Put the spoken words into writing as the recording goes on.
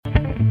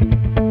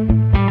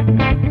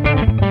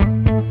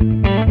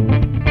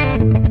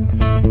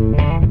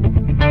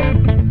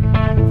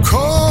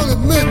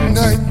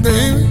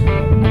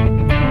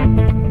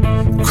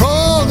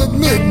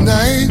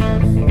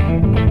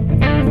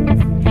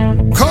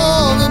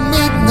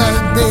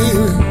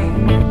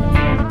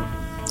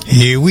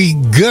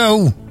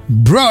Radio,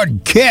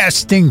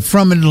 broadcasting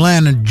from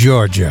Atlanta,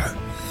 Georgia.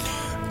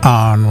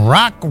 On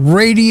Rock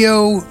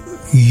Radio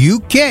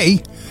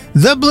UK,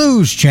 the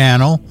Blues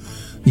Channel,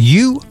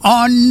 you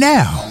are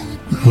now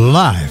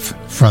live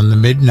from the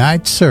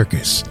Midnight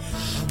Circus.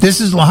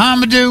 This is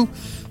Lahamadou,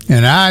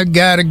 and I've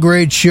got a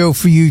great show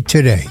for you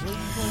today.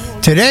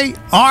 Today,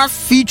 our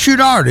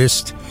featured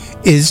artist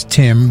is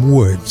Tim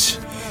Woods.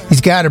 He's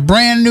got a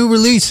brand new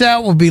release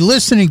out. We'll be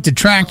listening to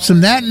tracks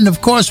from that, and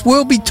of course,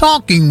 we'll be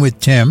talking with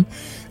Tim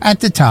at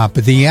the top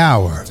of the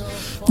hour.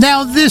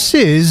 Now, this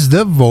is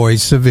the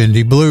Voice of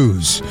Indie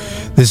Blues.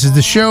 This is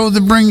the show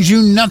that brings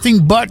you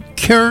nothing but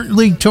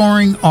currently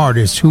touring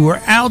artists who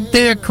are out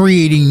there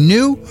creating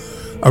new,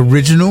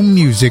 original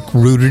music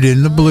rooted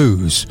in the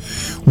blues.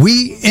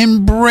 We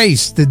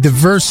embrace the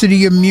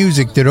diversity of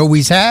music that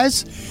always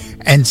has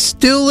and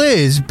still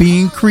is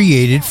being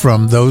created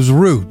from those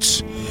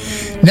roots.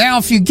 Now,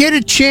 if you get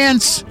a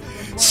chance,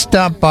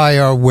 stop by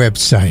our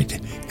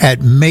website at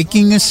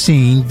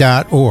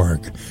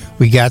makingascene.org.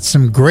 We got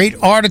some great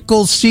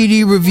articles,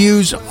 CD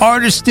reviews,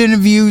 artist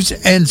interviews,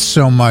 and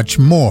so much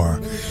more.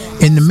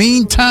 In the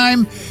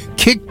meantime,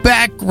 kick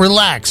back,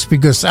 relax,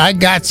 because I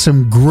got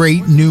some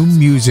great new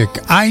music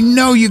I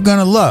know you're going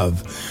to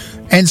love,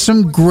 and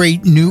some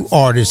great new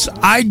artists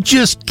I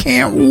just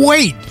can't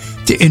wait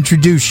to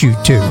introduce you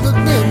to.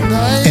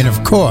 And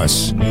of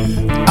course,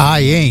 I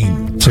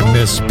aim to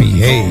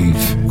misbehave.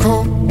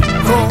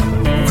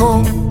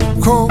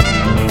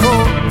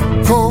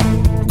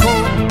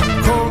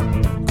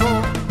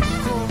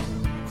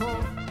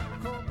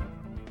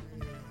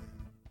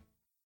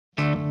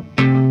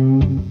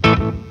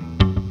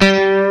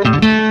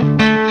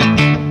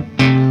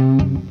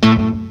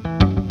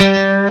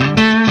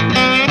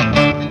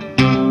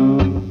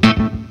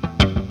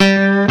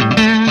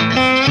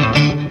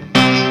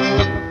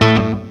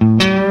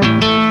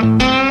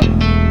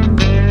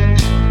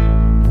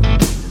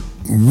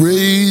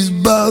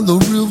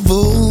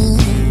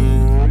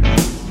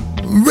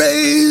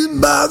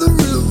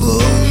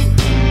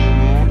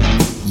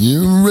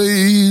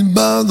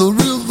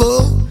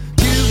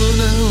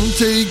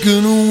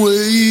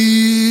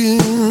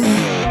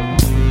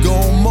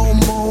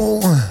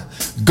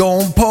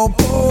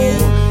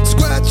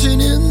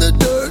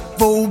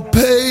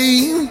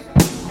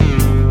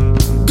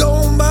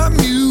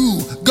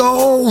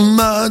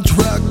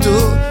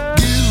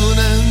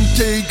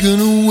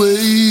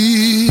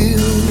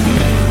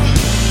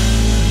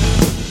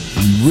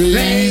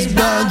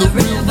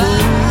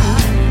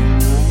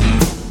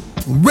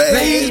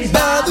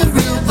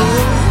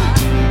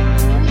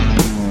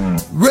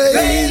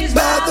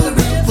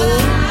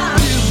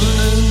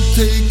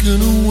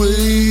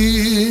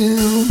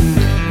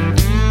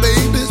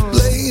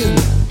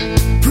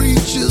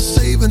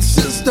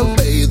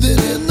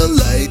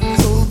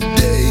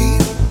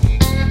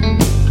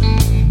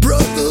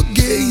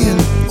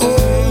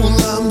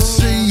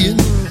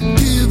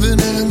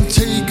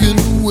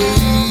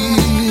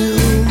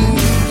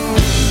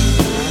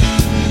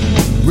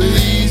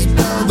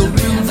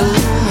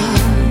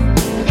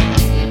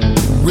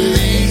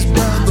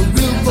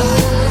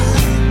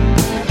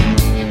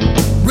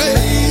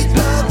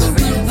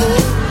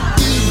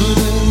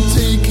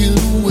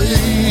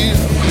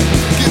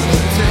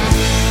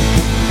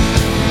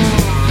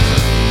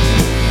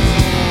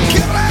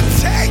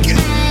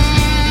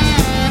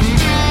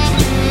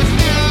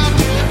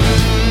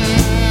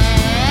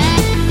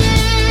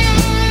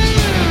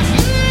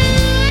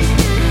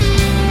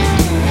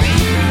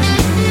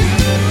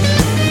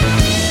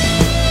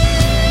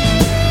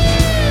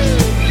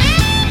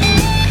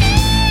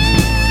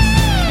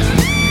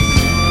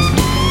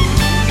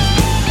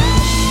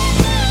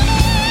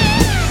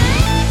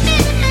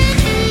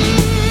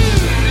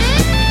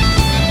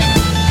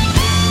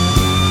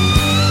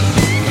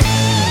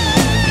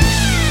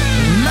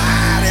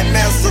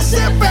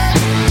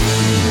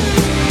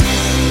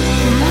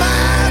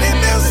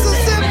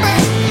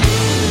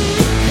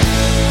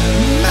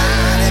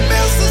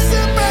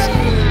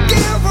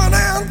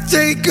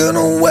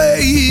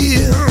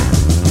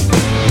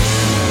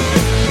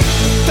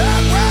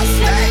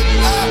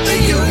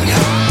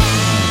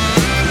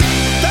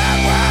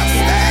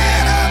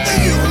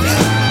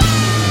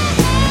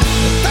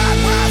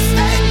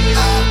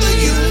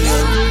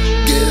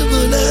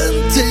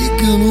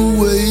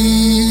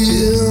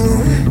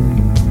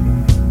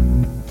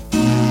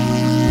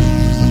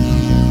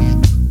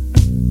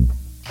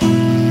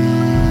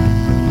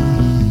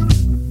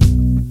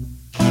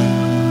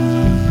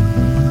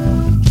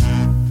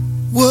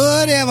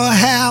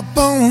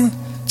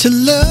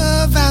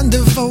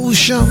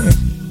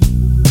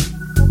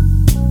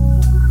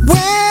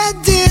 Where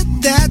did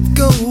that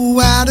go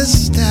out of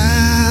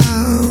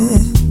style?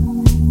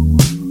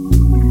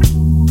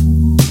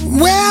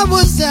 Where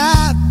was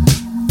I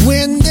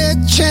when they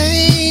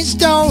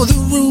changed all the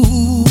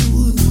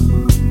rules?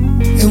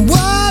 And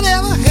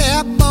whatever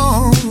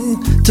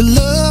happened to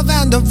love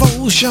and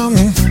devotion?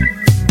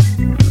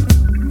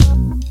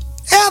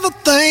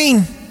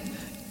 Everything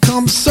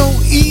comes so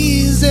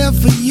easy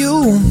for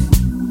you.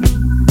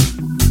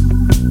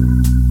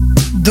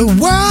 The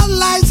world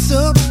lights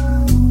up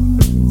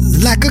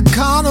like a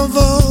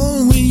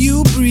carnival when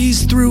you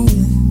breeze through.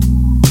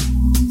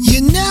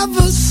 You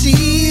never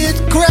see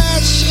it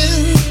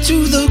crashing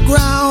to the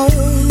ground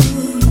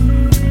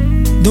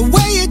the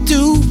way you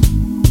do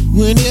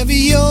whenever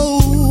you're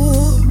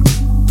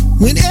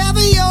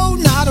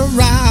not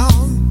around.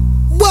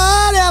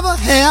 Whatever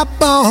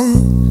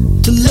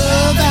happened to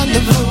love and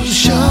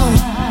devotion?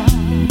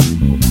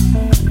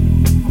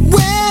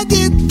 Where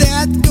did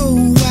that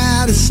go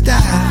out of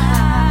style?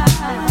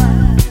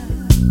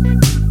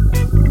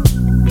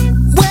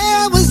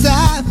 Where was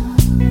I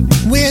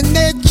when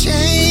they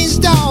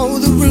changed all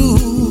the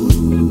rules?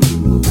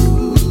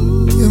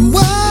 And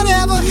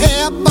whatever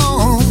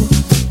happened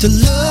to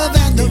love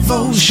and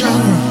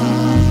devotion?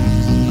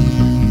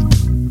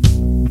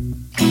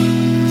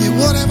 Yeah,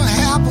 whatever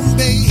happened,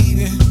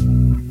 baby?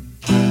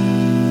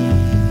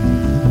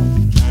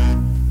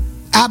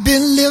 I've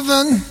been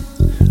living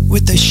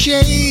with a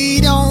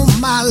shade on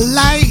my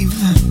life.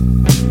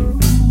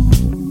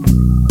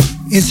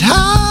 It's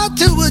hard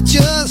to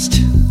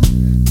adjust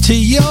to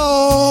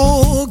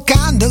your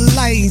kind of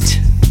light.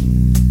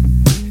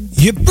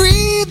 You're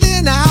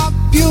breathing out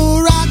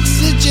pure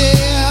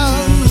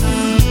oxygen,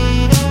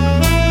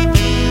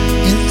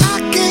 and I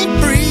can't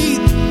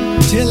breathe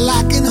till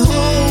I can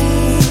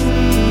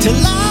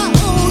till I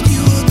hold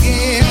you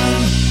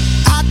again.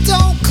 I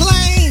don't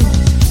claim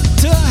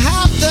to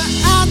have the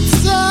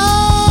answer.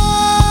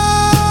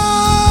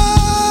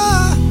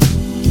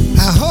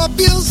 I hope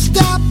you'll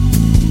stop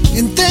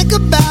and think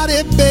about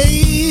it,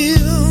 babe.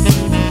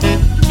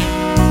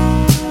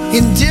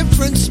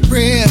 Indifference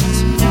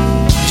spreads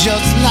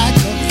just like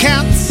a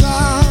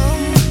cancer,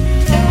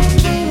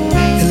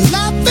 and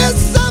life is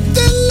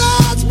something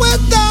lost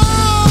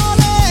without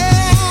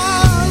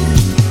it.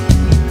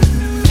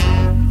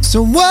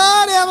 So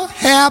whatever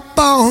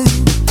happened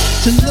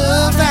to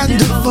love and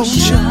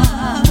devotion?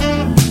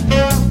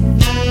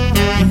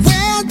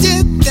 Where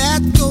did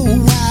that go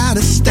out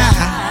of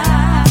style?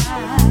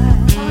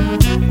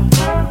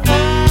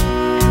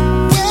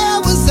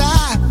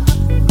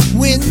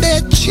 When they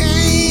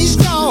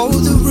changed all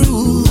the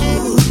rules,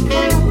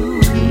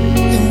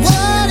 and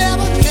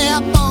whatever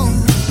happened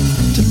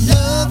to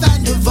love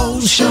and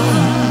devotion?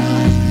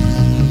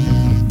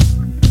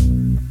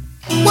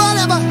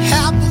 Whatever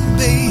happened,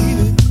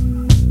 baby?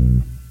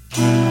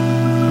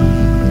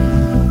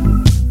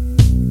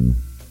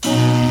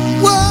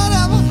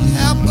 Whatever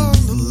happened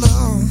to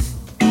love?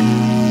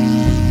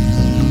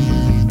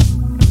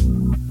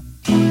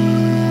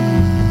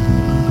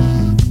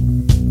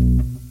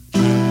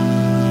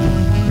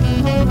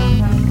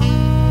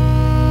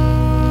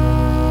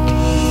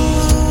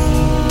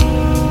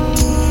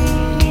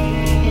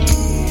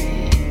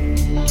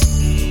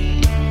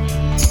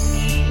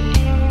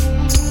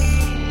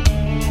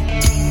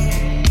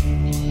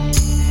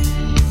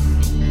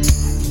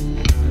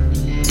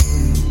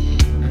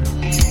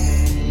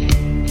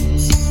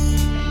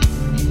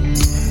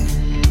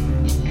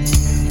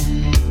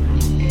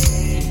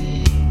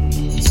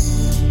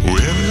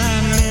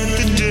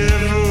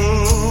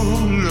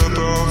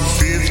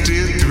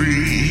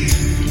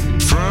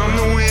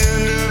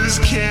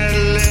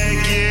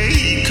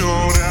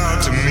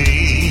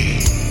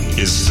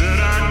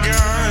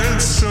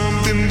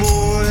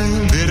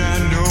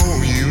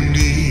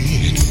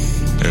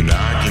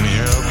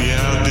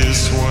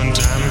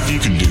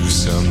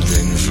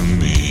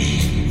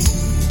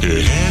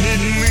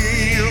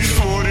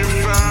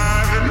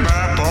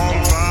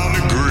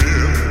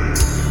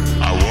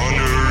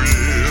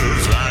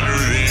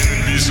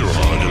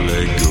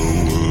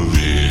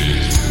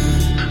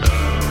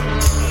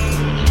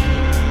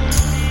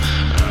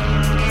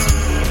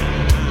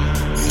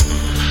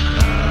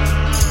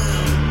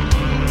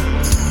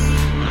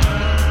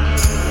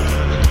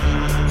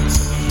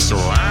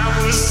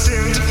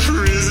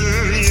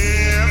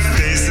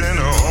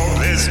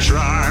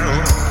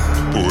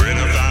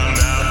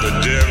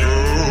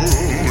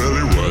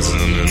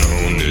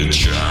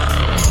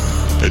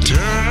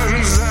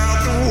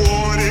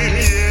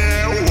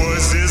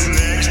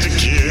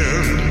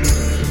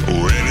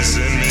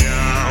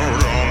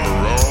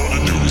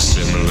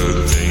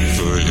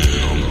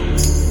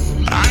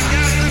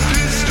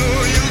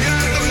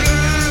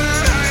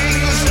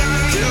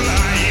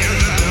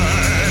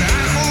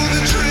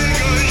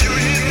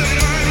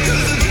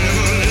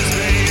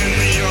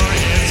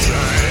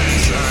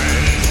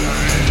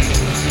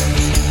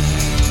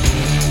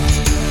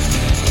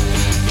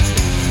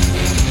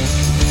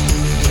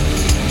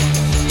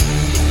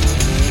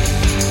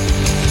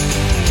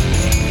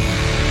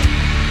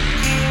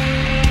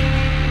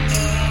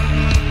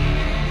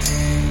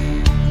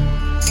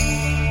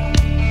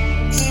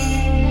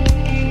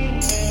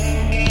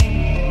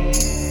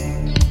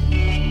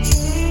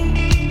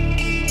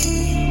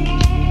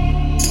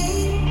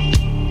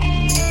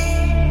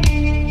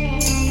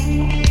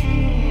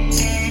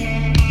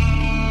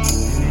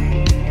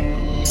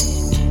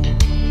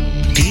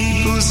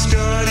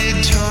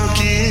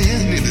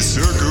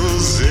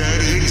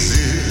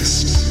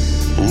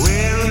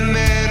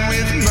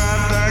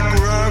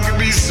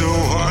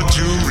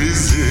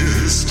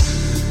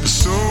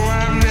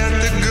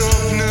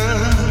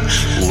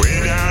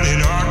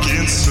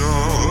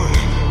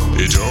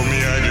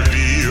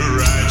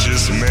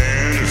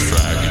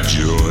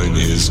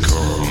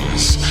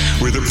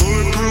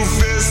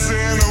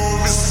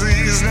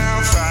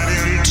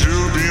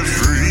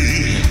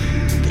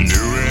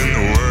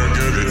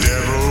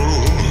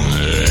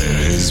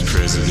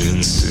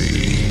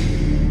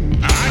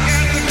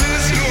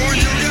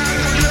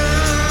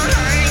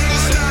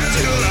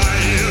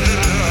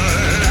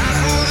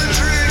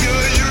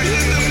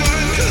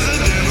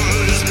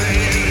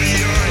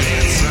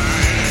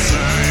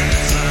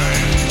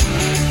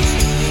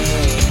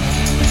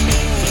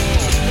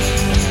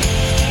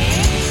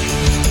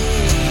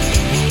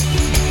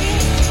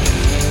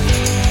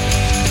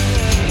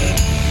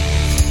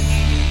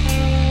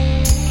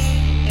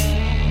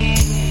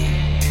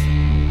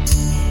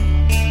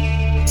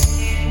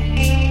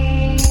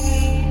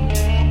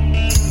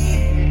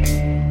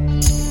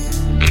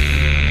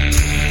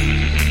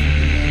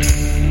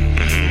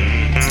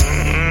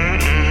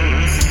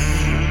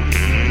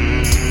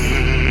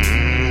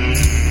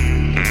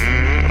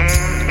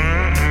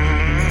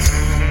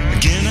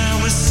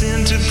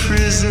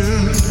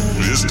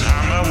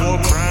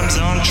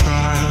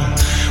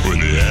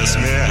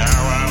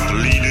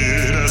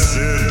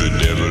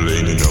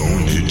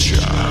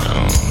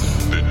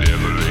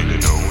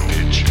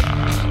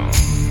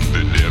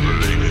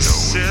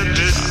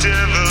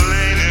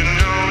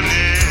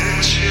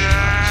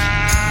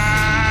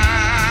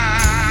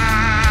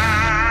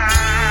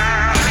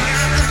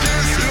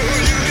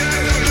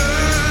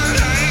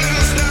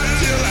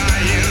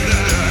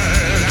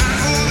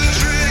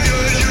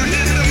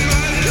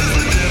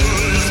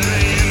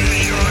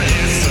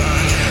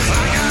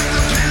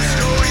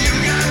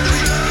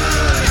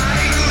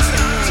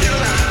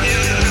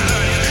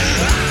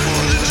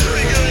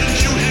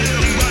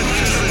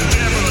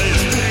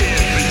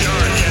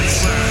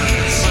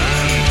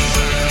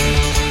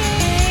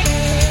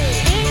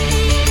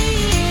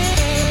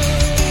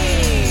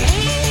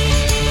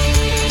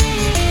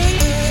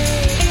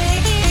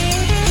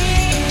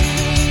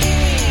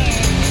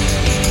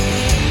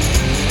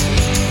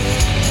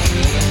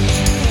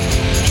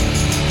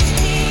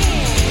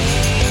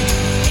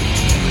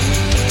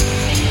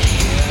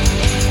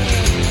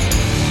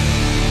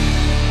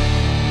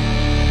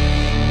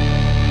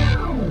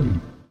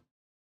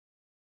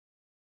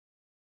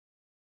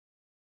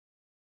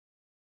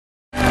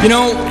 You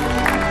know,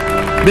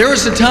 there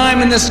was a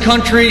time in this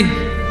country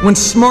when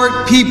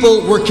smart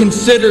people were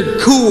considered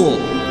cool.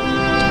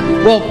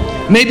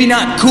 Well, maybe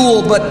not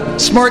cool, but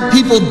smart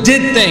people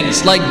did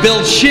things like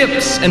build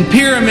ships and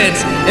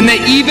pyramids, and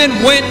they even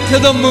went to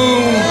the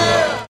moon.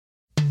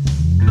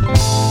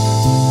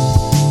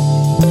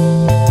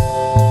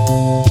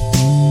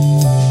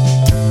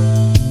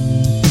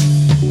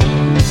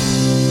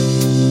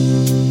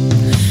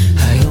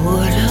 I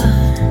oughta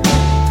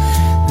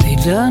be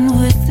done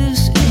with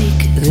this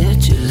ache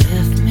that you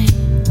left me.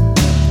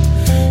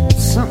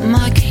 It's something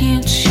I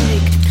can't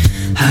shake.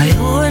 I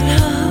oughta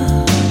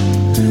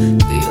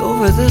be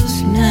over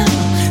this now,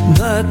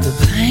 but the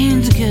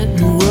pain's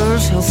getting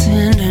worse. I'll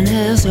send an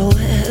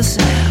SOS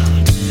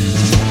out.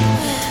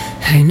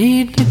 I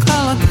need to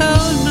call a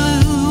code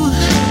blue,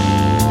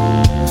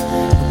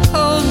 a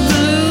cold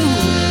blue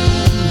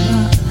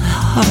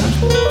heart.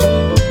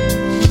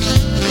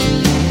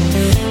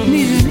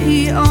 Need an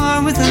ER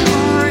with an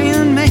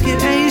RN, make it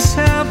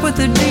ASAP with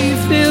a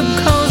defib,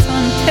 cause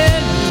I'm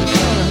headed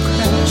for a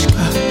crash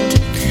cart.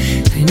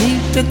 I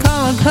need to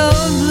call a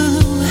code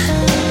blue,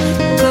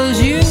 cause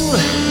you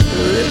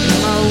ripped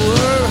my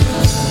world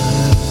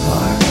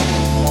apart.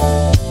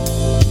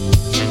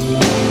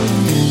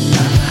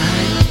 My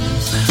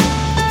lives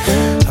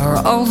are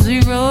all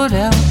zeroed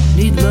out,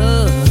 need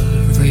love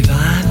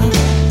revival,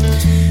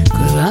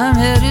 cause I'm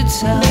headed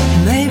south.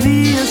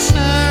 Maybe a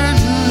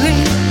surgery,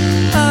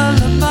 a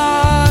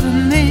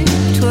lobotomy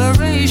to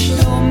erase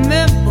your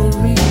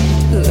memory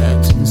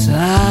that's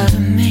inside of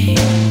me.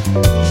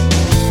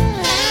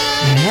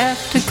 I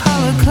have to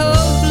call a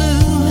code blue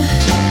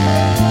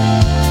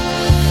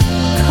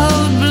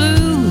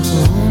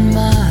on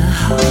my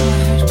heart.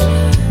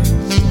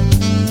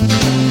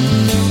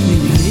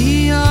 Need an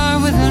ER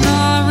with an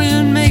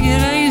RN, make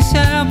it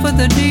ASAP with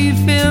a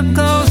defib,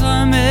 cause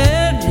I'm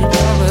headed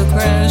for a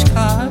crash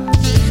cart.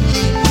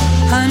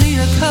 I need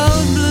a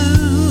code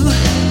blue,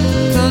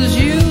 cause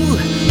you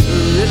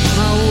ripped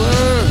my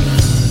world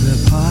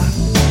apart.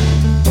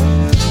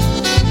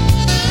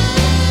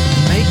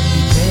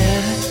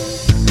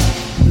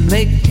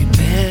 Make me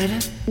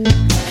better.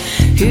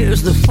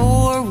 Here's the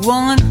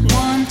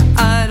 411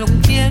 I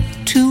don't get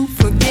to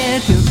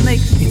forget. Here,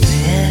 make me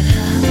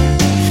better.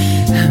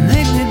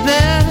 Make me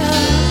better.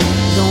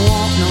 Don't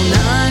want no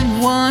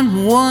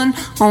 911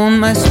 on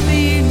my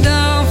speed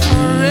dial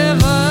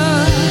forever.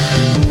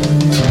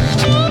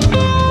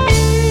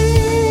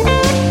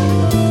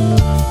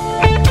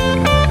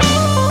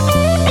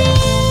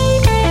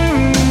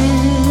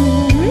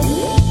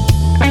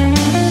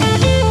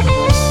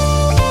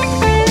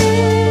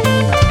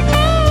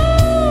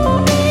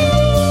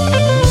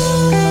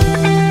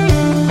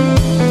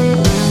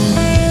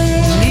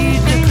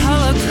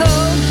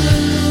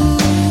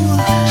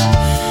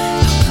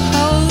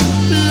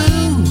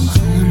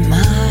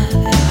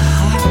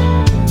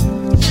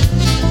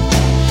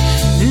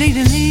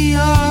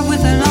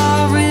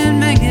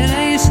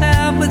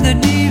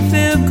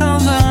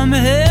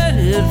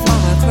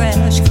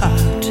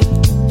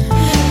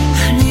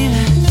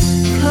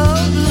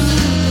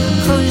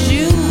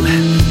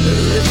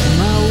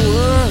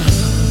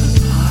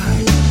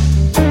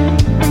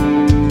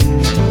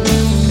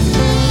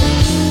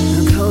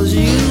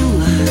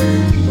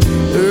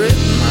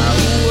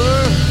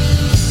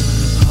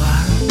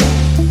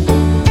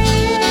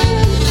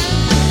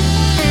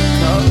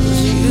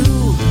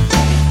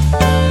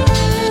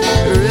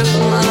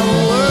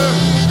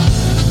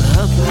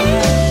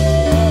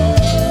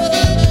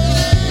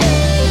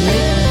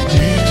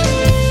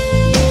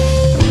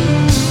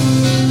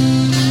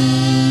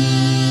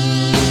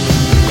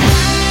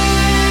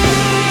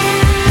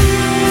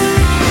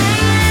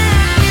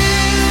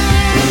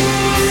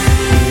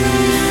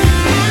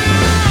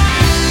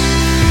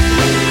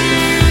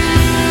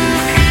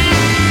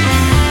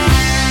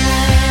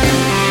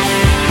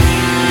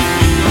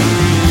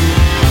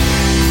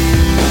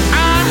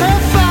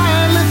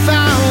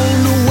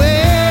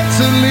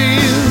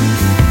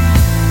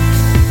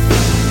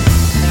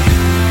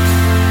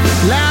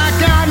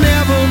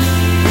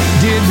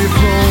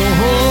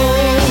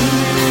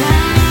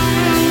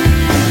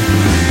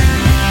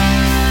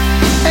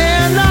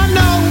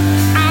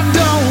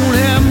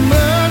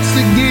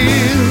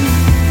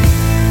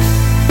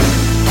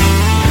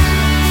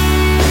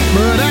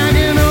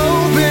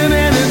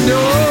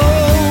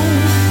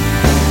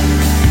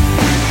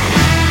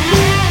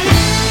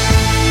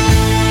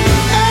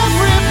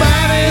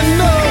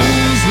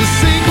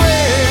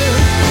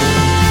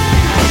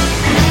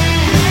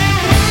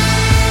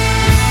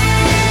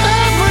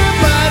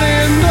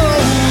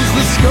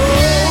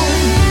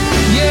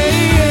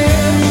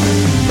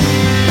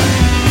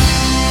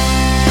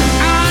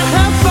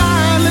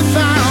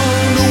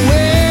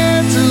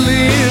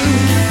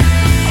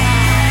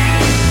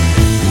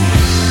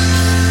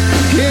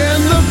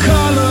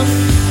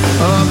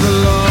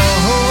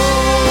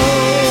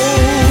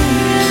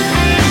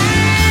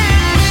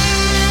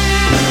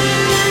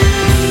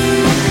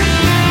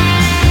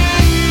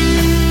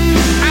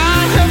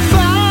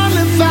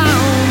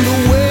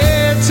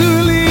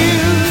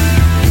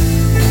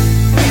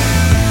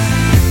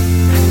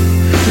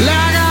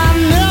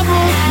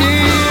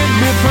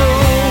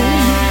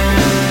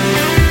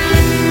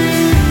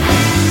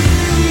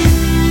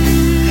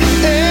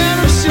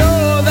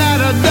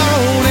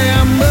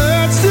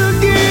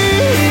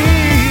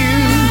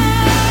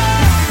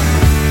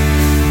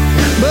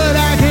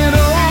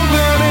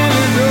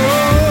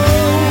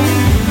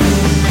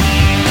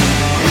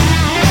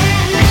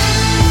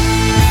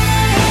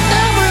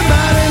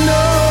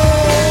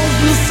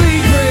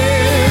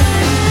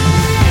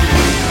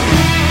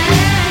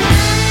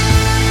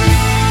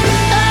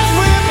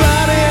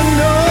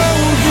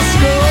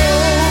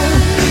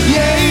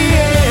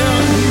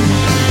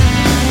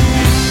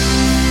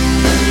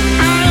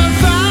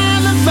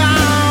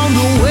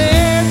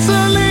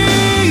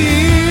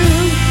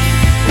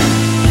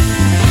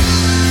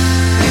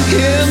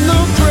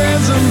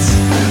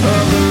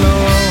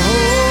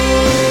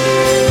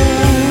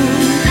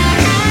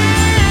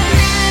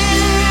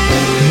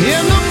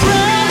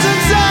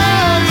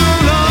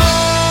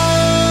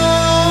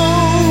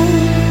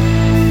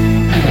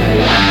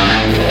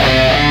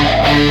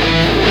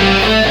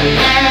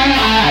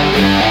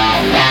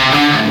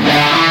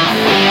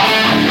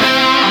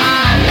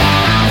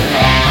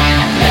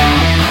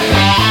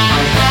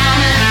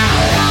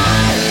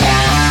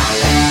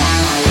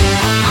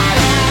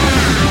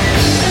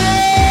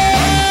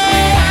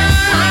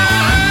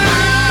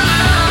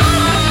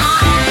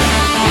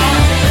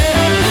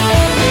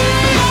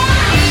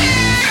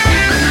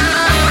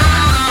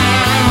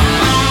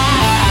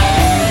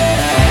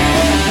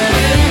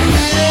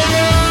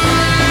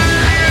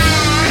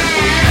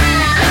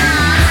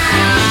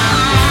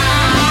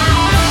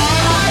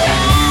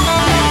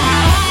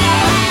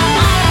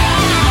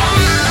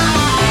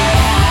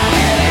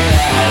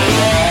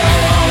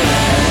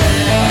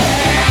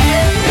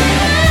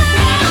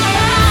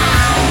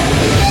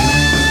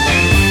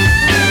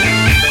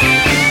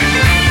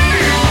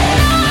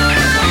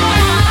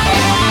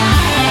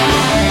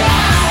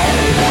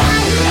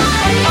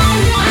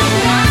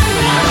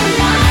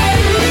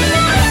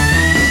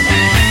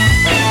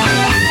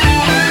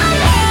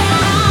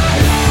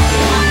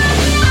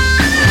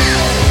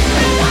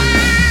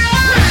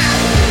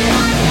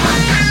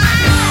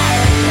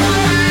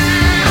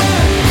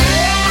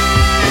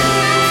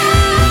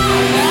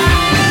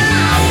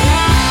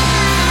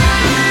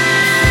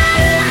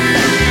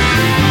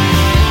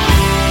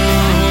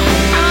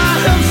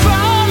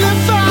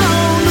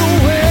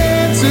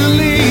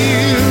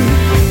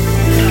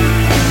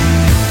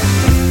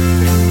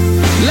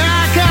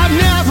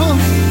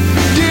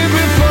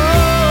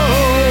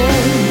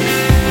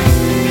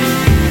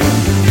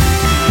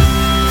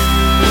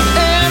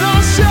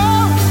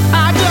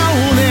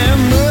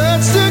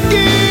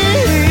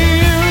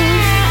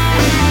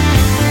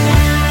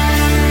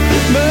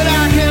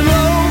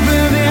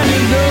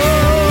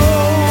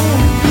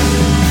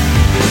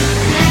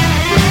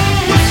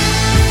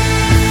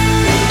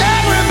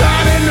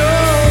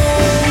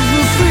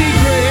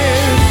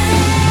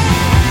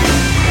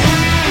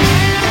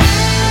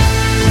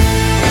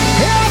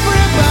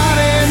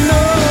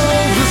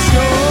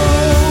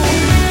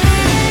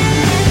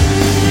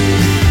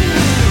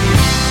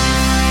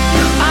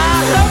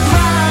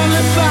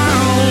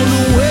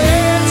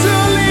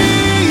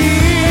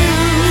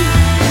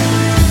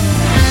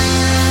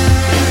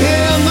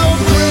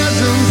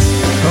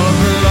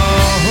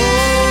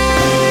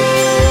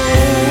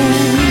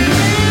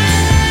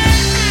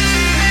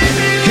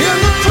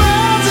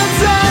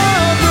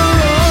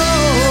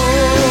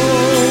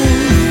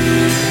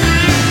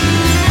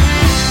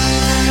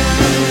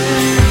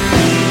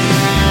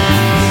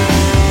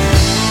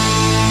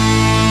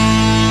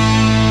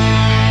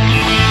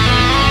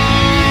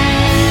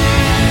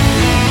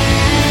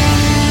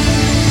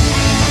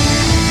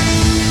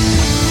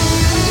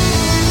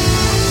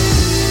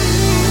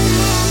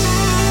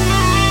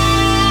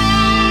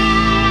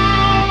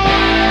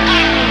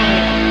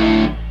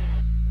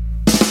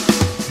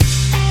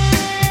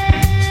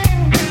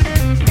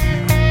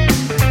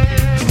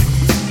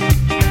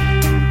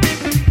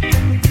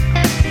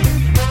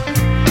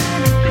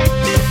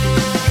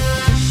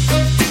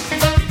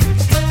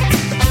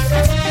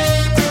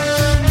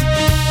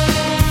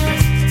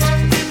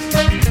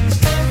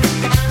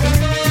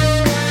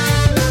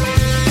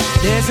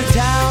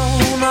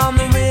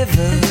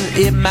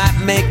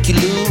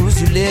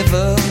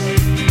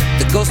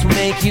 Ghosts will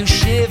make you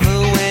shiver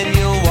when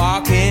you're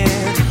walking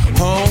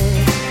home.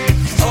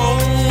 Oh,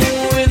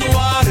 in the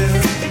water,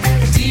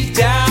 deep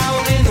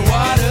down in the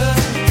water.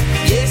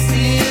 Yes,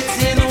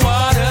 it's in the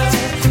water,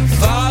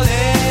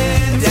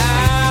 falling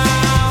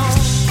down.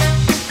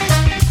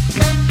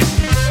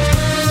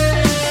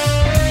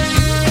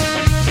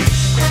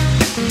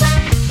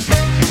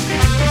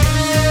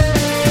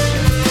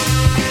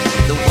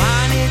 The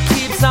wine it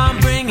keeps on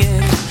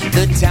bringing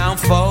the town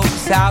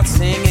folks out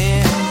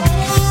singing.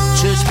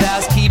 Church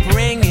bells keep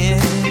ringing,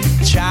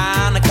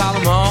 trying to call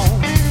them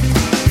home.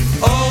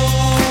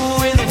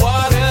 Oh, in the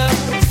water,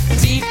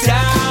 deep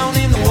down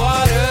in the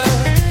water.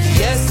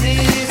 Yes,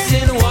 it's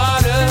in the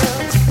water,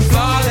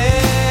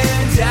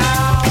 falling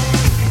down.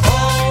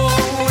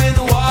 Oh, in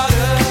the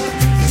water,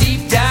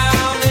 deep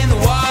down in the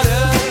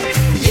water.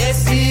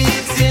 Yes,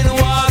 it's in the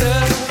water,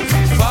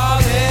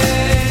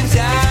 falling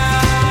down.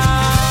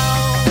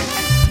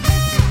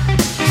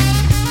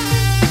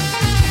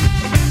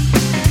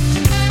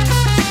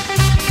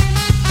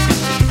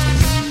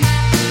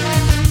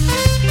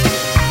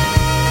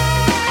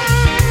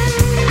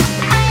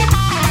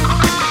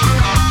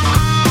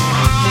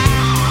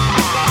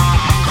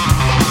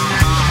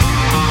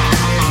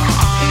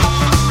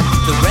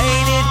 The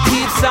rain it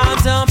keeps on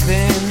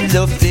dumping,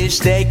 the fish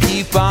they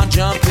keep on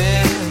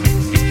jumping.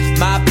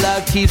 My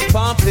blood keeps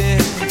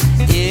pumping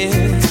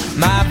in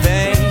my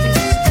veins.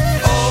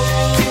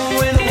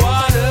 Oh, in the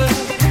water,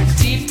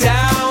 deep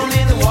down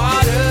in the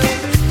water.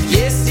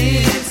 Yes,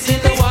 it's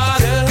in the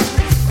water,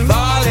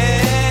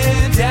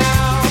 falling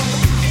down.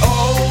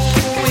 Oh,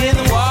 in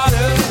the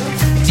water,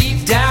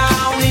 deep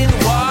down in the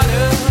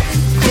water.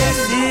 Yes,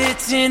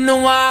 it's in the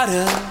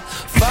water,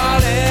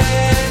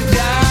 falling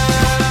down.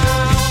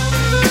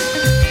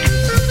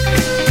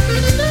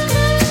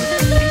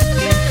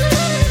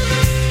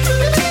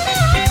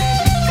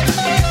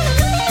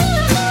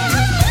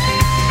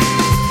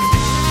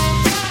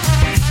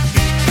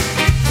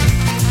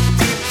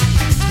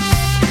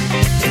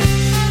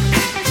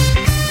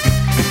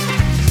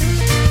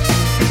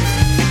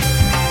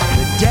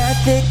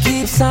 It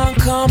keeps on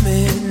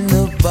coming,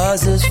 the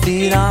buzzers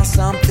feed on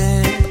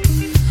something.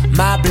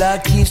 My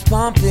blood keeps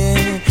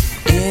pumping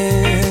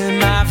in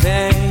my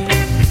veins.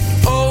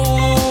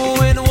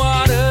 Oh, in the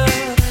water,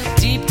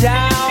 deep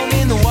down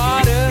in the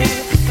water.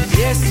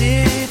 Yes,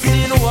 it's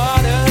in the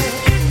water,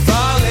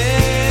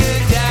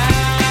 falling down.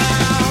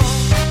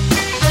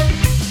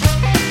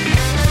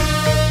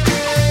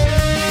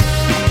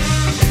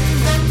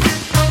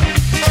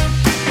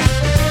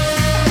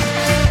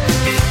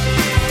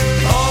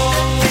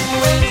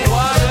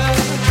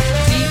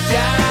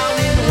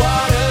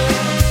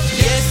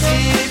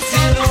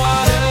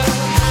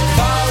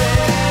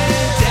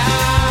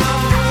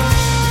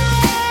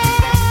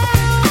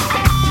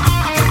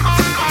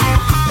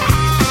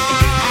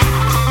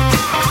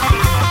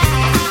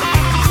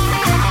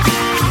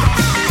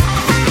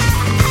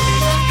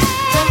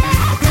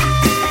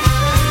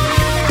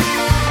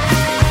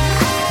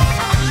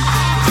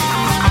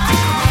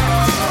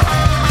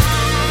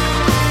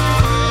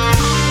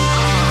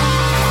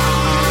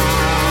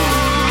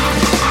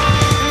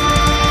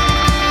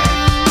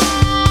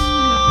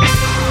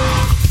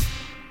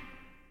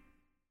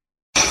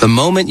 The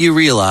moment you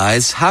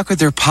realize, how could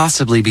there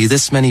possibly be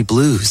this many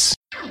blues?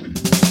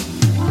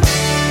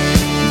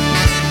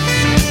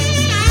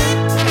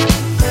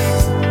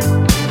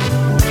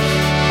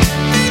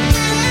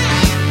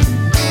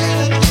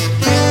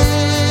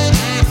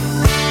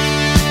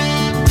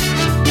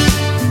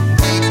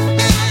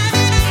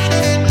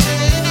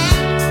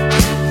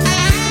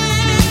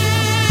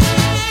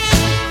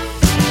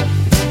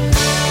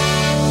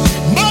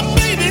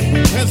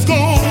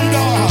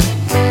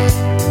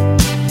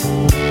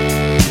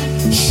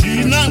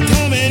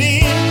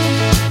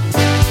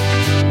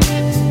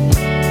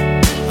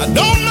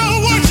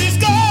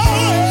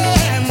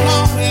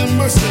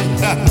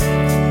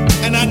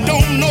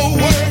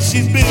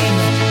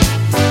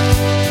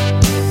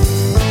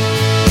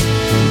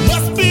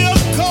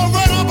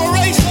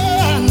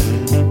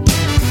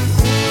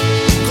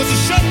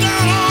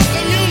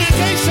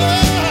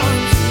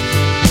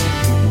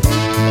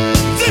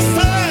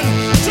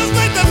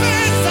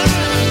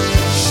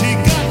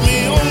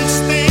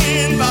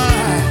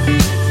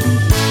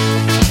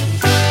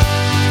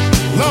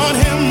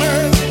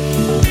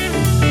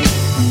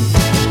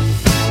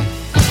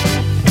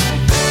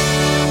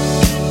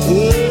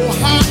 Oh,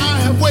 how I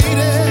have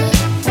waited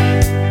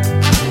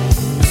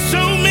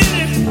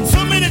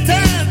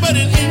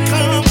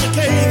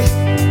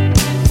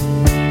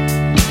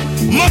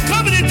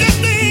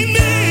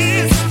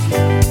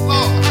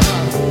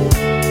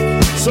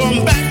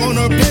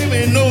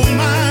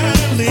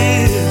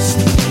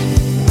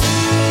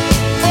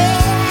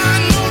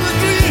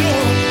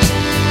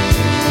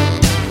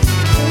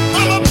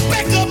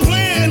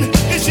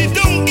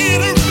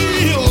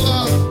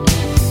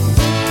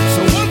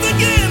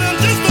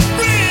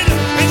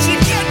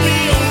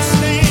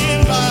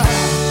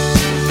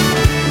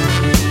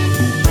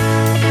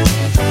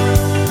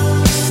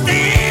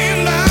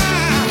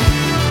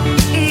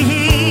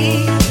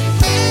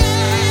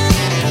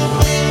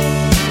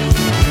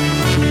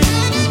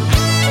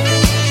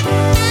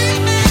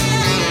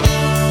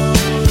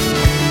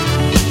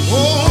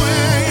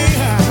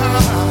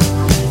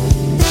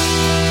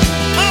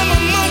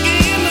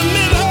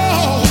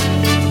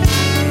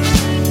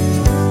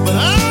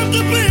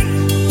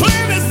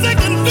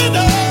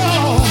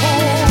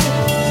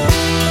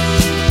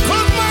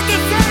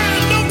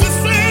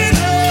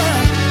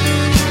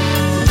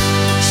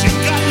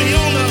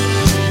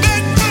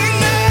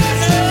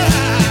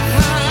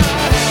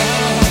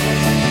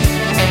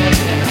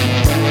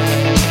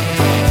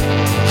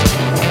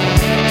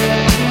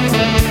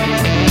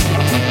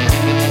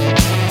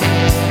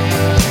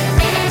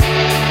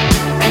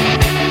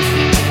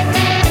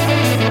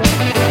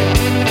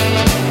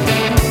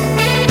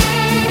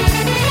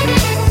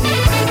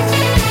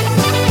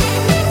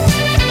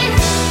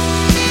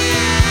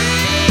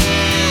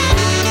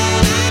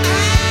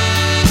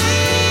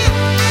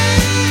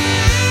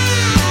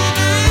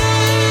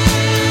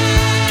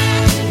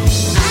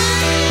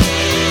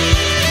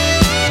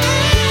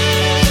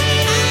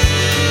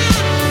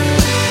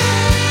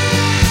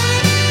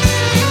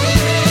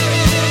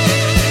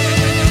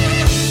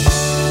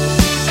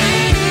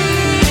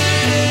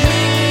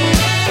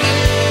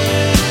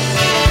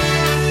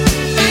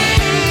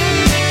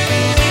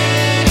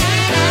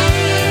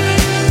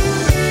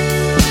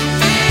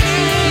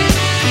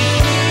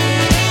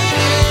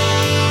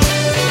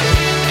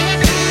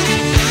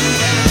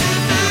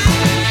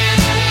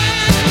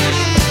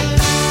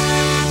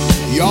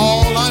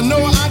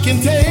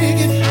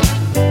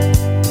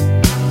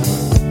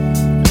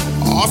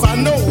 'cause I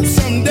know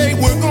someday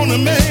we're gonna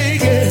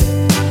make it.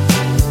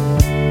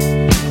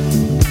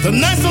 The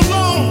nights are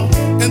long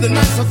and the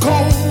nights are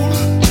cold,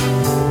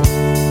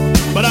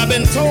 but I've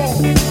been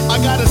told I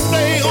gotta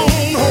stay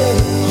on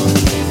hold.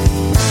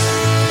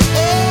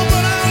 Oh,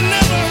 but I'll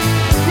never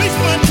reach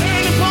my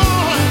turning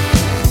point,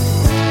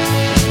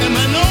 and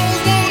my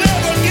nose won't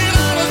ever get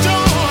out of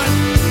joint.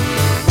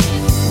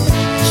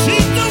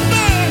 She's no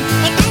man,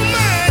 I don't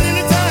mind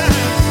anytime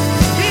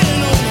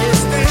being on her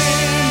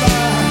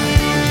standby.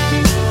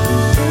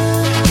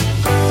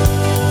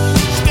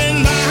 Stand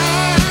by.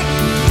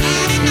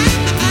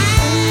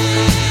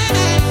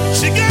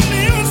 She got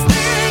me on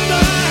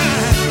standby.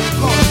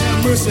 Lord have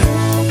mercy.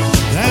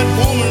 That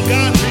woman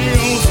got me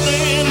on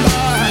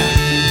standby.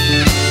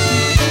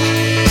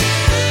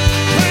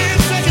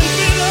 Playing second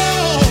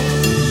fiddle.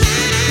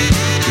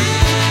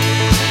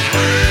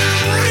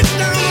 Right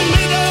down the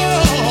middle.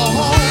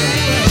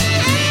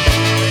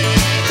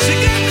 She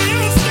got me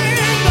on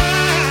standby.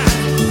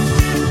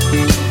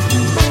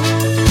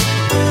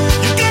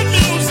 You got me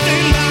on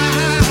standby.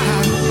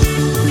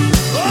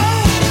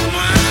 Oh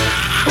my,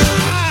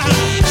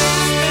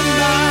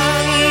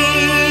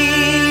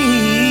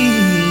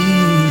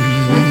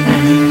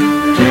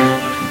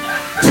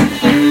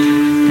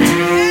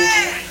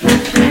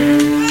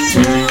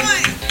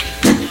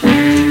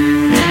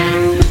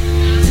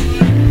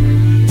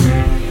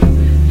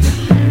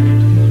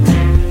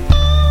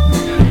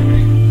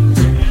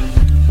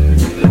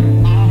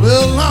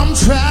 well, I'm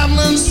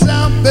traveling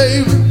south,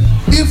 baby,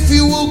 if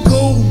you will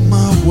go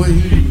my way.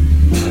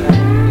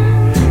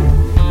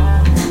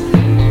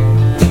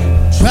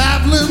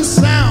 Traveling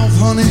south,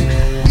 honey,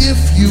 if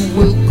you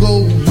will go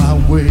my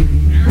way.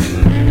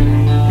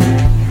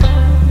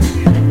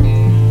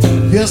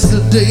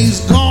 Yesterday's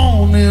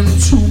gone and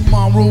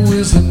tomorrow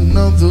is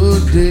another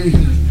day.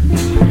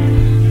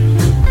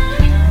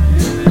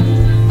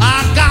 I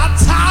got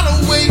tired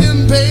of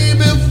waiting,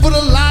 baby, for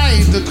the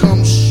light to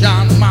come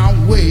shine my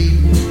way.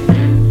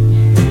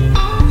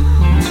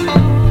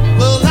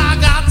 Well, I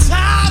got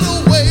tired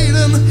of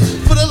waiting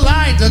for the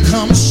light to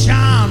come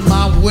shine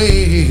my way.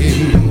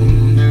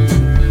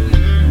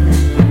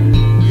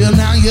 Yeah,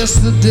 now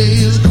yesterday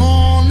is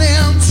gone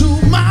and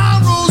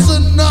tomorrow's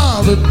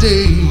another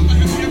day.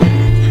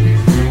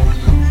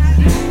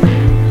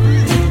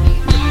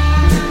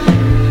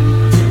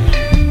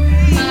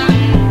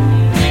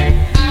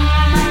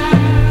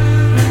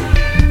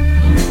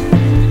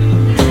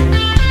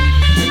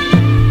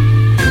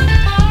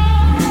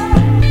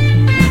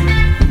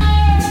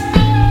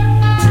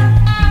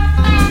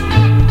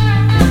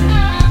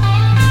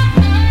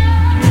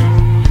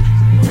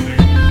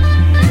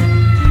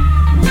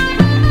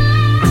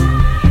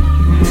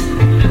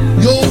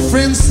 Your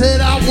friend said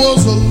I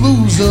was a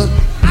loser.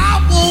 I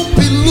won't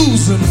be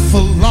losing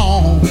for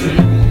long.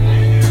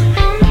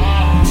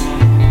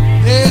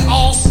 They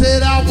all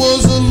said I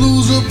was a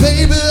loser,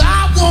 baby.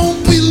 I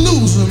won't be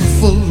losing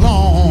for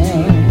long.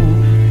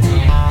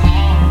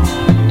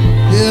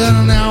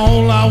 Yeah, now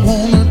all I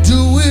wanna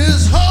do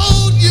is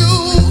hold you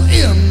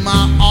in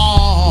my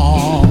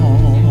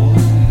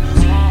arms.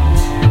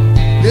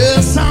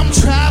 Yes, I'm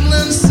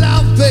traveling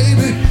south,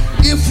 baby,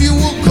 if you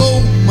will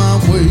go my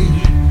way.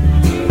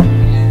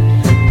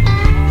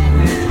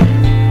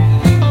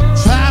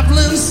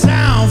 Traveling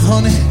south,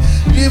 honey,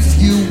 if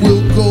you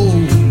will go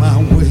my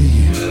way.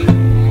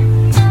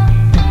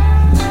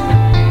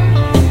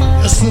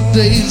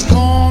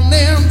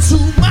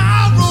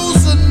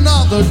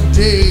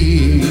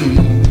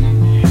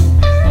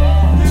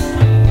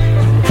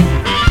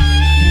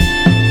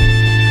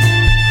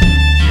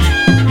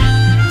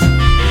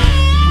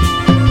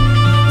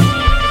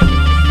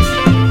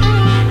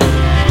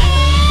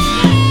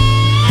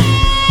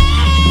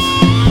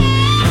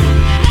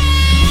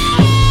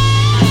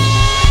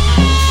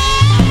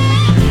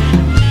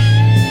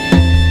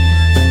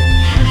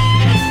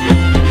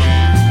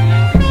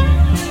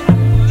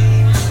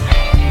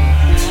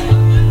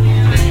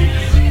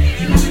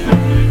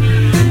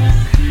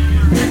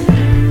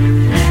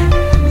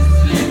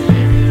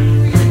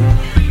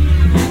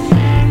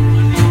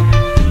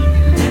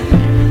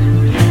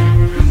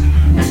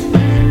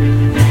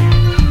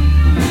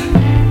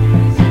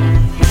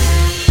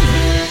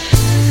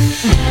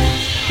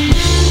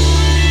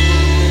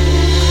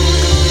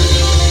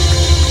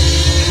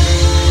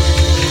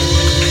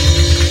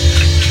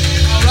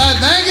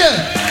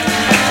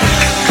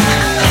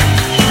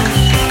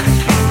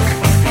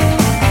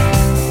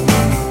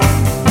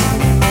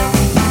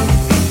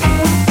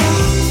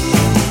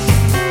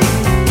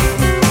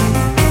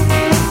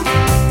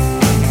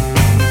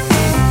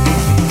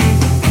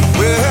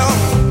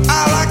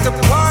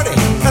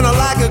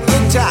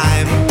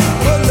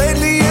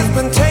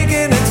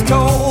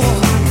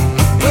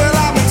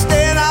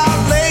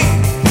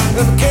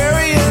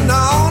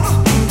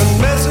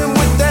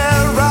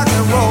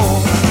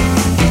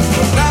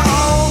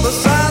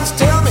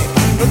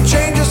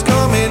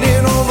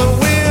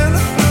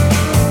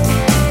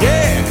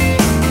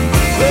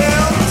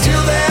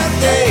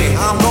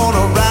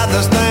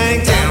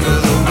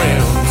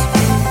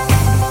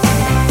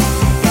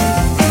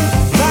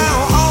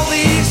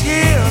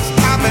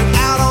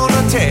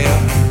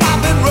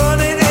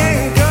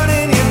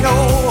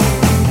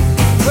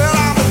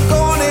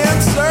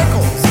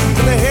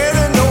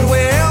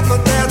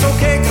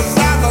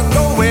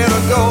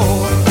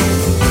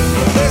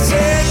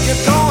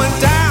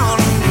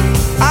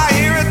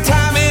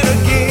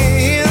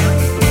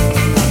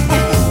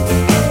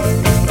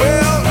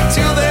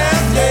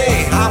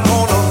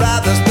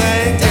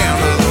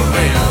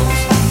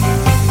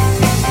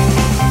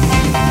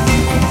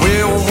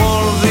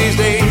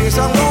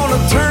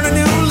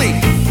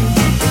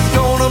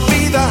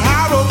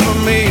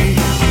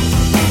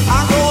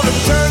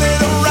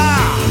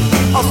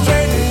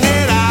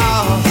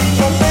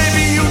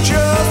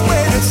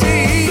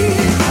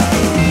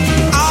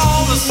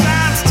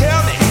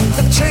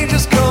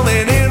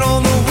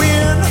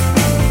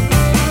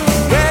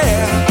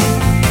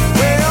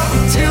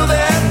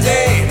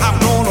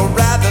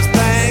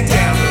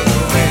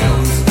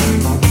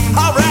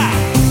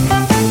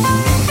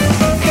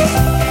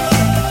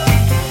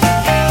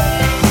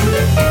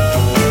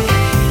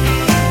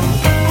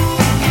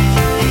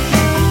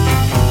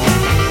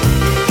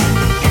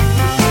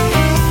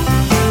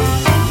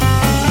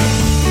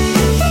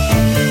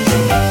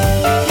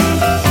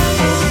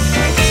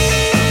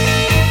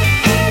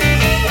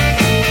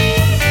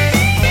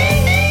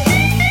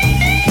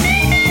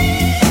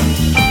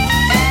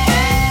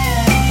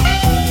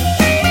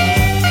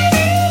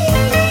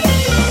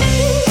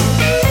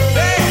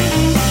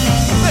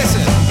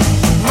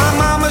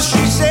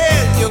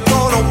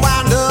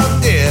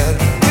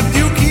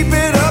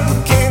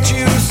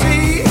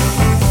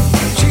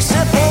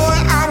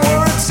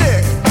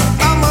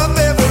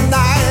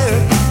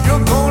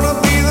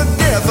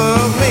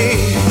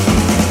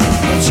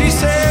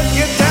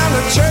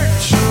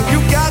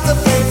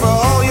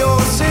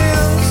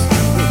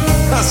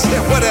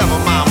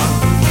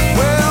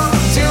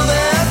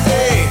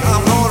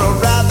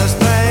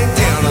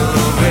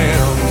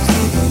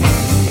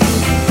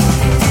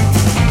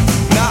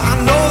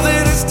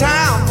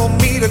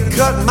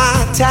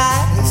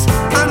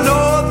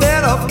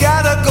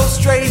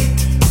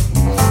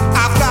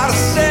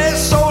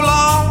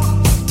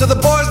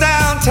 boys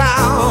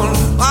downtown.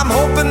 I'm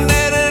hoping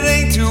that it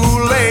ain't too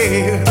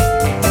late.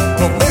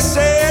 Well, they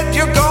said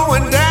you're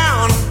going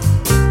down.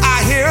 I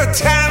hear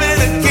time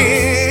and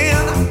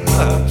again.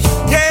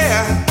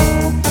 Yeah.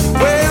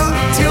 Well,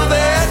 till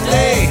that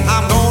day,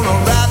 I'm gonna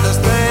ride this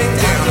thing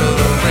down to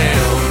the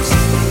rims.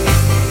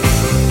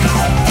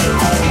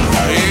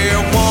 Yeah,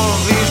 one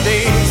of these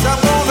days, I'm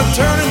gonna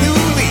turn a new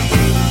leaf.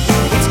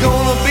 It's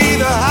gonna be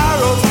the high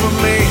road for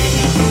me.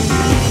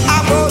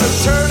 I'm gonna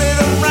turn it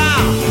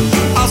around.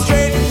 I'll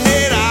straighten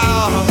it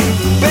out.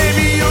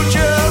 Baby, you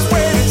just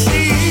wait and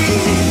see.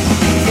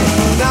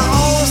 Now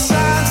all the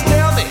signs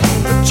tell me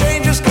the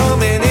change is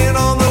coming in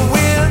on the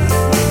wind.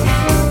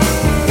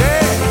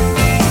 Yeah.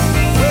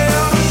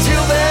 Well,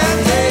 till that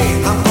day,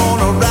 I'm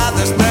gonna ride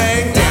this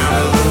thing down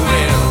to the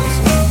rims.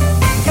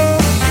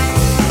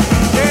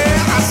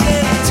 Yeah, I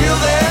said till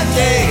that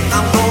day,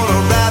 I'm gonna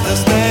ride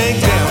this thing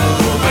down to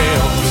the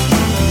rims.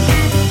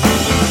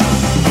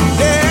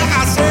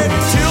 Yeah, I said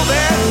till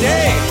that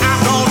day, I'm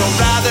gonna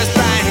ride this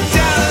thing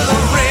down to the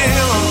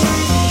rims.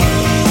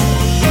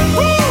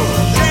 Woo!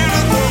 Down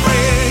to the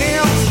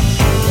rims.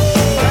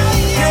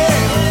 Yeah,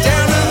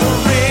 down to the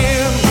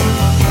rims.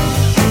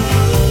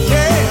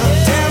 Yeah,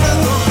 down to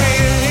the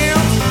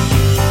rims.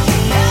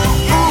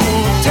 Ooh,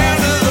 down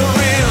to the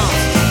rims.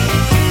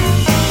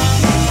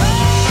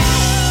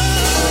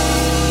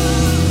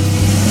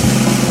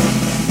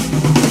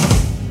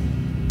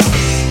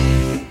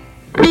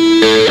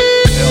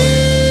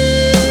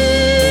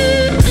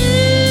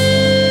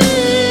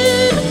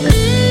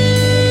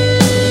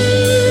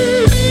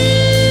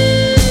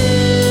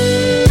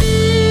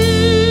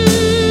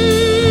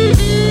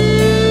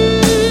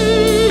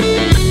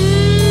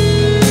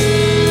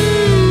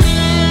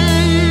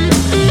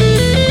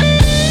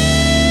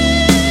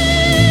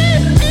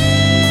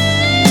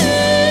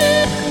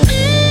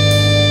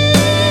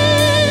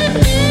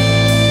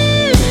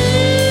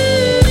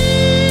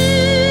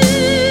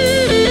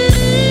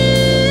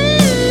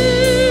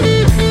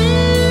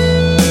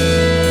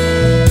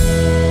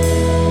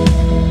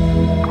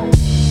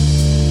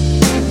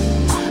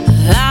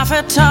 Life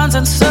it turns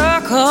in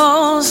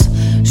circles,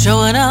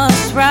 showing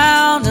us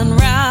round and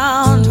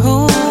round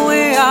who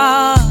we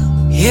are.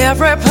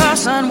 Every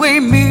person we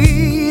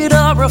meet,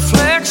 a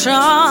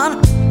reflection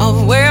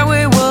of where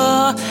we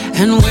were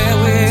and where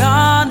we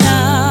are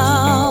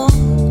now.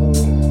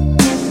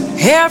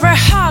 Every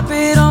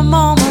heartbeat a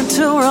moment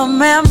to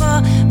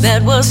remember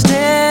that we're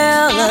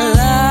still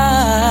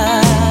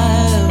alive,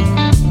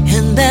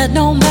 and that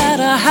no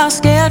matter how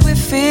scared we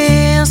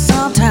feel,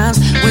 sometimes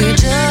we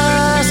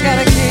just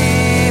gotta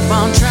keep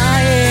on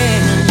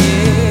trying.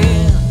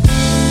 Yeah.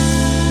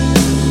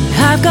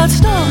 I've got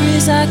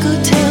stories I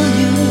could tell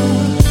you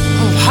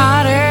of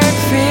heartache,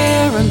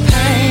 fear, and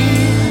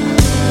pain,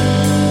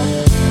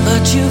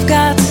 but you've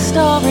got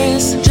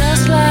stories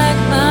just like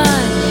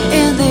mine.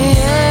 In the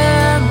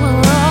end,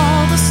 we're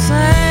all the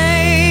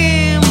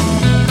same.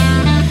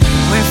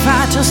 We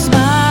fight to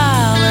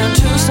smile and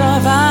to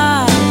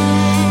survive,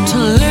 to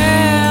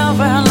live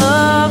and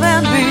love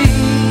and be.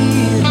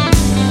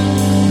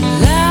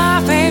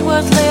 Life ain't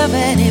worth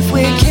living if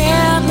we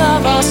can't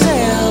love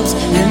ourselves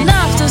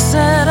enough to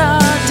set our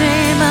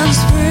demons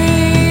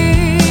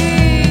free.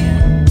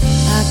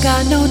 I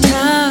got no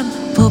time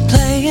for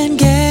playing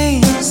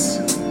games.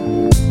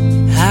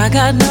 I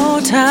got no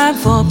time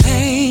for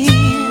pain.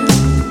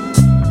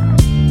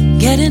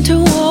 Getting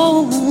too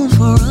old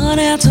for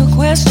unanswered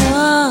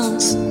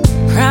questions,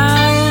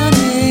 crying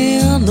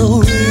in the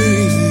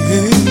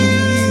rain.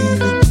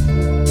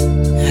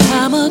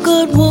 I'm a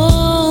good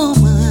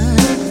woman,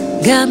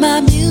 got my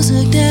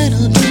music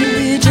that'll do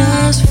me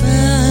just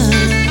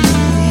fine.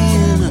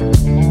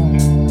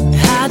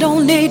 I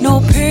don't need no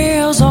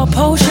pills or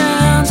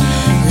potions,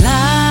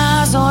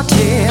 lies or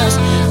tears,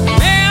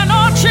 man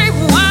or cheap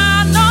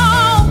wine, no.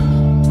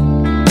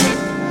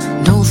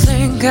 Don't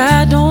think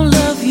I don't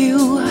love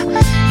you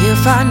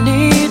if I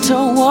need to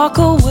walk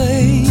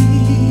away.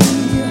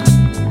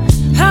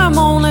 I'm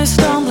only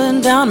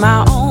stumbling down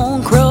my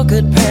own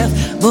crooked path,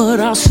 but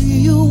I'll see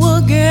you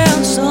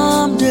again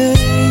someday.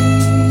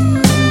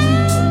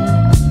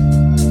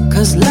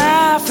 'Cause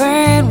life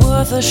ain't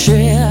worth a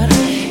shit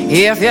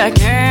if you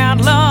can't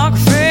look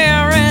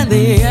fear in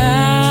the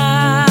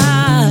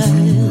eyes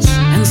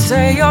and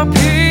say your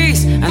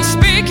piece and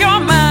speak your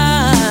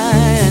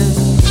mind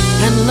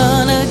and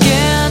learn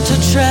again to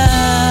try.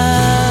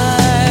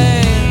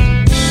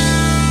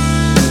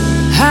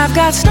 I've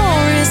got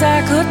stories I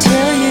could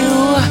tell you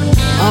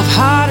of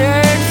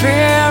heartache,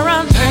 fear,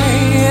 and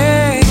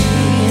pain,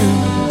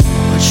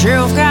 but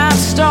you've got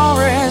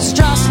stories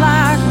just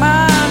like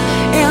mine.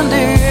 In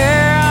the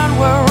end,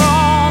 we're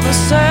all the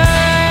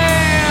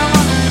same.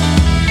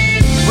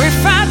 We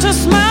fight to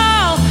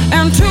smile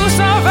and to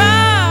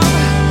survive,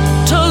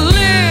 to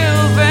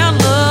live and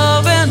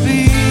love and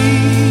be.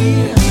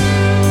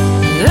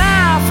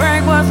 Life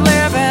ain't worth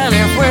living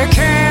if we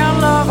can't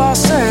love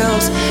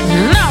ourselves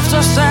enough to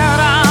set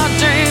our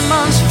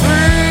demons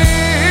free.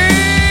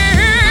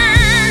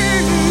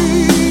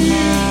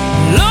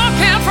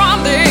 Looking from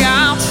the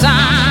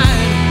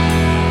outside,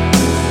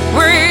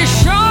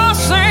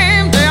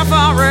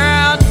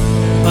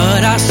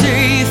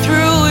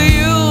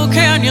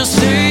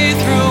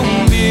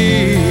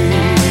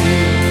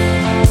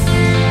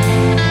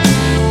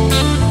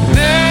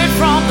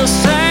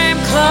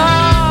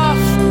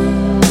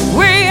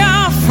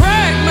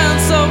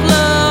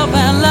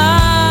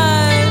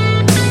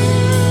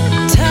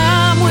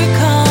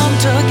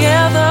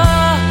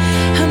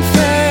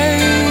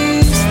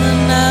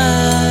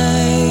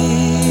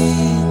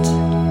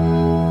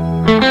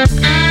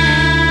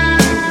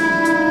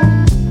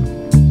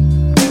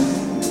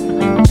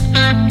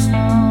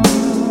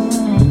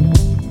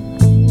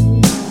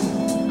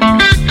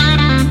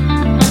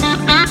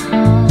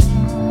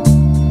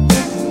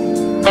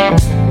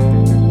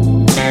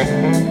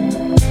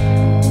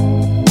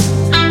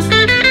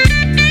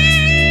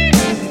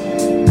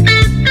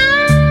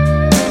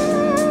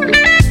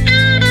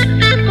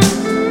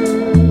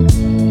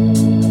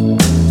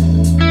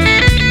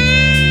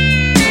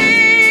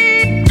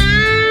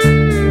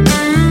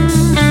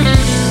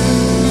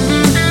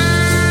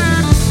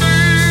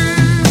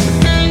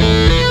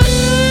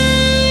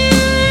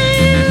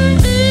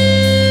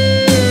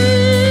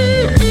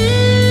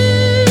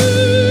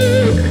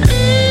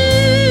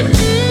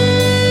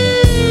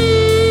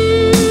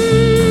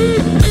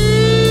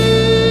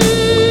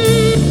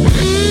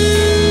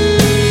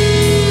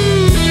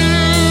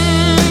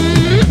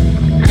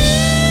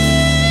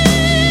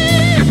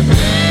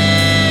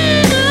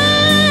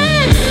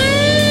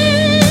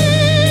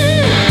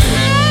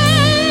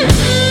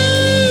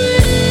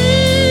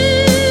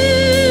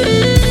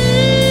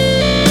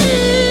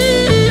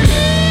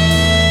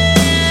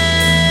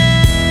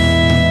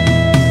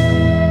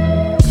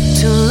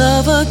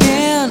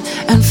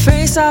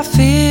 Our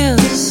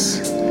fears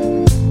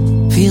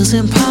feels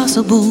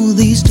impossible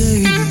these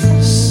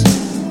days,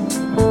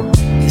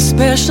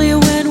 especially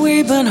when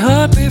we've been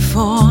hurt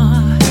before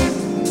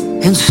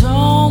in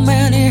so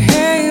many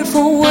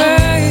hateful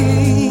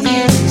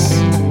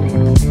ways.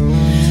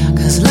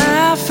 'Cause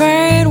life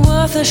ain't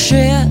worth a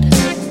shit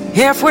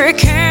if we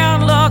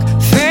can't look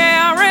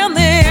fair in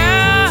the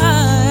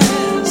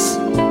eyes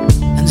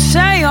and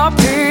say your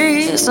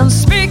piece and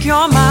speak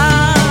your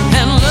mind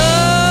and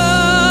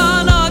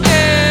learn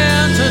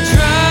again to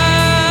try.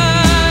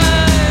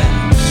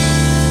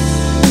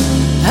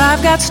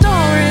 I've got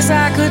stories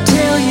I could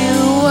tell you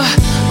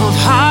of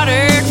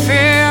heartache,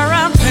 fear,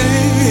 and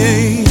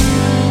pain,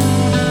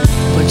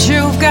 but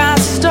you've got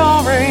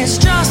stories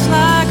just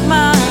like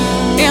mine.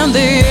 In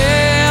the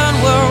end,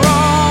 we're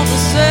all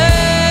the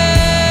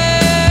same.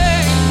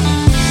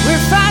 We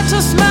fight to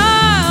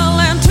smile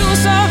and to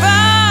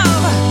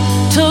survive,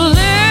 to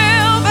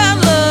live and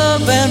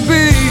love and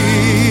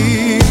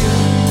breathe.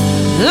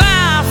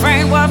 Life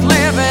ain't worth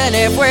living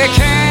if we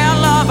can't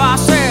love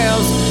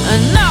ourselves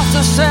enough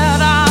to set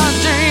our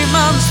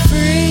demons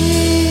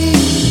free.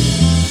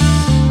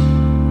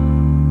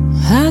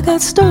 I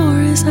got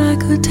stories I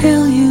could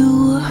tell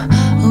you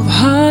of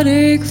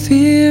heartache,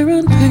 fear,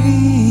 and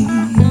pain,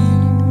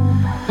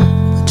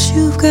 but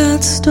you've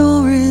got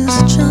stories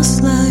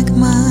just like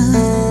mine.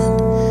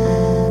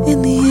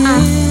 In the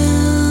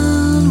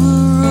end,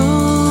 we're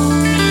all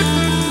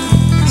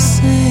the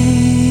same.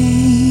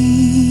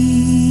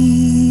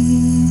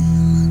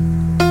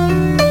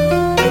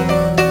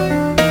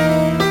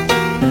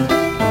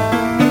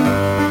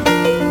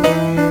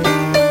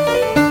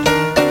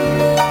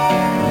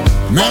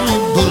 Many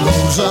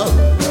balloons up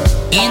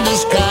in the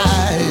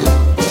sky.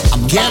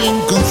 I'm getting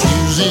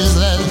confused. Is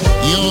that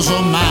yours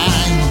or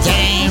mine?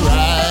 Dang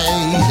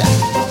right.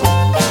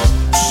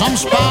 Some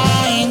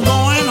spying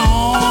going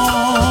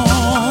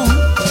on.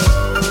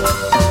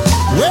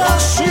 Well,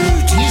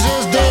 shoot, he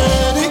says,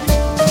 Daddy,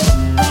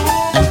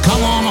 and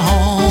come on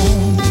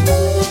home.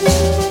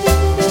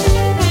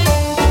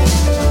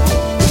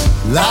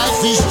 Life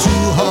is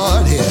too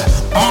hard here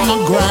on the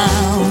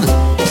ground.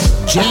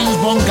 James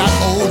Bond got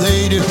old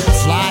lady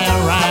fly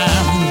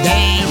around,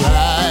 damn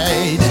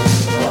right.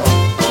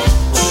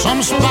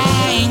 Some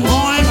spying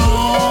going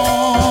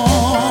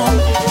on.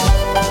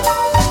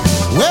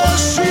 Well,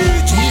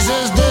 shoot, he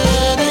says,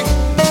 Daddy,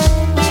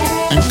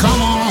 and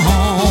come on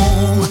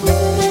home.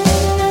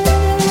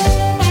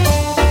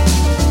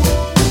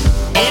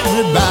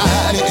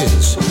 Everybody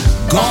is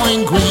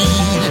going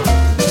green.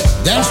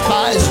 Them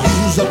spies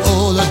use up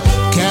all the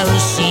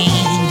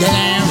kerosene,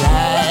 damn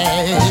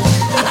right.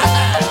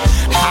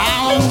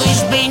 How long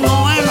this been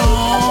going on?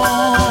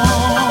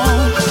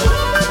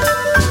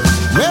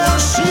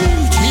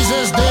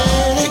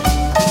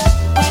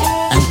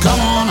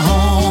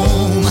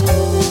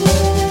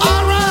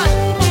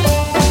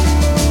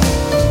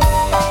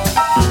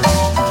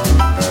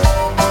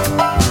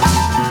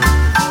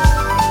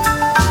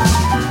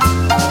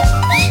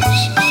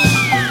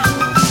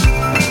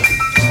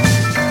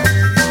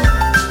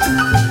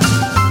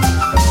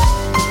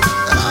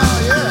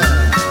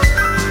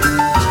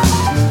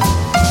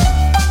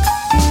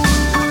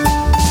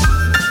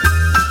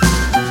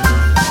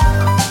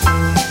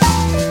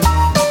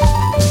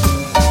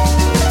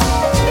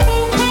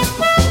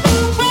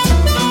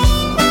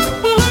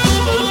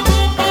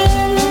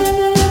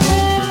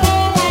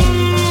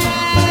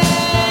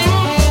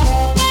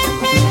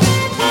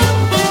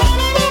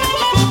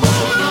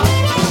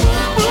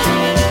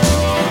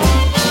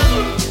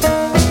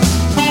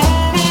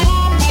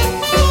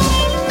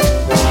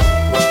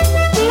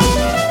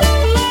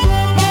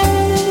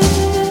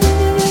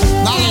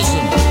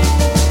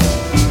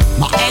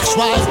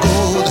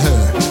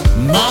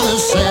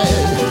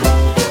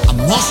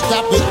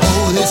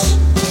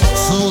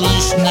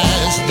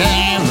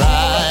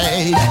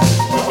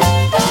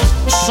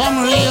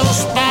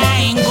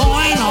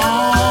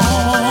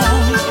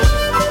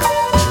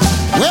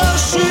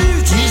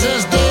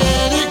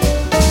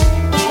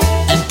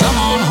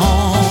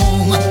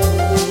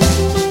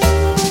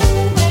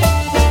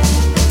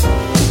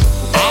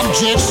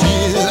 Objects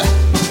here,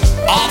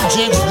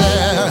 objects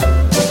there,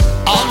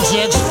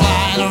 objects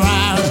flying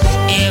around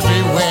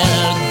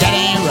everywhere. That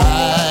ain't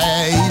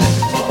right.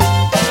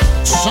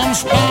 Some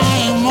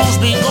spying must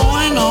be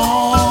going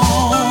on.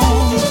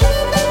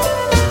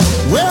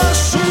 Well,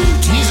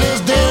 shoot, he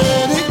says,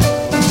 Daddy,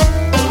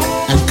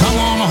 and come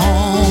on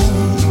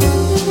home.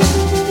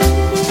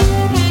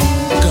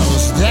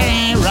 'Cause that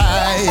ain't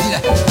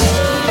right.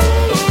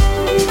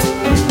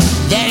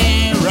 That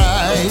ain't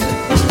right.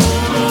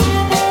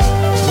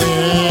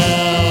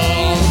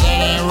 Well, that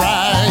ain't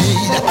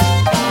right.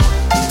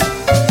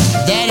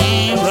 That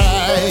ain't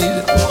right.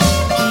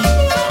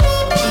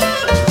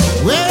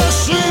 Well,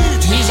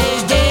 shoot, he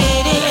says,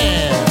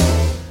 Daddy,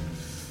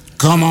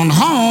 come on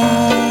home.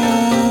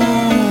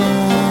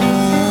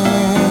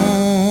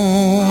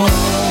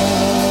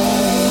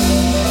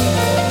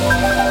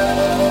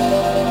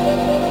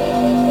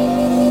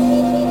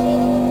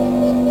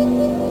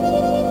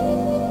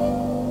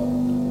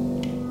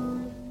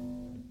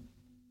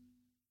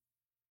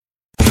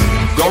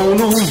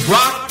 Gonna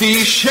rock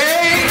the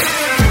shake,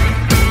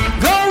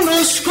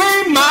 gonna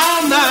scream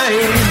my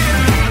name,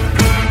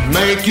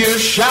 make you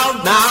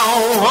shout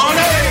now,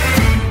 honey,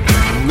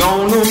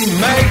 gonna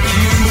make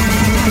you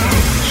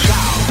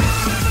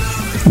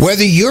shout.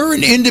 Whether you're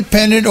an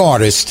independent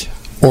artist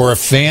or a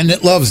fan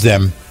that loves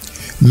them,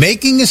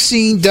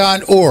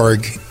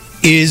 makingascene.org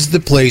is the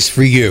place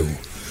for you.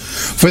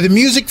 For the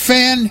music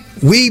fan,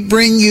 we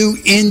bring you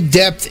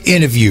in-depth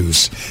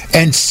interviews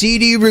and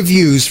CD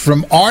reviews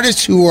from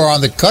artists who are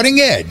on the cutting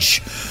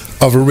edge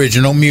of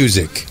original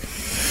music.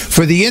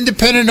 For the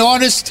independent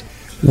artist,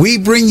 we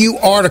bring you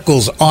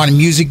articles on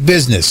music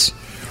business,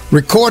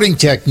 recording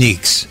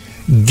techniques,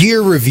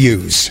 gear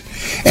reviews,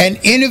 and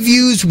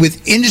interviews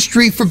with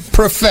industry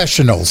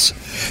professionals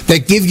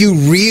that give you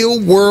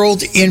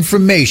real-world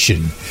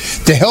information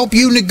to help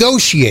you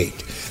negotiate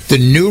the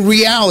new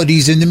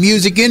realities in the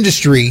music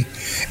industry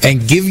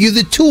and give you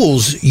the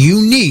tools you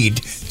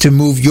need to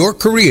move your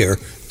career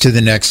to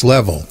the next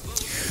level.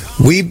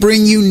 We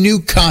bring you new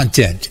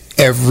content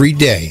every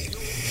day.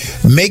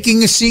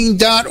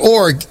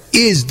 Makingascene.org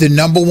is the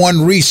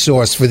 #1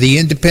 resource for the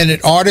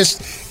independent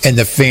artists and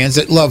the fans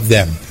that love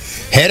them.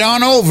 Head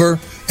on over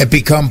and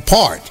become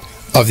part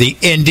of the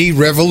indie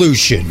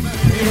revolution.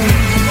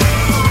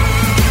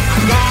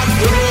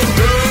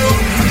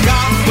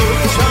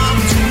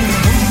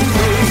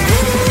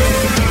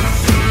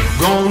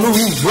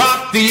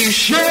 Rock the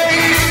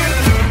shade,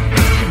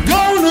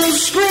 gonna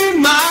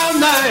scream my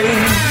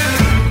name,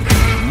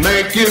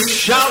 make you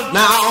shout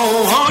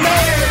now,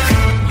 honey,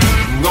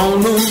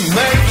 gonna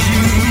make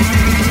you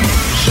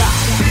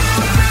shout,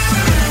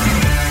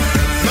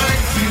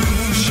 make you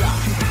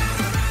shout,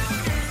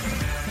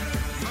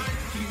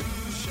 make you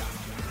shout.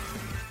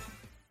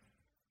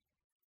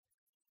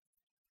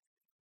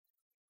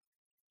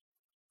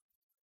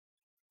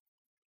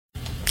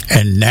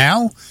 And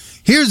now,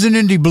 here's an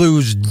Indie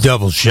Blues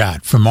double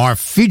shot from our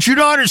featured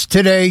artist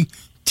today,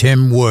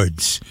 Tim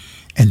Woods.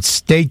 And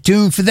stay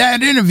tuned for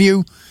that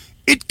interview.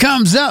 It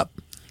comes up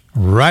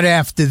right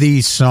after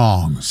these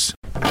songs.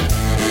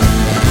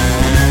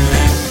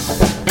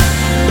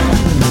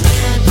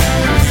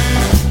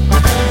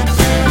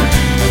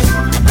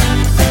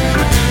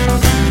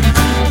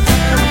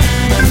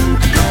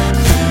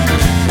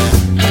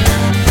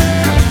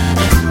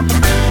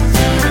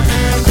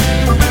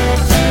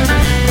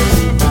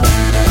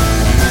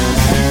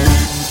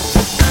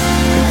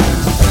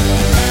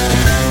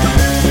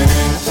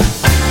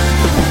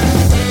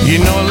 You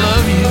know I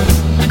love you,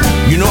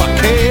 you know I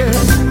care.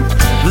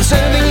 There's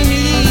anything you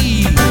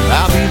need,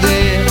 I'll be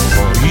there.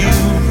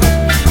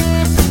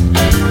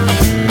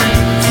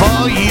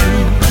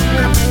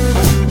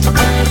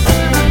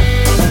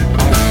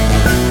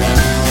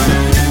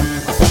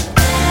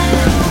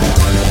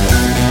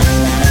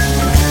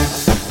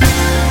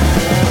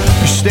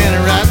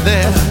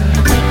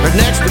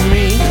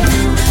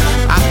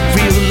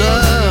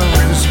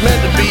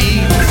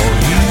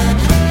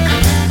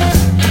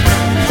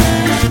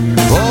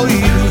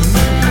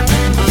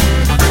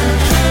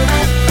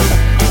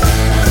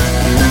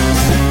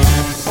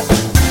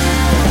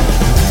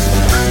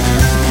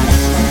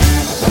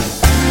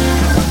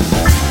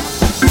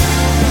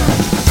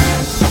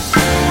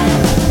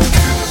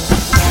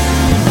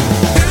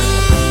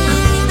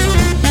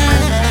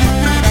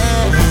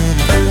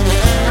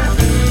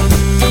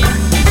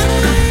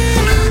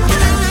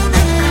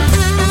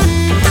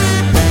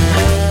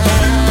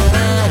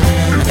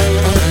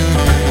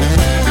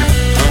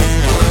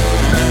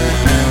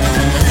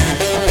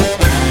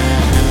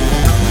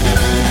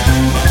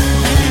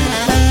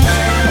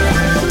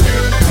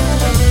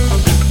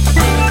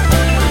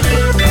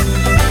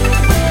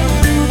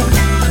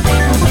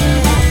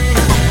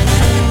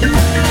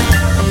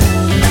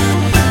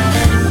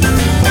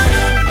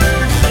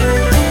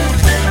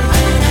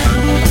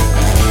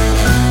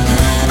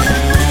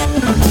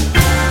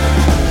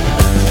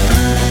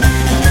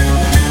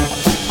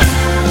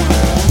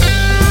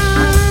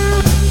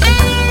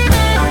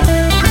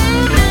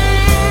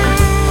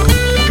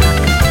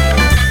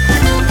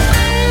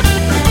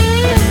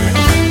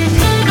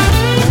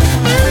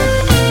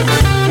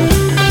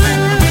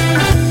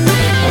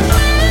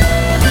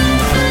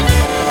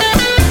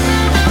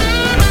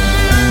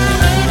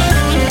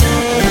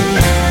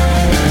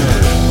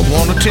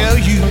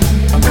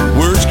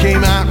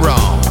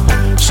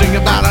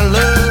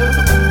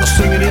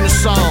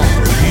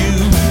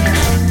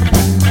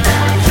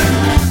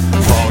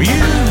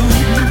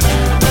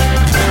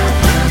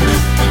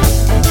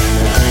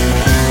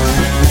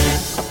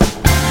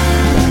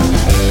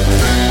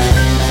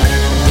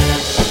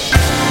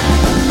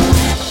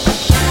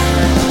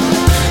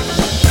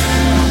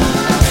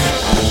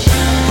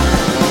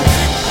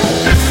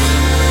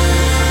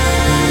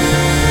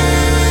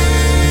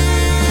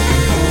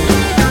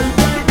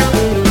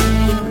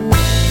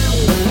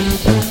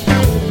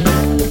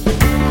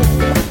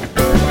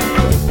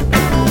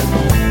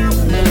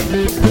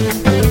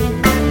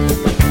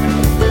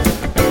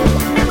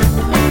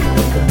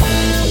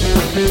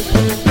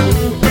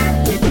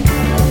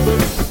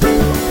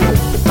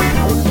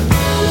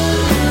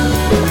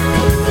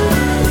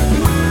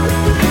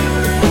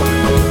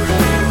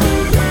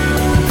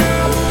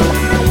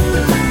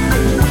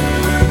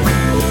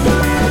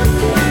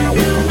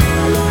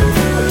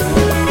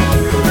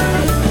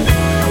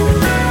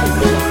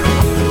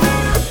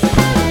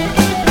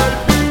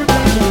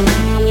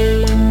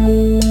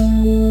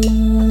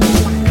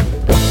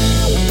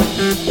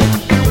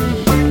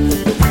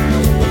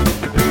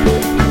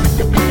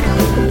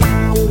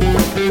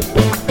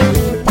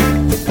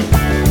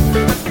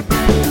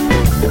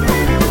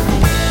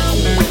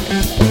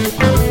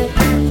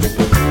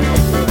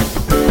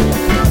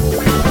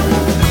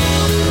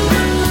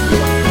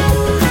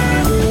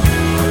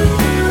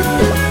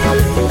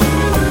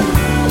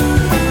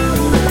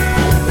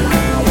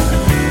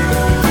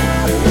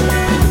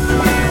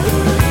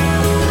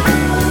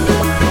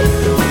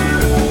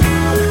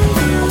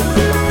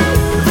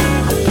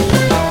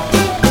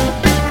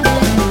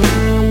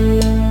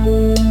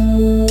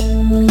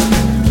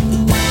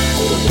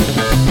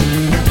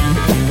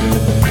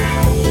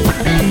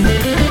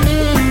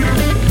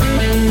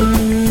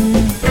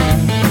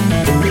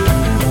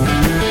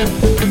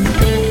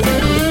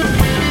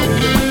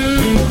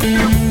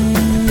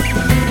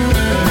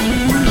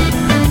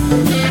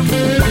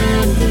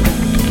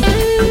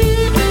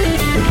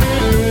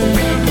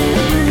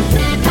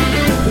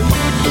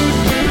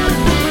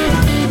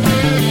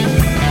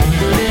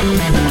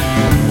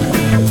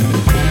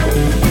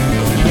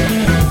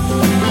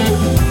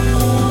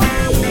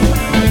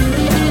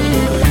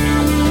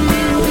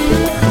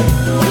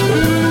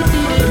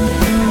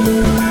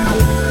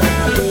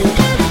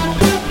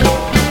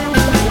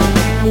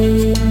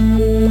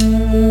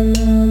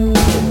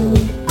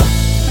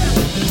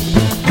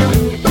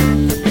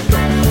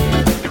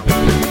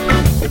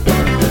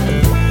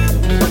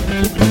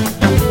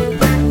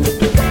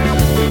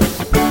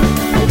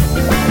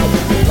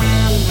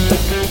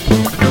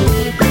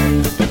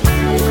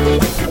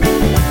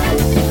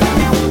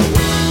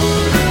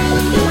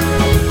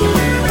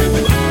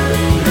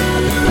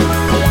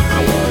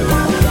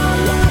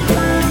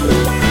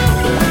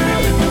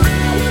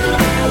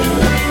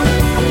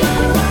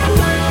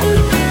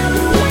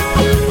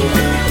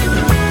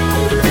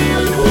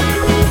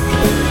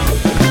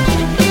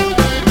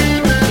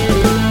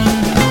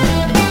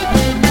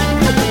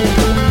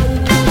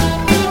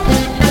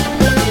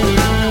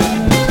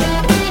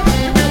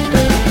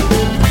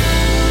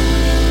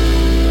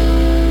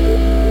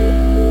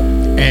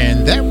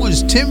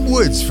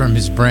 Woods from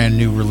his brand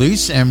new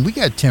release, and we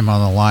got Tim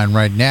on the line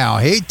right now.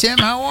 Hey, Tim,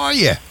 how are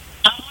you?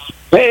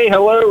 Hey,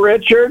 hello,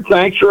 Richard.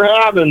 Thanks for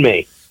having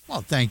me.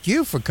 Well, thank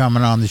you for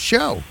coming on the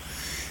show.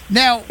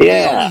 Now,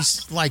 Yeah. we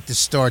always like to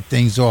start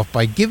things off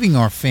by giving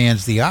our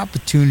fans the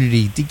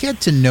opportunity to get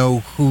to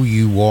know who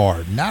you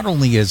are, not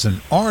only as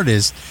an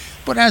artist,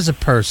 but as a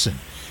person.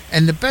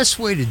 And the best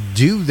way to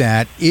do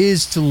that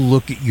is to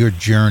look at your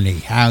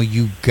journey, how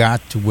you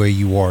got to where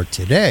you are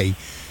today.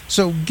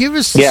 So give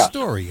us the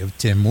story of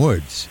Tim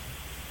Woods.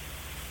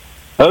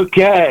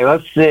 Okay,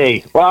 let's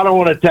see. Well, I don't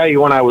want to tell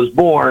you when I was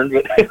born,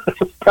 but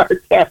how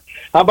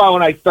about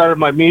when I started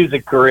my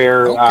music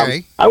career?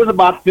 Okay. I was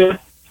about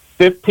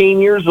 15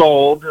 years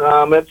old.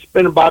 It's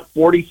been about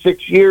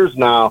 46 years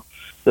now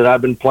that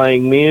I've been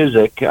playing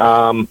music.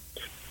 But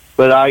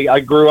I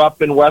grew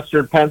up in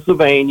western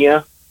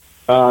Pennsylvania,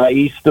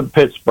 east of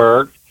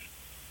Pittsburgh,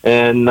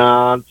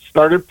 and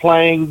started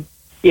playing,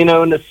 in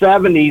the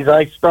 70s.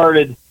 I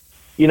started,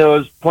 I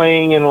was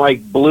playing in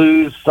like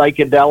blues,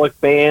 psychedelic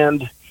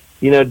band,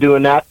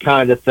 doing that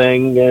kind of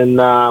thing, and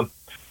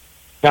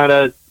kind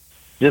of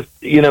just,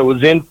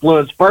 was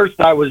influenced.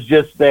 First, I was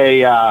just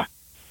a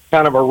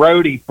kind of a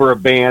roadie for a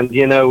band,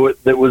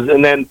 that was,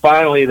 and then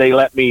finally they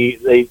let me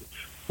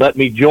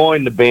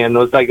join the band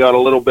as I got a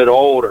little bit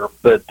older.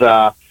 But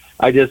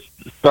I just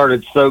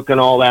started soaking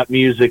all that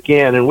music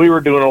in, and we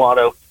were doing a lot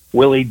of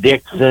Willie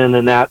Dixon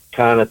and that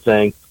kind of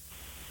thing.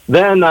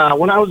 Then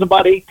when I was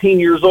about 18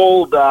 years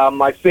old,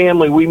 my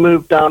family, we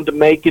moved down to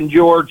Macon,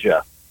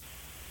 Georgia.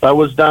 I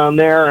was down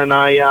there, and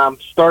I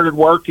started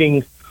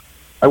working.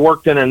 I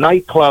worked in a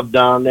nightclub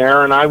down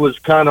there, and I was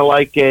kind of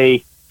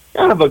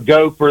a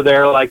gopher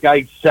there. Like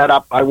I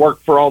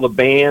worked for all the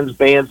bands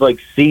like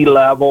Sea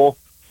Level,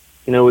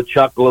 with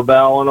Chuck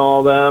Leavell and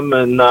all them,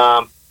 and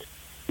a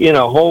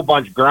whole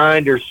bunch,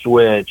 Grinder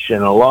Switch,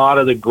 and a lot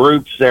of the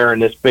groups there in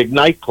this big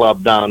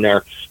nightclub down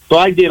there. So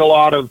I did a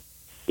lot of,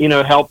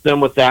 help them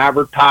with the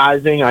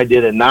advertising. I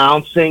did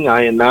announcing.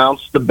 I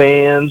announced the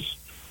bands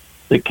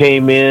that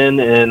came in,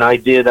 and I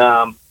did,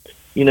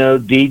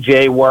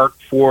 DJ work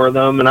for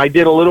them, and I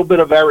did a little bit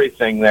of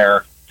everything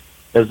there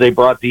as they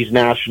brought these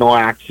national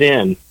acts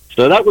in.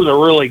 So that was a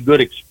really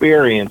good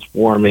experience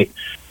for me.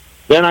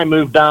 Then I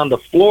moved down to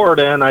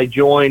Florida, and I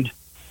joined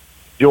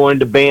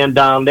a band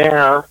down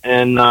there,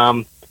 and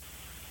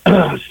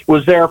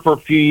was there for a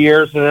few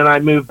years, and then I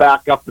moved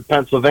back up to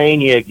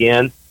Pennsylvania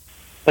again,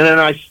 and then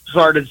I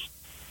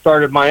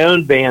started my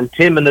own band,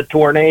 Tim and the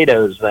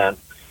Tornadoes, then.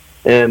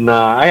 And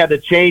I had to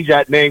change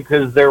that name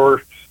because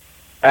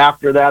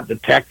after that, the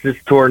Texas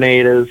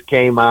Tornadoes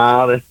came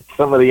out and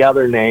some of the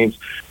other names.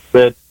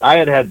 But I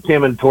had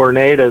Tim and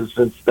Tornadoes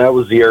since that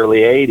was the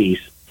early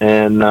 80s.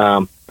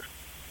 And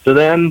so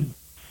then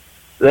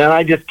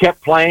I just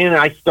kept playing, and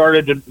I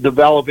started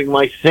developing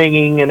my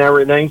singing and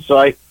everything. So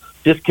I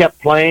just kept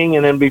playing,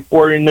 and then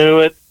before you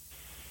knew it,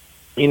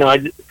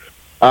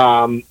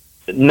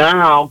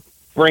 now,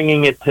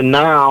 bringing it to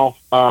now,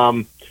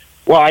 I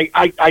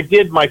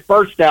did my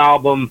first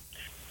album.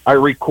 I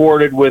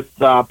recorded with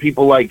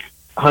people like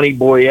Honey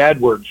Boy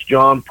Edwards,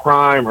 John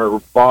Primer,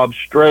 Bob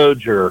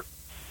Stroger,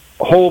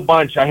 a whole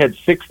bunch. I had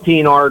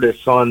 16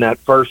 artists on that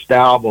first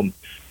album.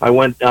 I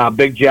went,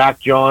 Big Jack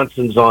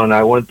Johnson's on.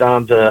 I went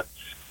down to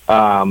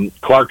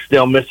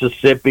Clarksdale,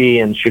 Mississippi,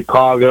 and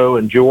Chicago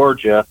and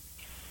Georgia,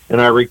 and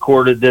I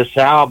recorded this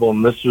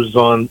album. This was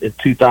in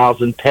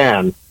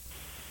 2010.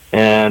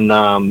 And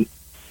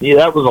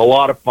that was a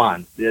lot of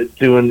fun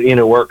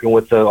doing, working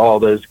with all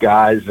those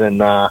guys.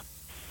 And I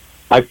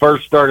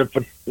first started,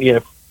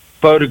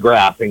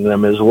 photographing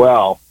them as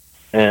well.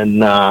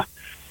 And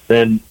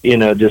then,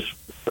 just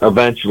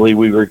eventually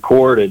we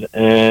recorded.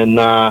 And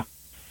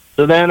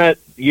so then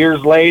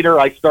years later,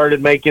 I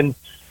started making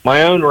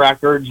my own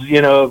records,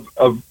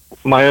 of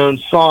my own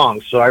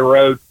songs. So I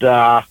wrote,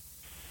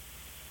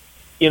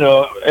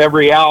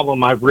 every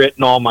album I've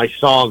written all my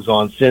songs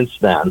on since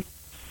then.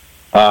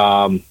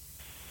 And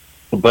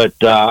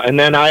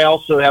then I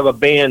also have a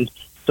band,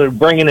 so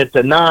bringing it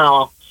to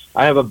now,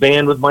 I have a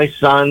band with my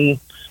son.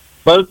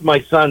 Both my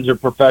sons are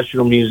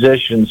professional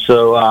musicians.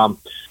 So,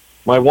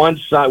 my one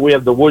son, we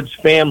have the Woods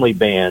Family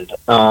Band.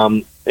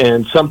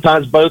 And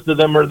sometimes both of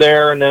them are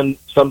there. And then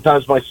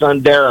sometimes my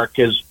son Derek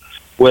is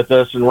with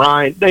us, and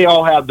Ryan, they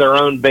all have their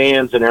own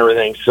bands and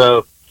everything.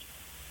 So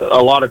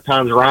a lot of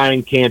times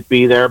Ryan can't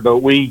be there, but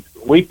we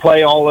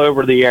play all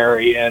over the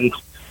area, and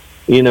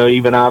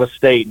even out of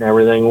state and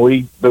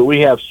everything. But we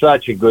have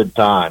such a good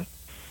time.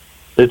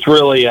 It's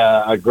really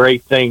a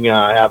great thing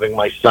having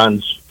my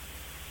sons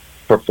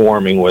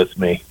performing with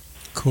me.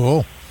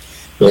 Cool.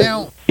 So,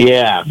 Now,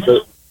 yeah.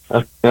 So,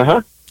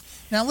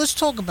 now let's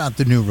talk about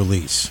the new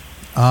release.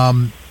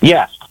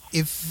 Yes.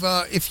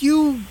 If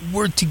you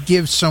were to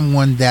give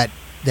someone that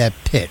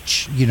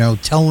pitch,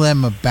 tell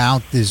them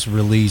about this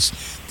release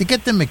to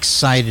get them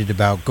excited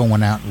about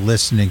going out and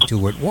listening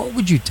to it, what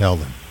would you tell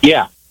them?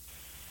 Yeah.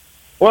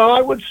 Well,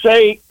 I would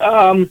say,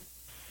 for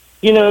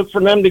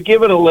them to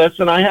give it a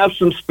listen. I have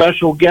some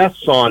special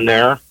guests on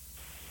there.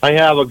 I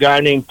have a guy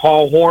named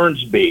Paul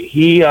Hornsby.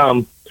 He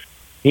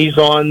He's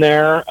on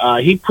there.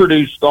 He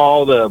produced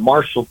all the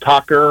Marshall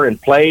Tucker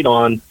and played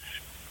on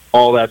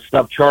all that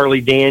stuff,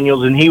 Charlie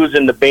Daniels, and he was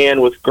in the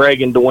band with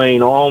Greg and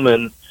Dwayne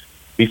Allman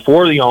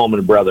before the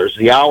Allman Brothers,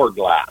 the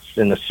Hourglass,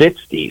 in the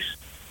 60s.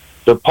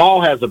 So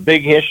Paul has a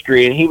big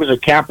history, and he was a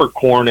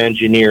Capricorn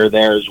engineer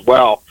there as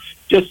well.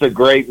 Just a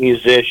great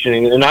musician,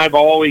 and I've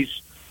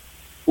always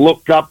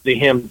looked up to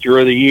him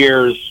through the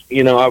years.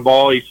 You know, I've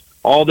always,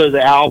 all those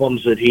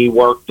albums that he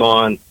worked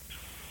on,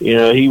 you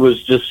know, he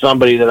was just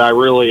somebody that I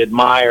really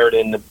admired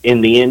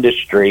in the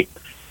industry.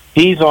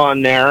 He's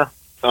on there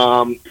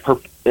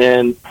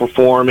and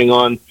performing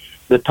on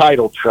the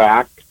title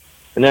track.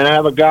 And then I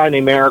have a guy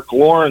named Eric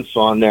Lawrence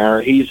on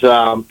there. He's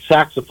a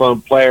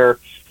saxophone player.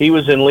 He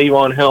was in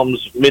Levon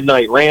Helm's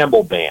Midnight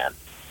Ramble band.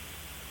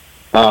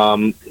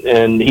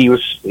 And he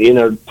was, you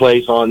know,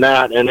 plays on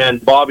that. And then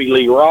Bobby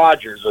Lee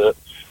Rogers, a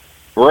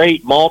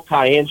great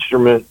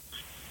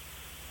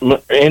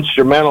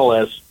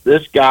multi-instrumentalist.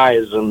 This guy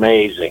is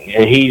amazing.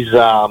 And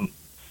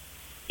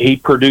he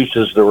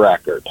produces the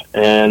record.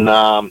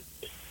 And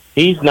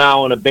he's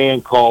now in a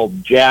band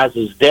called Jazz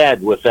is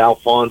Dead with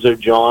Alfonso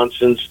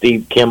Johnson,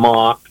 Steve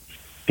Kimmock,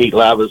 Pete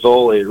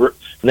Lavazzoli.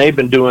 And they've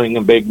been doing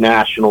a big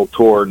national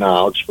tour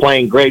now. It's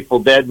playing Grateful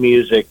Dead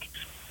music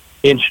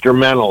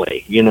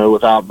instrumentally, you know,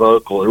 without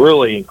vocal. A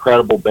really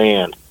incredible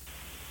band.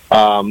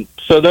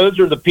 So those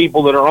are the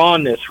people that are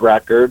on this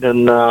record.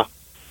 And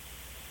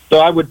so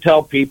I would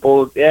tell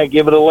people, yeah,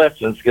 give it a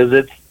listen,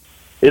 because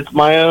it's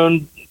my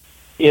own,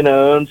 you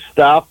know, own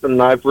stuff,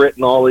 and I've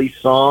written all these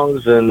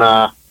songs, and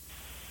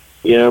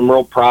you know, I'm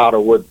real proud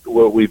of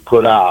what we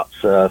put out.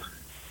 So,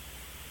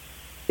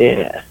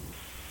 yeah.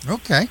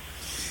 Okay.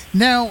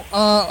 Now,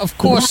 of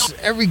course,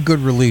 every good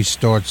release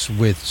starts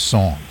with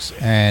songs,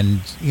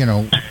 and you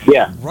know,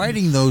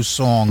 writing those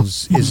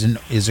songs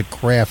is a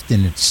craft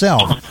in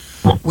itself.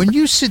 When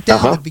you sit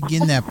down to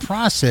begin that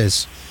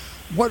process,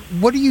 what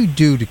do you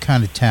do to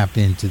kind of tap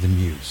into the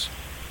muse?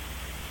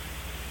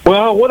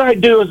 Well, what I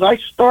do is I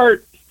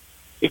start.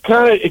 It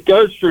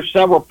goes through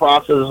several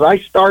processes. I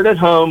start at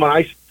home,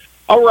 and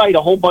I'll write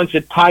a whole bunch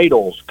of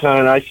titles.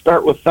 I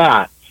start with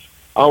that.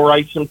 I'll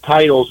write some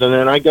titles, and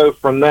then I go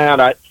from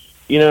that.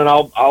 And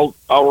I'll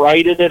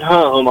write it at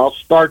home. I'll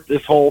start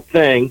this whole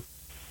thing,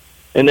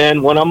 and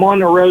then when I'm on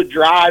the road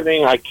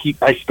driving, I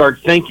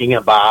start thinking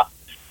about.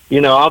 You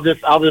know, I'll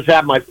just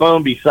have my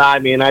phone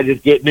beside me, and I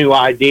just get new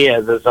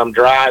ideas as I'm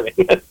driving,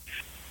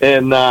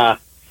 and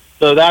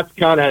so that's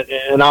kind of.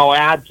 And I'll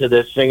add to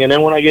this thing, and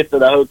then when I get to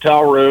the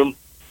hotel room,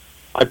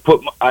 I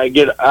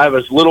have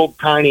this little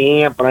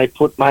tiny amp, and I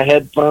put my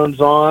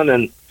headphones on,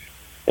 and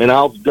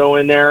I'll go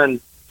in there,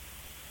 and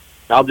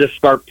I'll just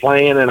start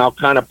playing, and I'll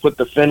kind of put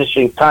the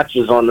finishing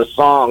touches on the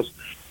songs.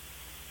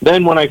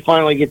 Then when I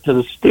finally get to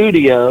the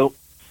studio,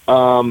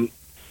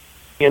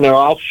 you know,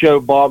 I'll show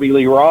Bobby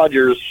Lee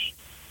Rogers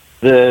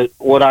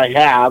what I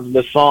have,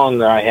 the song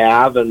that I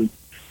have, and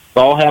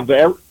so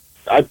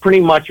I pretty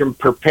much am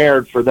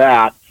prepared for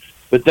that.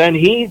 But then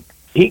he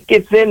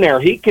gets in there,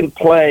 he can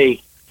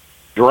play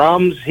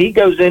drums. He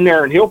goes in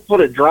there and he'll put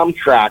a drum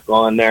track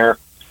on there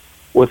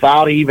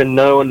without even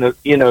knowing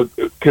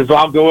because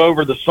I'll go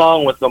over the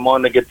song with him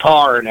on the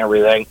guitar and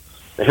everything.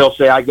 And he'll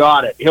say, I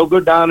got it. He'll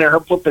go down there, he'll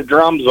put the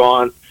drums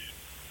on,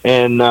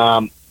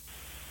 and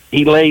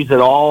he lays it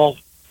all.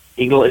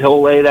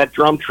 He'll lay that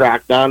drum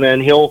track down, and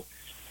he'll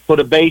put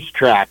a bass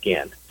track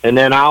in. And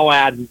then I'll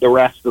add the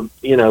rest of,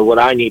 what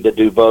I need to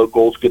do,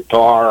 vocals,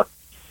 guitar.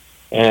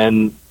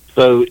 And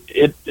so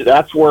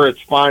that's where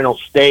its final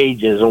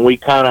stage is, and we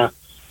kind of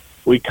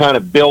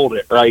build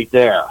it right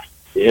there,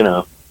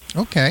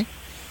 Okay.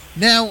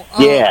 Now,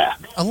 yeah,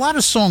 a lot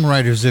of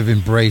songwriters have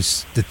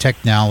embraced the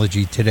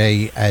technology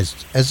today as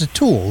a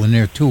tool in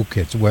their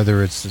toolkits,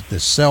 whether it's the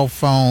cell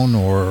phone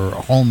or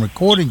a home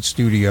recording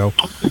studio.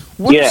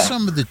 What are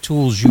some of the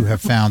tools you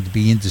have found to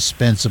be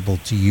indispensable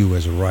to you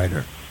as a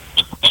writer?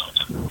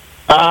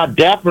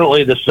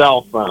 Definitely the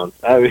cell phone.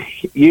 I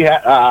mean,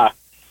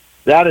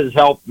 that has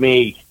helped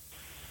me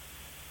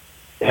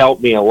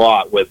a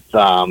lot with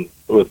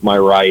my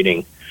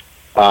writing.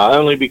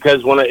 Only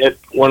because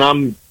when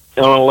I'm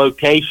on a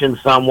location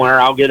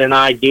somewhere, I'll get an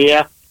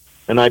idea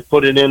and I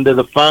put it into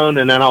the phone,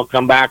 and then I'll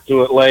come back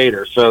to it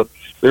later. So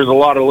there's a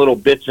lot of little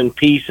bits and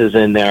pieces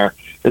in there,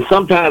 and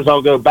sometimes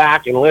I'll go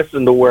back and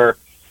listen to where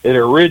it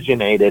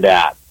originated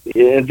at,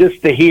 and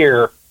just to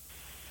hear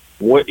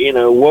what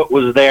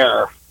was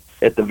there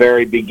at the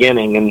very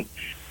beginning. And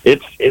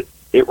it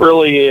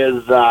really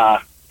is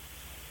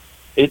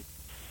it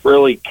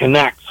really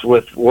connects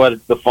with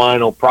what the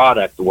final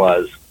product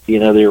was,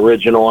 the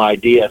original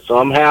idea. So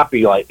I'm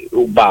happy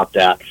about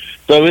that.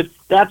 So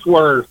that's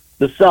where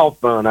the cell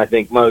phone, I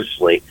think,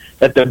 mostly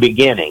at the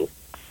beginning,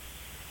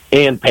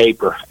 and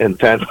paper and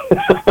pen.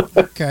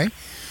 Okay.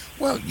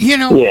 Well,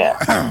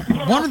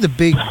 one of the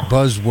big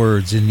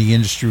buzzwords in the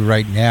industry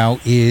right now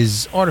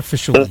is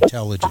artificial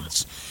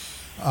intelligence.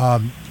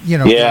 There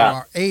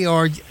are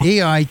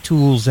AI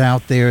tools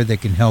out there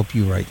that can help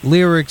you write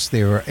lyrics.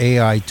 There are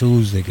AI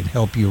tools that can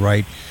help you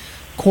write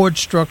chord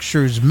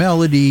structures,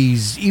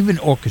 melodies, even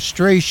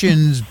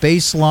orchestrations,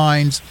 bass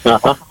lines.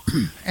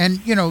 And,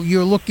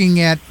 you're looking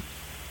at,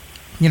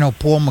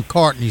 Paul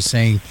McCartney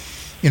saying,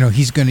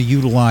 he's going to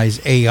utilize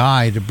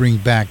AI to bring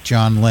back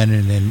John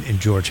Lennon and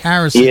George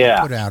Harrison to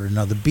put out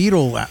another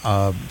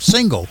Beatle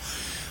single.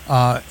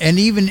 And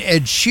even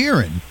Ed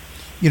Sheeran,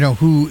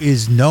 who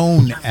is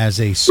known as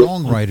a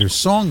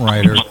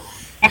songwriter,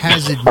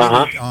 has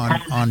admitted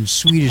on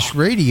Swedish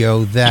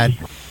radio that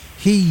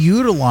he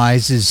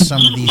utilizes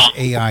some of these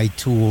AI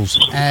tools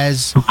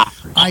as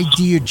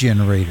idea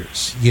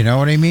generators. You know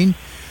what I mean?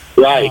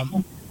 Right.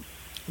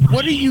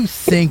 What do you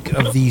think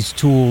of these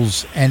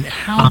tools and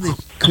how they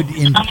could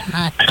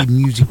impact the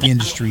music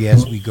industry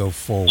as we go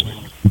forward?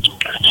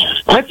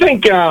 I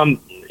think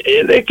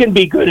it can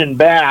be good and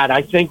bad.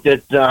 I think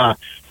that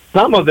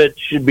some of it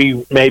should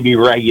be maybe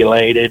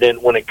regulated,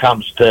 and when it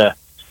comes to,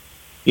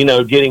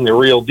 getting the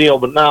real deal.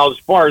 But now, as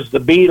far as the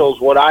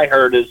Beatles, what I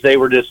heard is they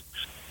were just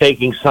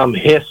taking some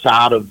hiss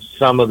out of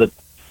some of the,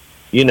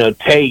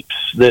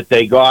 tapes that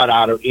they got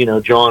out of,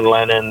 John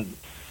Lennon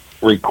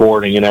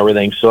recording and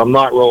everything. So I'm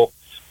not real.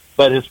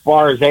 But as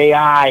far as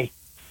AI,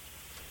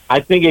 I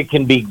think it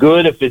can be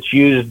good if it's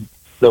used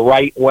the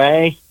right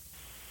way.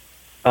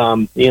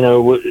 But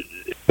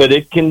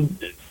it can.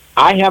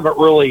 I haven't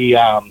really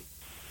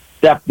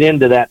stepped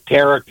into that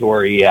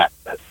territory yet,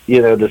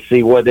 to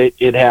see what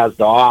it has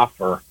to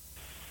offer.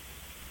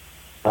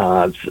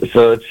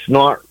 So it's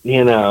not,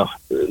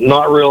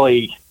 not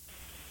really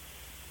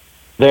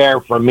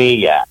there for me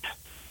yet.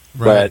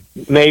 Right.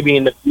 But maybe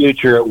in the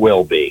future it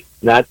will be.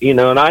 Not,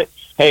 and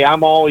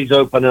I'm always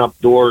opening up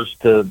doors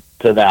to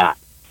that.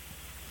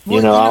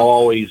 Well, I'll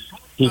always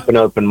keep an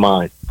open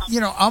mind.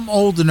 I'm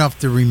old enough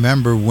to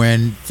remember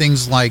when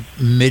things like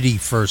MIDI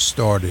first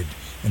started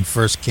and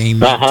first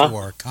came into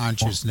our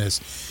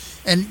consciousness.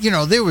 And,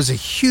 there was a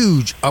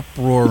huge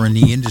uproar in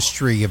the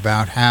industry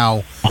about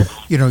how,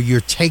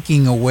 you're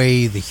taking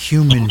away the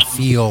human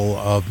feel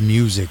of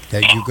music,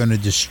 that you're going to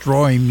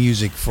destroy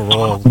music for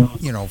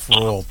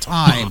all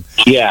time.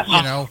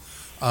 Yeah.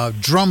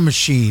 Drum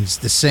machines,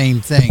 the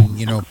same thing.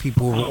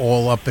 People were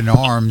all up in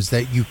arms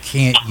that you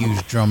can't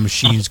use drum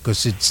machines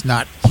because it's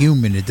not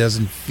human. It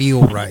doesn't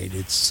feel right.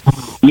 It's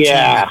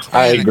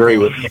I agree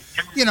with you.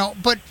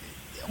 But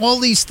all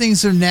these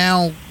things are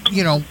now,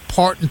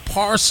 part and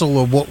parcel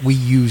of what we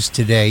use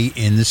today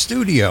in the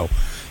studio.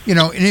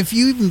 And if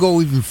you even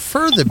go even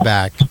further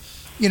back,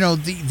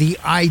 the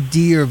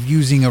idea of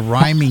using a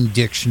rhyming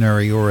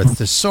dictionary or a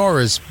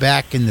thesaurus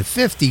back in the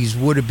 50s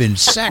would have been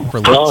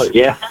sacrilege. Oh,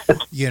 yeah.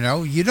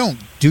 You don't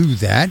do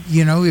that.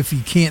 If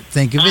you can't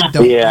think of it,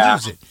 don't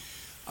use it.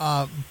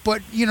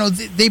 But,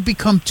 they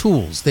become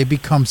tools. They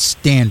become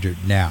standard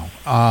now.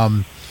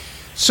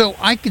 So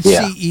I could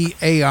see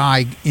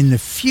AI in the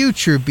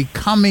future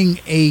becoming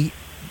a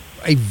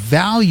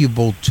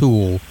valuable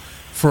tool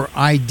for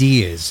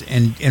ideas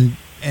and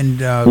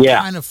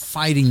kind of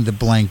fighting the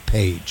blank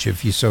page,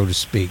 if you so to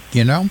speak.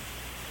 That's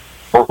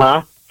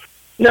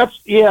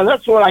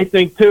what I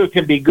think too. It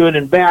can be good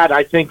and bad.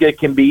 I think there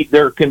can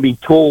be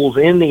tools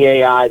in the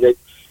AI that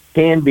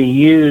can be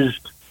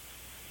used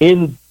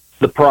in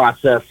the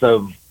process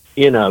of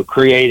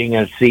creating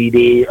a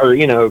CD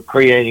or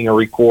creating a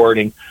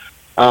recording.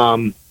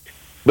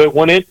 But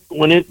when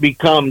it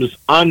becomes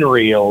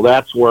unreal,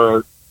 that's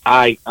where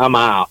I'm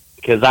out,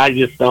 because I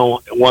just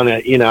don't want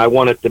to, I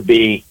want it to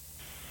be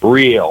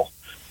real.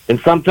 And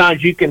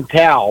sometimes you can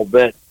tell,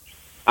 but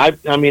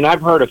I've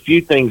heard a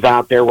few things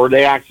out there where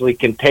they actually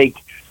can take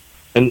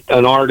an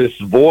artist's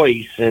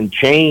voice and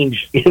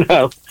change,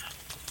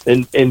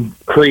 and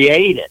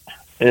create it.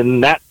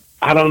 And that,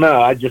 I don't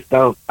know. I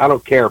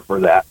don't care for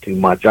that too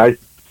much. I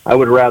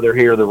would rather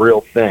hear the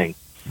real thing.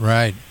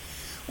 Right.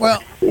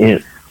 Well,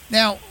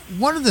 now,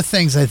 one of the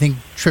things I think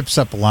trips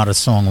up a lot of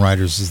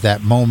songwriters is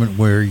that moment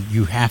where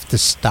you have to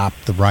stop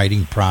the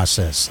writing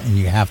process and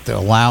you have to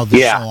allow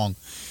the song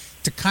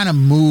to kind of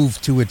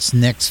move to its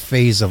next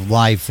phase of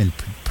life and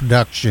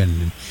production.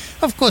 And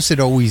of course, it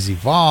always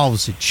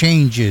evolves, it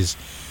changes,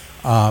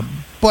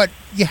 but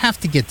you have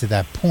to get to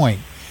that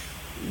point.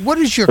 What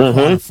is your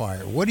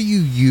quantifier? What do you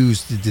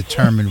use to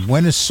determine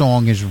when a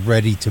song is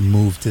ready to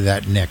move to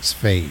that next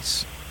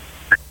phase?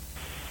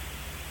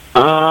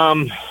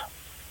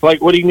 Like,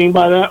 what do you mean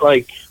by that?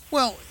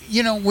 Well,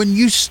 when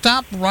you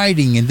stop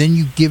writing and then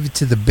you give it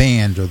to the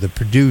band or the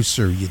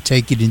producer, you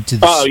take it into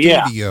the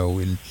studio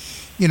and,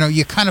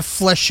 you kind of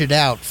flesh it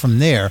out from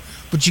there.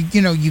 But,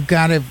 you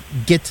got to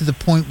get to the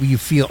point where you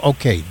feel,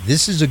 okay,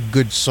 this is a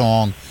good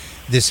song.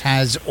 This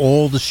has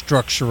all the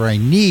structure I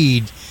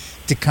need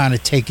to kind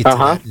of take it to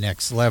that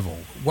next level.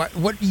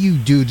 What do you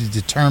do to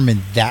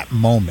determine that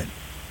moment?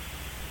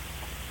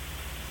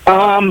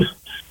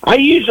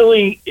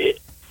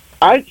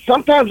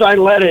 Sometimes I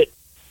let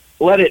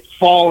it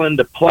fall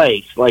into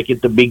place, like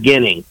at the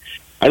beginning.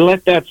 I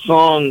let that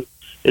song,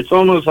 it's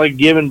almost like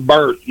giving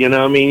birth, you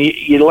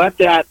let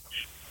that,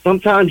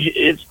 sometimes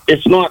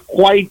it's not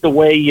quite the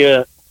way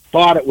you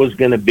thought it was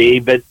going to be,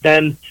 but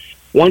then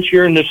once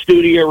you're in the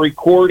studio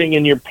recording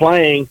and you're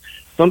playing,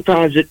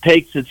 sometimes it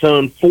takes its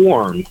own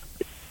form,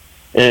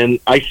 and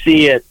I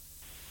see it.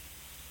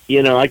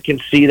 I can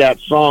see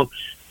that song,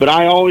 but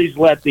I always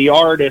let the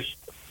artist,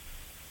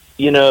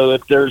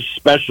 if there's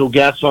special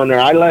guests on there,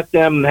 I let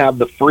them have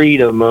the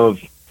freedom of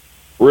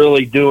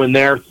really doing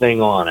their thing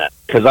on it,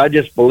 because I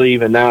just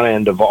believe in that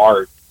end of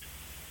art,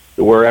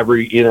 where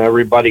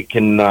everybody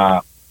can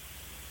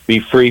be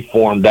free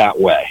formed that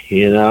way.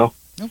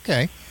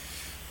 Okay.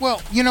 Well,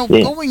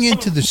 going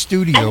into the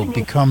studio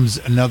becomes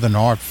another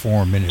art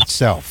form in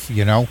itself.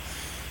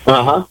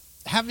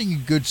 Having a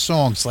good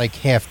song's like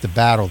half the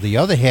battle. The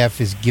other half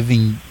is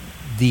giving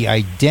the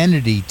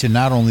identity to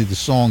not only the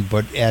song,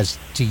 but as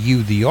to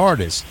you, the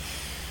artist.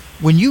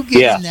 When you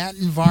get in that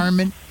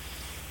environment,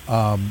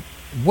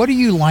 what do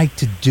you like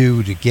to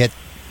do to get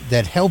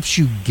that helps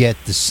you get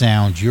the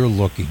sound you're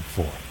looking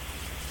for?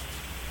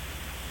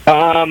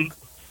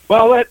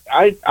 Well,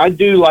 I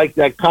do like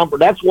that comfort.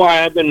 That's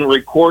why I've been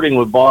recording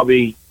with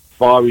Bobby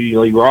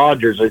Lee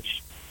Rogers.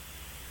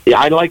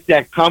 I like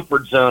that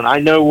comfort zone. I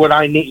know what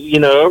I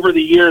need. Over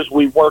the years,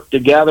 we've worked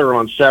together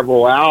on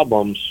several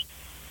albums,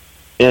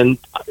 and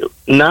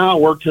now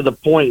we're to the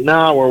point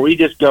now where we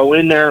just go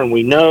in there and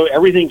we know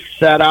everything's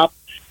set up,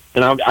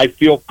 and I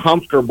feel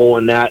comfortable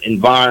in that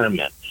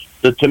environment.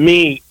 So to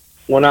me,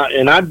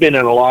 I've been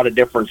in a lot of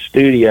different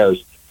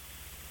studios,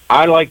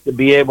 I like to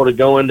be able to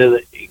go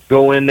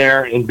in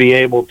there and be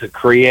able to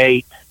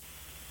create.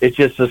 It's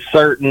just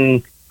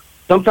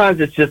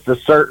sometimes it's just a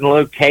certain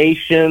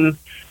location,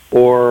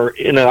 or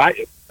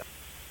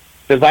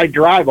because I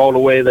drive all the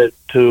way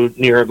to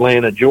near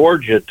Atlanta,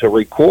 Georgia to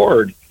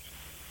record.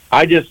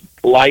 I just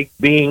like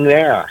being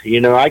there.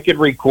 I could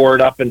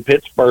record up in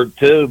Pittsburgh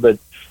too, but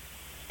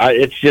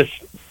it's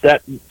just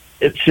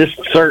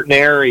certain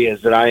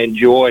areas that I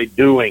enjoy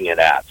doing it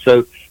at.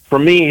 So for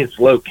me, it's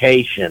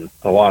location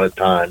a lot of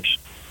times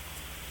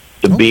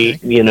to be,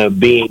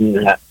 being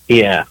that.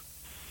 Yeah.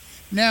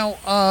 Now,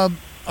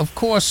 of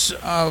course,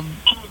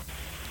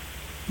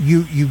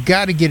 you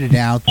got to get it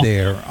out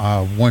there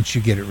once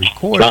you get it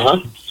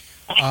recorded.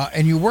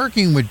 And you're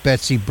working with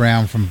Betsy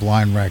Brown from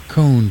Blind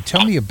Raccoon.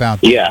 Tell me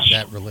about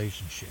that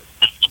relationship.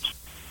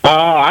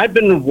 I've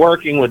been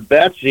working with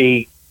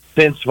Betsy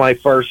since my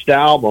first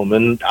album,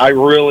 and I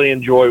really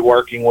enjoy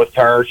working with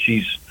her.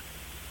 She's,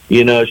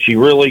 she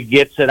really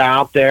gets it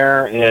out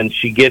there, and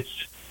she gets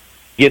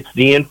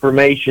the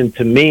information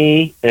to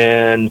me,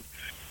 and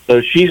so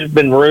she's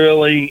been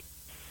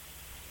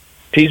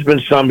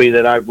somebody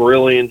that I've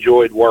really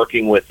enjoyed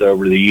working with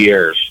over the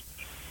years.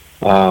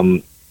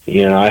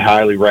 I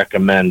highly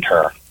recommend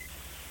her.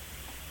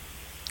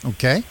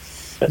 Okay.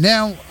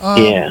 Now,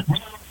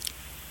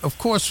 of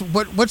course,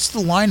 what's the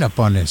lineup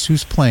on this?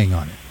 Who's playing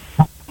on it?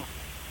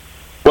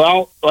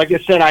 Well, like I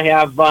said, I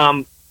have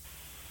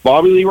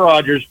Bobby Lee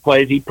Rogers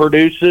plays. He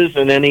produces,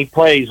 and then he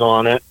plays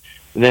on it.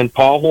 And then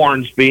Paul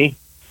Hornsby,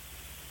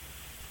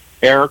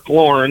 Eric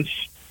Lawrence,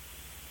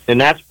 and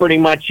that's pretty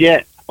much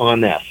it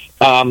on this.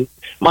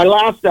 My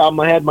last album,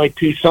 I had my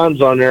two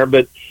sons on there,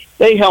 but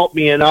they helped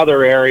me in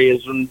other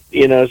areas, and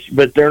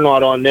but they're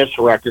not on this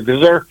record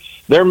because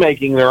they're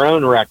making their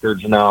own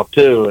records now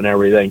too and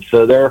everything.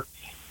 So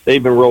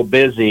they've been real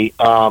busy.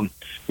 But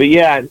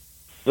yeah,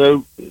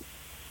 so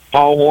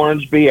Paul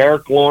Hornsby,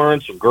 Eric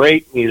Lawrence, a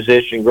great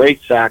musician,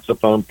 great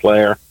saxophone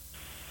player,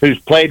 who's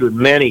played with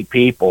many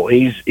people.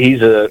 He's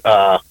been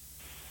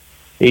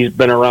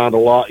around a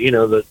lot.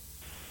 That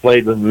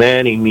played with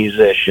many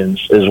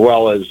musicians as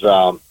well as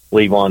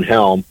Levon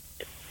Helm.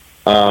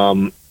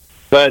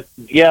 But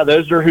yeah,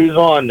 those are who's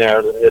on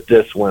there at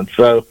this one.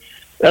 So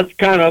that's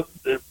kind of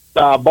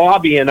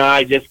Bobby and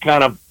I just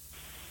kind of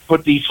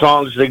put these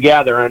songs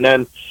together, and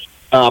then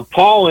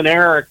Paul and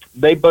Eric,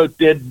 they both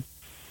did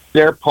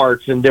their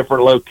parts in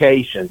different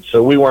locations,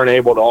 so we weren't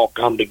able to all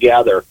come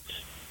together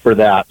for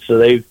that.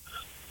 So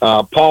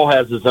Paul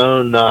has his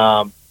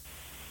own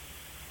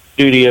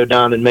studio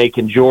down in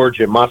Macon,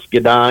 Georgia,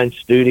 Muscadine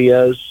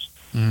Studios.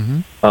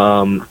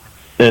 Mm-hmm.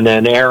 And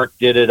then Eric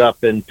did it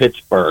up in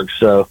Pittsburgh.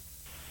 So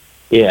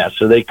yeah,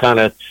 so they kind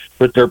of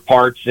put their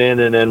parts in,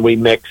 and then we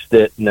mixed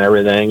it and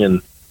everything.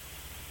 And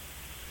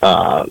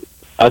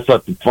I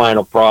thought the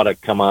final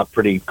product come out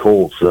pretty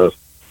cool. So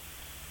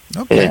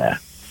okay. Yeah.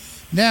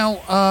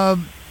 Now,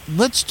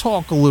 let's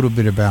talk a little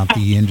bit about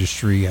the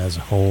industry as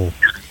a whole.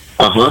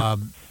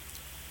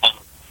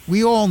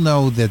 We all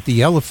know that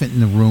the elephant in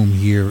the room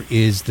here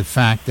is the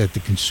fact that the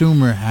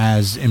consumer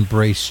has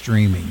embraced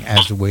streaming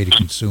as a way to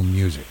consume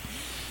music.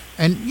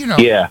 And,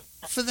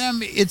 for them,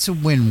 it's a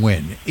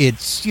win-win.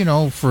 It's,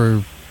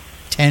 for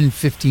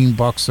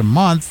 $10-15 a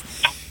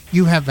month,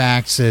 you have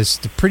access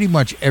to pretty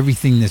much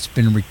everything that's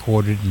been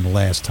recorded in the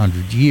last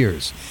 100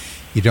 years.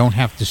 You don't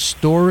have to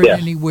store it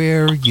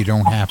anywhere. You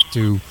don't have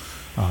to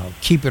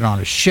keep it on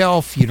a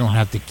shelf. You don't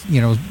have to,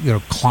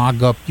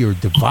 clog up your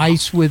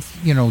device with,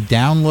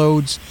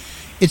 downloads.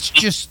 It's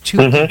just too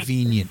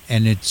convenient,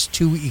 and it's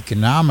too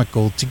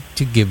economical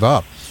to give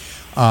up.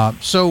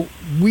 So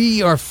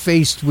we are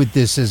faced with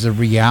this as a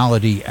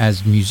reality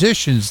as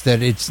musicians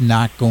that it's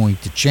not going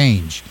to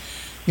change.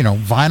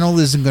 vinyl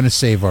isn't going to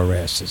save our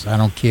asses. I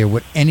don't care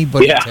what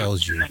anybody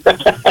tells you. The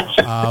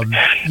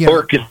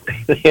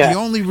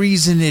only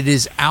reason it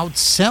is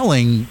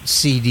outselling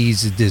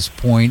CDs at this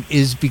point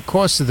is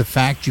because of the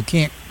fact you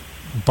can't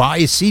buy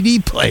a CD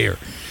player.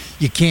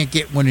 You can't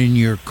get one in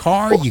your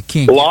car. You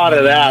can't. A lot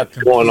of that's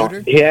going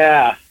on.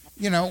 Yeah.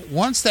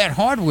 Once that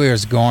hardware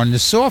is gone, the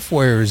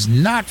software is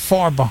not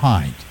far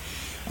behind.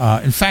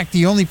 In fact,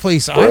 the only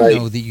place I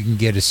know that you can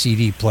get a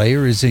CD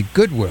player is at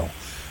Goodwill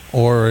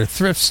or a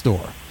thrift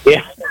store.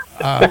 Yeah.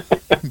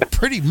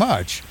 Pretty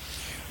much.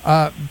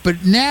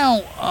 But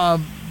now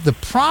the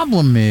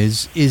problem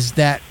is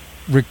that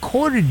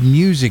recorded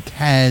music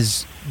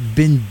has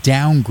been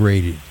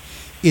downgraded.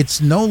 It's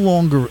no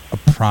longer a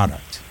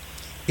product.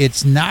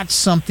 It's not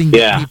something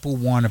that people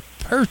want to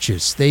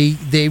purchase.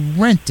 They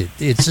rent it.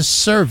 It's a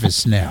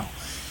service now.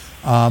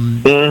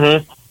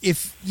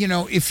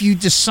 If you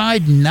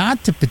decide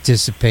not to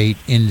participate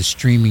in the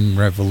streaming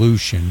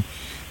revolution,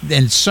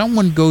 then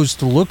someone goes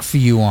to look for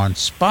you on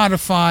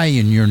Spotify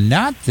and you're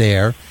not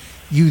there,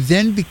 you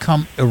then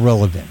become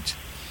irrelevant.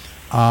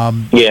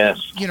 Yes.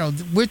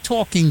 We're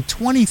talking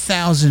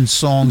 20,000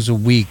 songs a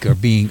week are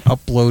being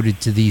uploaded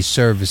to these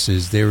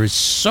services. There is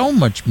so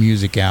much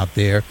music out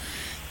there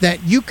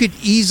that you could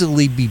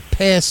easily be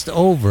passed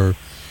over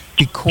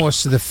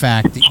because of the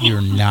fact that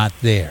you're not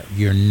there.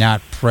 You're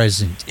not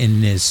present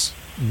in this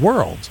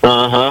world.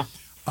 But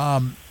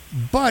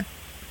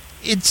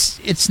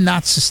it's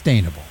not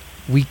sustainable.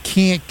 We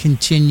can't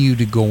continue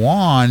to go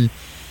on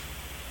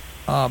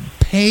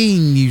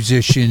paying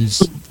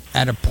musicians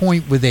at a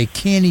point where they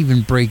can't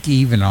even break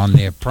even on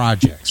their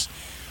projects.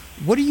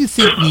 What do you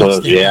think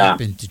needs to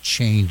happen to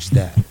change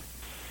that?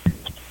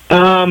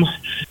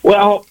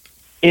 Well,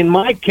 in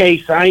my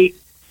case,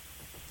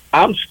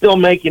 I'm still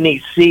making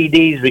these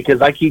CDs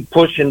because I keep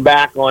pushing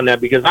back on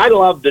that because I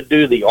love to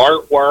do the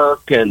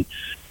artwork and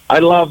I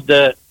love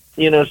to,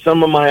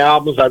 some of my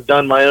albums I've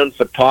done my own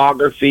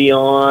photography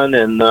on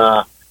and,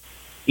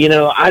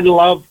 I'd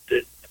love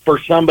for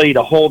somebody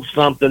to hold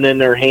something in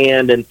their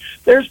hand. And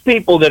there's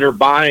people that are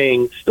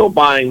still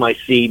buying my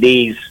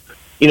CDs,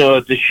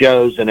 at the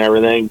shows and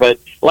everything. But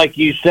like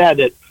you said,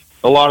 that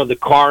a lot of the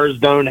cars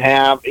don't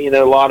have,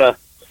 a lot of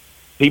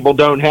people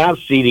don't have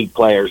CD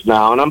players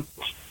now. And I'm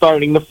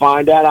starting to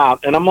find that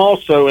out. And I'm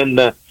also in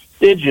the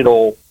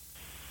digital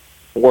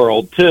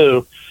world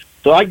too.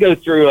 So I go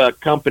through a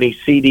company,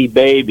 CD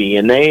Baby,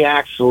 and they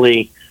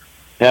actually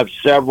have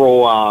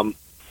several,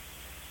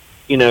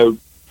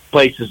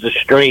 places to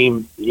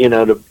stream,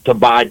 to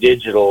buy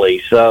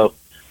digitally, so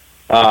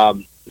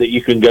that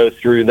you can go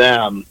through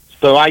them.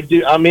 So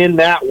I'm in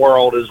that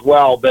world as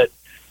well, but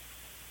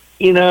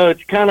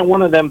it's kind of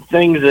one of them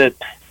things that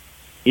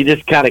you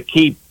just kind of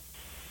keep.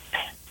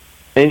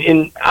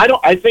 And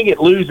I think it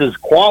loses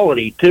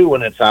quality too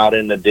when it's out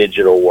in the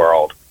digital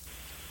world.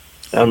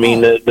 I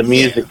mean, the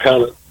music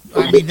kind of,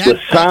 the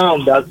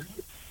sound does.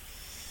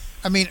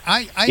 I mean,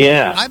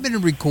 I've been a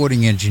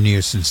recording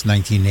engineer since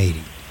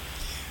 1980.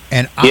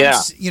 And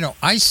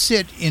I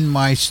sit in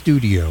my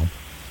studio,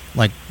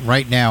 like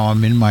right now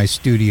I'm in my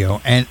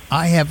studio, and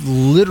I have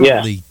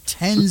literally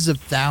tens of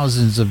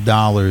thousands of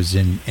dollars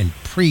in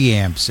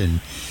preamps,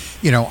 and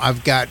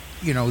I've got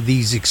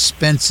these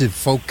expensive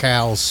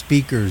Focal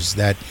speakers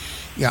that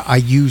I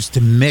use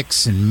to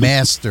mix and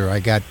master. I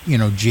got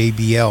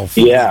JBL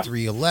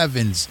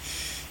 4311s.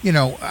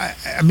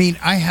 I mean,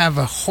 I have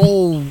a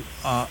whole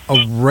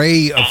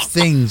array of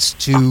things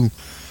to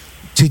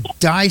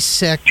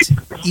dissect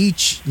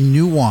each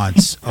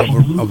nuance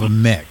of a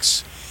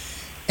mix,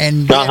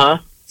 and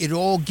yet it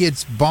all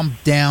gets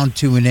bumped down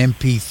to an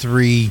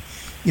MP3,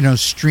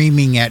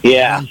 streaming at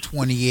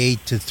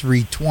 128 to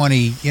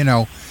 320,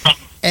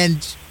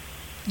 and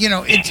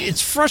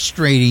it's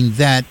frustrating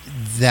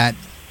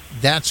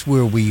that's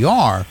where we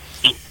are,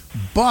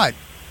 but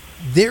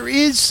there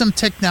is some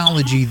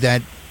technology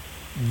that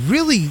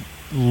really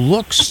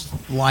looks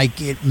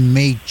like it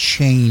may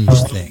change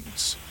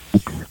things.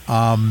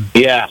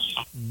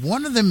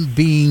 One of them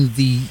being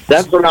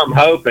that's what I'm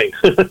hoping.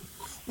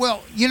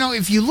 Well,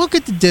 if you look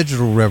at the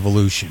digital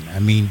revolution, I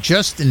mean,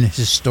 just in the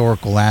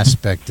historical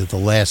aspect of the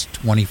last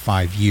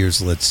 25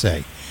 years, let's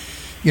say,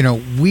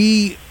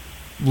 we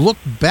look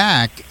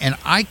back and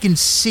I can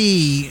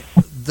see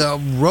the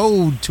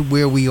road to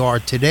where we are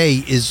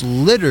today is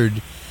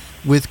littered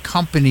with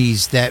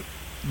companies that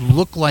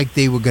look like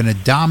they were going to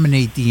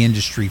dominate the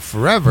industry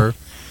forever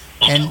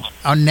and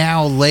are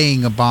now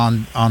laying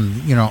on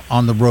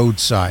the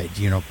roadside,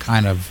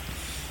 kind of,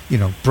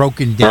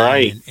 broken down.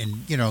 Right.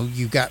 And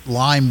you got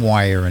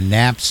LimeWire and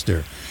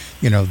Napster.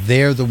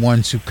 They're the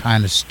ones who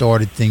kind of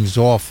started things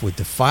off with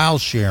the file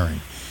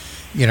sharing.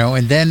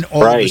 And then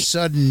all of a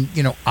sudden,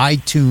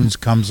 iTunes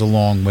comes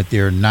along with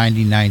their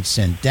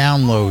 99-cent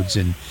downloads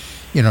and,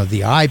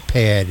 the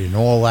iPad and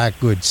all that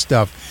good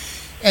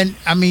stuff. And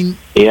I mean,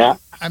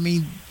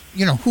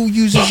 who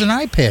uses an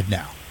iPad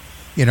now?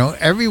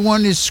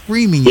 Everyone is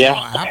screaming,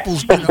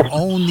 Apple's going to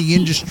own the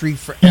industry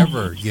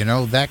forever,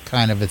 that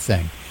kind of a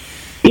thing.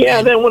 Yeah,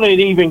 and then when it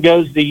even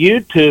goes to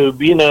YouTube,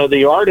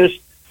 the artist,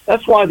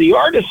 that's why the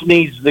artist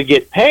needs to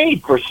get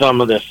paid for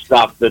some of this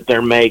stuff that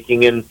they're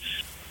making, and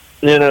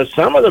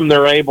some of them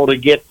they're able to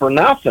get for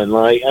nothing.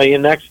 Like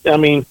I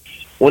mean,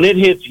 when it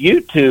hits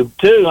YouTube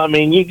too, I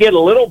mean, you get a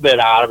little bit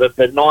out of it,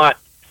 but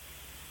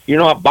you're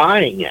not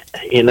buying it,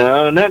 and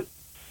that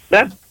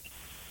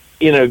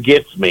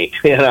gets me.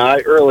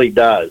 It really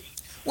does.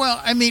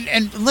 Well, I mean,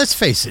 and let's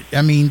face it.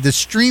 I mean, the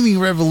streaming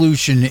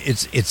revolution,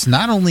 it's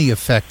not only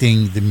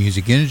affecting the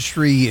music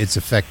industry, it's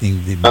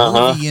affecting the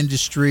movie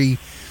industry,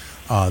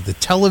 the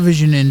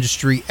television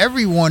industry.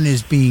 Everyone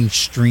is being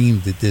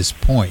streamed at this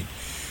point.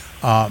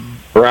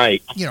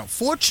 Right.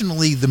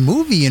 Fortunately, the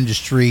movie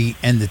industry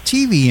and the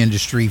TV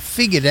industry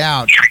figured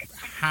out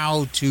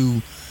how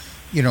to,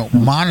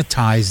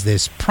 monetize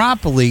this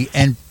properly,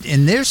 and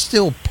they're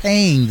still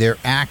paying their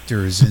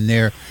actors and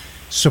their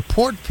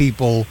support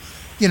people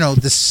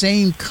the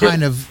same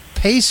kind of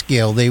pay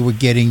scale they were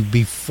getting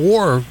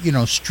before,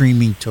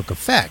 streaming took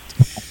effect.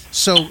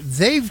 So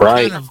they've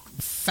kind of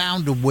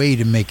found a way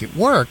to make it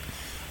work.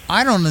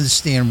 I don't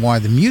understand why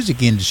the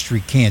music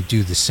industry can't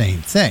do the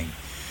same thing.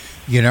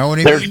 You know what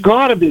I mean? There's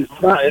got to be,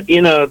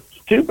 it's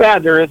too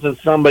bad there isn't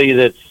somebody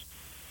that's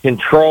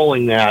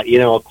controlling that,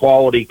 a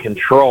quality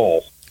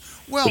control.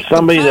 Well,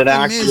 somebody the that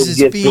problem actually is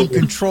gets being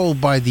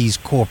controlled by these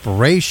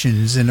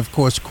corporations, and of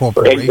course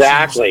corporations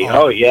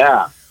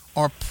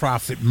are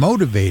profit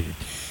motivated.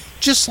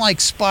 Just like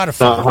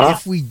Spotify,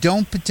 if we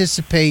don't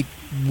participate,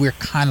 we're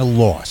kind of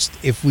lost.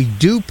 If we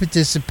do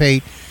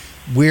participate,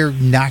 we're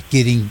not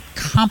getting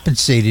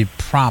compensated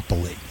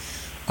properly.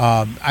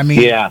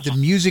 The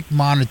Music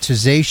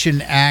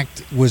Monetization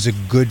Act was a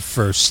good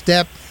first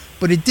step,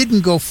 but it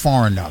didn't go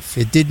far enough.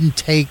 It didn't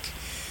take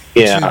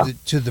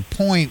to the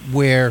point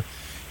where,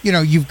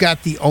 you've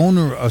got the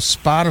owner of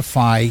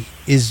Spotify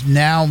is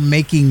now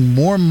making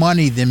more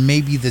money than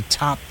maybe the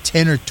top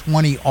 10 or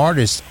 20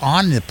 artists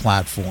on the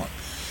platform,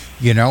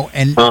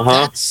 and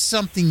that's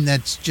something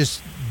that's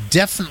just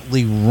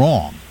definitely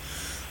wrong.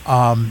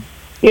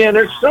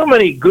 There's so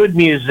many good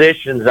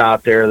musicians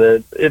out there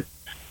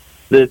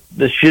that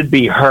should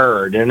be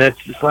heard, and it's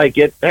just like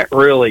that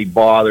really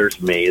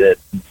bothers me.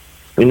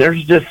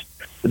 There's just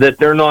that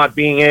they're not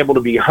being able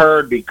to be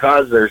heard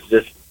because there's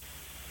this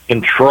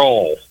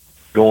control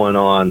going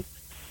on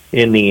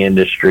in the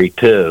industry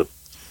too.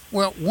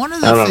 Well, one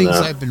of the things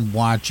I've been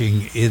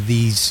watching is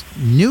these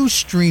new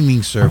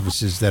streaming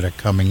services that are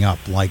coming up,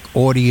 like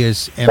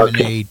Audius,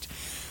 Emanate,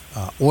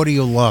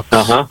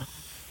 Audiolux.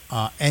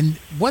 And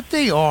what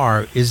they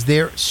are is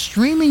they're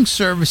streaming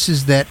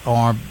services that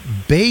are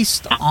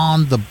based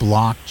on the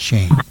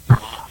blockchain,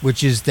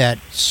 which is that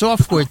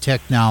software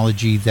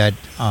technology that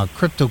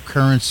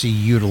cryptocurrency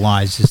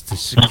utilizes to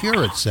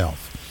secure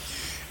itself.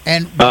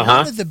 And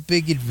one of the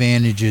big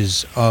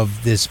advantages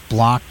of this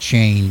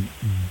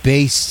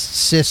blockchain-based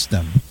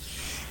system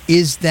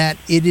is that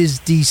it is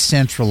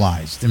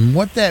decentralized. And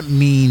what that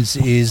means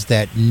is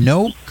that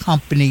no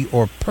company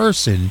or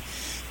person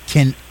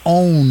can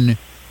own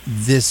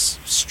this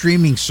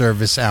streaming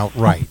service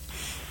outright.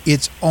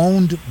 It's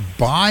owned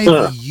by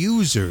the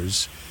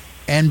users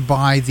and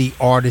by the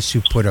artists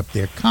who put up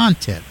their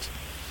content.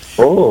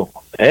 Oh,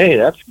 hey,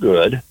 that's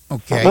good.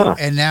 Okay,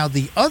 and now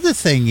the other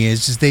thing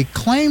is they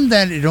claim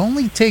that it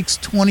only takes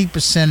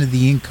 20% of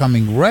the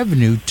incoming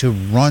revenue to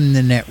run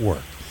the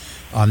network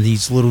on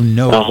these little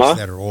nodes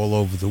that are all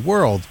over the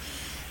world.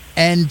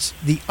 And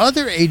the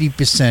other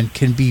 80%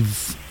 can be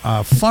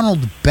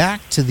funneled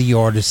back to the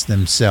artists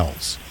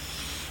themselves.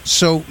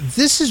 So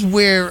this is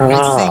where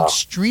I think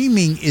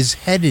streaming is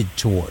headed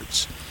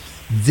towards.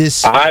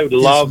 This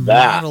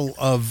model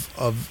of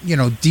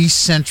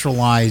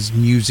decentralized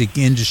music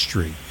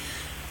industry.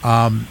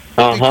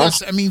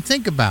 Because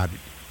think about it.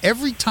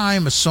 Every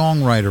time a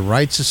songwriter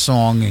writes a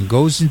song and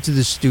goes into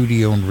the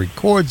studio and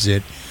records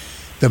it,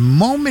 the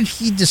moment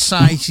he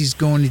decides he's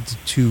going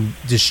to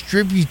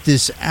distribute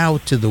this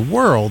out to the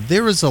world,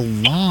 there is a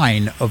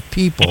line of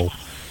people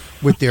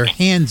with their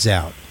hands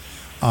out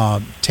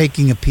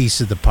taking a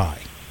piece of the pie.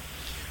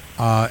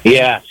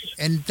 Yes.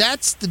 And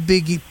that's the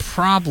big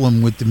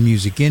problem with the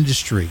music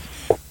industry.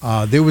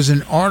 There was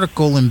an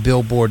article in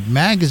Billboard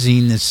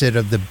magazine that said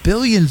of the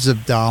billions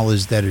of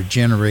dollars that are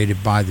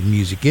generated by the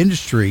music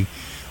industry,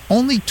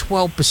 only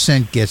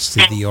 12% gets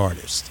to the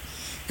artist.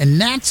 And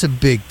that's a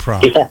big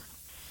problem.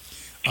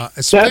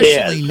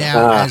 Especially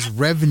now as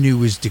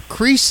revenue is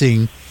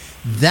decreasing,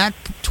 that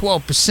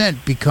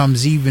 12%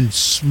 becomes even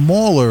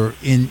smaller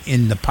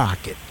in the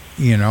pocket,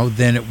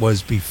 than it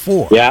was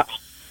before. Yeah.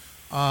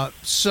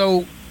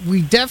 So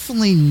we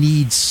definitely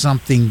need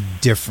something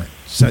different.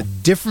 So a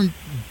different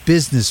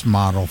business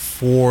model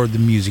for the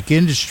music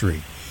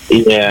industry.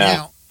 Yeah.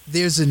 Now,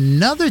 there's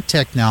another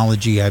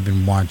technology I've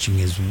been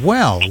watching as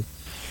well,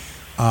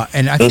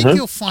 and I think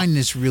you'll find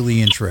this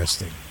really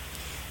interesting.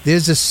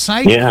 There's a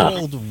site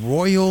called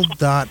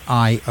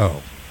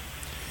Royal.io,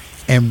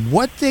 and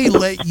what they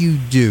let you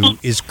do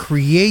is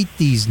create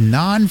these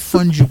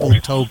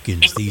non-fungible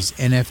tokens, these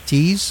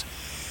NFTs,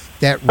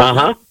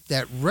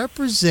 that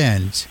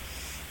represent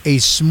a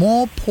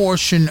small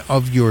portion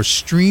of your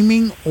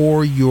streaming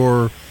or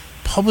your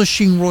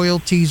publishing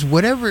royalties,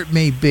 whatever it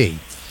may be.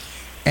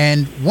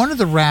 And one of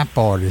the rap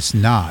artists,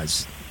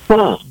 Nas,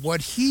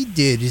 what he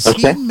did is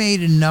he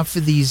made enough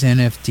of these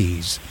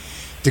NFTs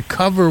to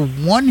cover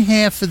one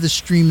half of the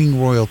streaming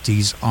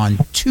royalties on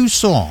 2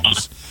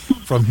 songs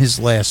from his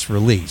last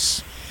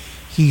release.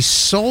 He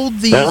sold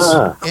these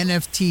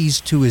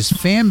NFTs to his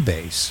fan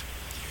base,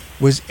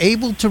 was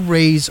able to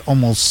raise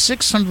almost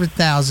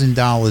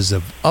 $600,000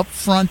 of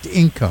upfront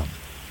income.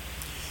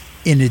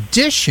 In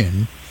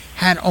addition,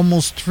 had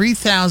almost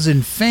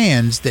 3,000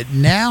 fans that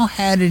now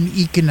had an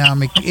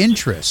economic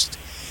interest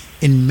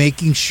in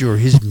making sure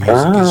his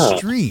music is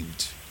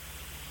streamed.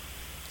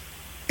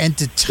 And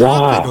to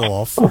top it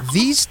off,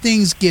 these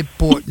things get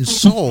bought and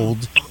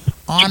sold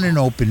on an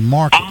open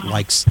market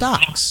like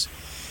stocks.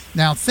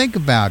 Now think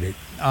about it.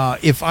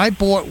 If I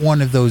bought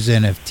one of those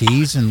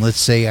NFTs and let's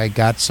say I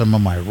got some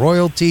of my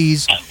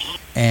royalties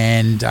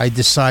and I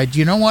decide,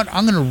 you know what,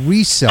 I'm going to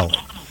resell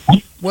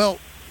it. Well,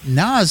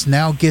 Nas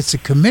now gets a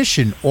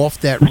commission off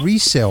that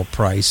resale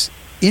price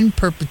in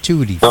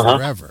perpetuity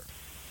forever.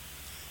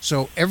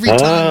 So every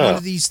time one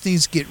of these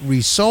things get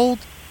resold,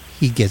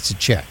 he gets a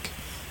check.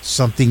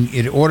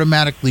 It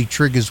automatically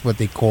triggers what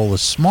they call a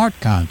smart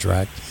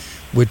contract,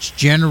 which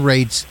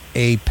generates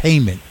a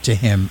payment to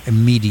him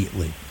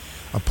immediately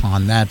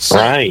upon that sale.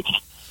 Right.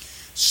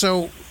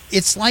 So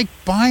it's like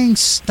buying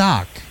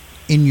stock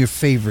in your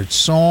favorite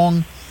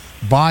song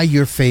by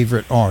your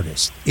favorite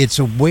artist. It's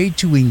a way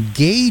to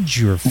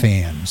engage your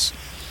fans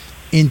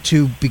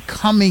into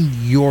becoming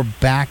your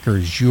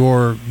backers,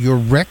 your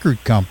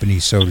record company,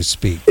 so to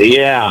speak.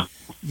 Yeah.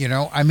 You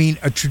know, I mean,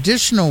 a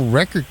traditional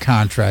record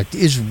contract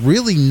is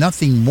really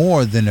nothing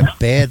more than a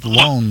bad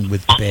loan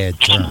with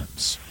bad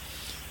terms.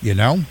 You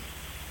know?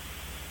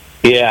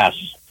 Yes.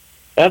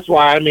 That's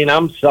why, I mean,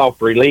 I'm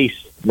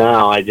self-released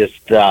now. I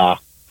just,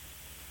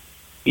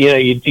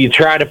 you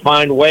try to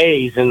find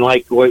ways, and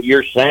like what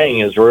you're saying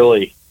is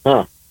really,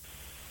 good.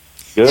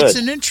 It's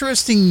an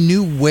interesting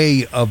new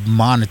way of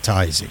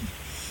monetizing.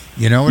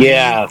 You know what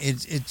I mean?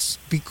 It's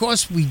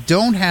because we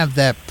don't have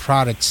that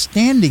product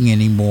standing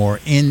anymore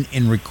in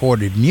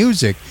recorded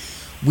music.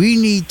 We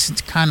need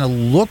to kind of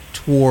look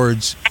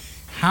towards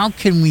how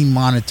can we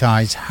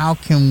monetize, how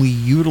can we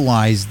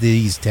utilize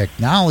these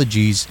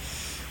technologies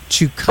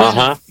to kind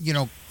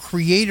of,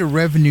 create a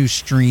revenue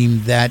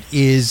stream that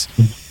is,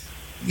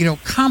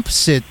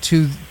 composite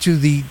to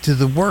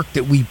the work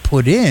that we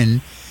put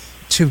in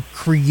to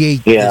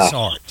create this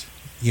art,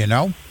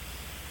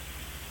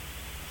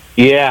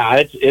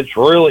 Yeah, it's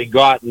really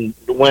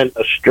went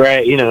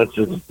astray.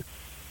 It's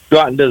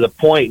gotten to the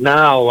point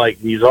now, like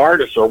these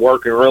artists are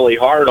working really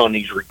hard on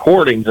these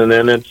recordings, and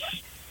then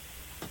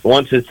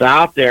once it's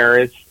out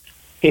there,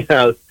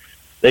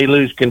 they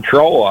lose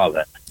control of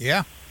it.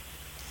 Yeah.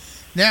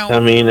 Now, I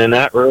mean, and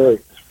that really.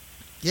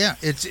 Yeah,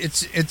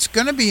 it's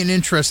going to be an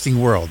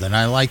interesting world, and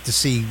I like to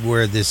see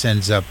where this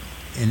ends up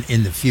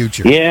in the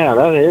future. Yeah,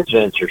 that is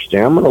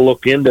interesting. I'm going to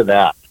look into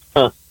that.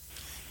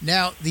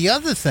 Now, the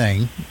other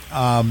thing,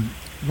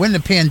 when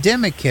the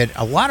pandemic hit,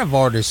 a lot of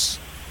artists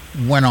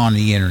went on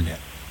the internet,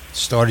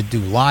 started to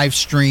do live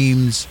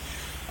streams.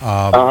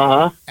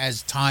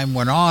 As time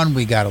went on,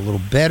 we got a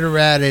little better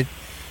at it.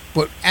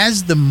 But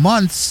as the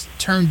months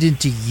turned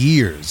into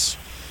years,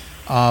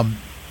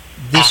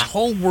 this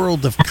whole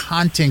world of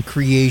content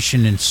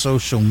creation and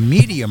social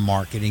media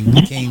marketing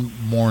became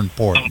more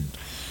important.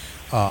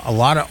 A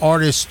lot of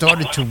artists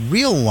started to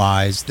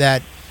realize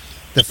that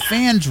the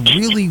fans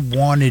really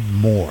wanted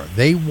more.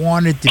 They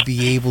wanted to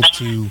be able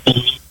to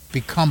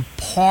become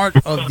part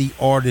of the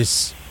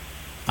artists.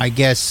 I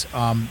guess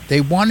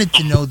they wanted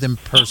to know them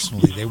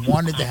personally. They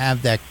wanted to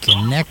have that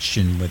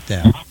connection with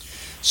them.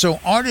 So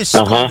artists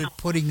started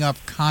putting up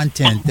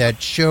content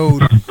that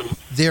showed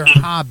their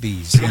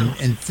hobbies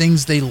and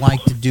things they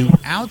like to do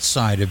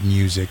outside of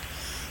music.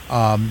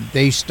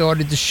 They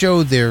started to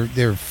show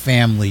their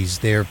families,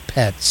 their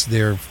pets,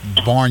 their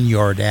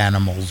barnyard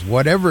animals,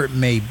 whatever it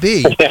may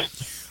be,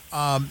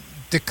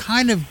 to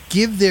kind of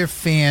give their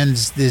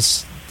fans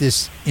this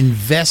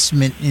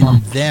investment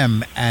in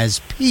them as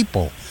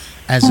people,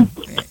 as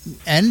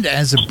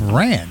a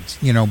brand,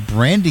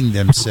 branding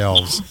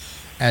themselves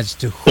as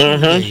to who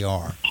they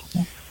are.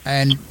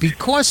 And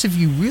because if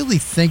you really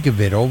think of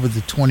it, over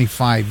the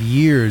 25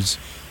 years,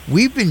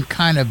 we've been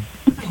kind of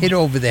hit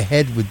over the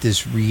head with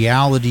this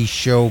reality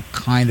show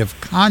kind of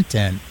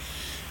content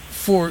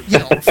for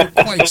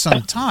quite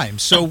some time.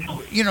 So,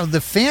 the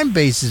fan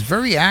base is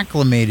very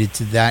acclimated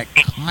to that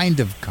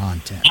kind of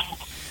content.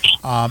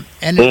 And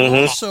it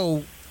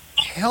also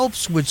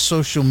helps with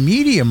social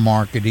media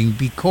marketing,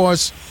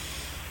 because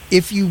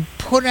if you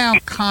put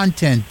out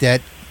content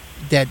that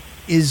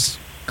is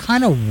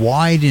kind of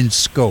wide in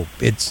scope,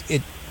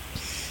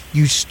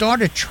 you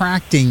start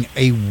attracting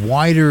a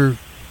wider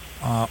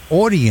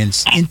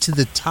audience into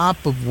the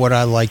top of what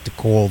I like to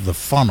call the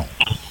funnel.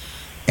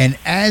 And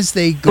as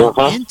they go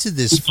into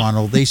this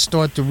funnel, they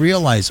start to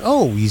realize,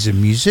 oh, he's a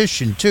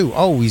musician too.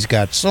 Oh, he's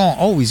got song.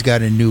 Oh, he's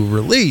got a new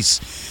release.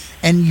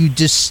 And you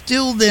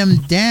distill them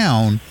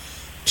down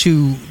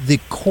to the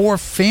core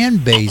fan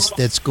base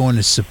that's going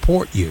to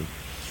support you.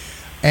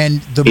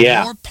 And the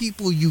more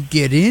people you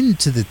get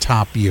into the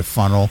top of your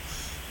funnel,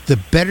 the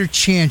better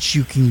chance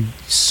you can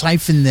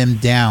siphon them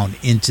down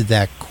into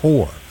that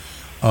core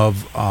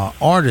of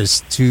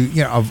artists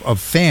of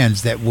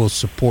fans that will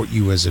support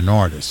you as an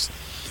artist.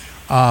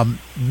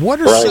 What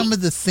are some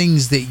of the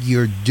things that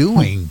you're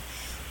doing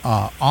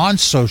on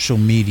social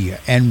media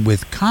and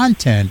with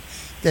content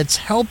that's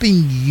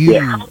helping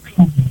you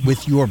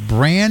with your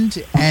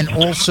brand and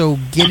also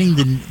getting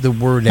the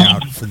word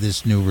out for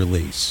this new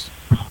release?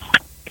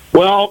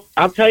 Well,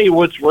 I'll tell you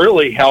what's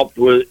really helped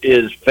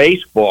is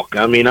Facebook.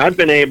 I mean, I've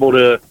been able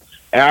to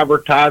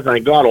advertise, and I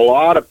got a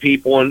lot of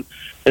people. And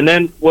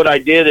then what I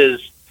did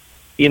is,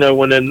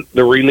 when in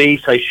the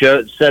release, I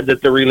said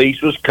that the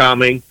release was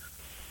coming,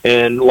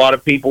 and a lot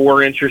of people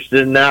were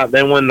interested in that.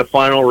 Then when the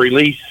final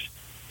release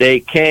day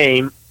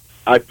came,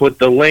 I put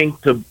the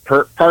link to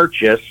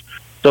purchase.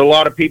 So a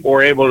lot of people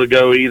were able to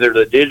go either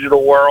the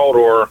digital world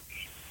or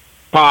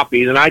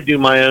copies, and I do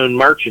my own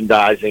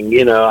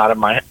merchandising, out of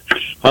my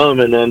home.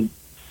 And then,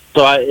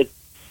 so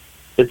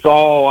it's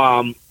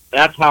all,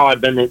 that's how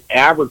I've been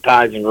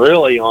advertising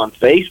really on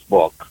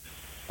Facebook.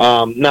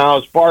 Now,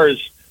 as far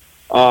as,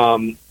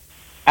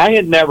 I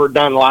had never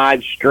done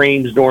live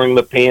streams during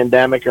the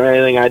pandemic or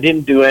anything. I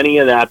didn't do any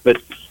of that, but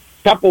a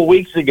couple of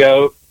weeks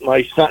ago,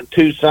 my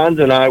two sons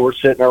and I were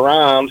sitting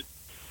around,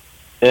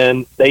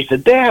 and they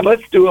said, "Dad,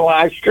 let's do a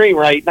live stream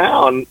right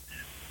now." And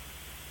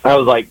I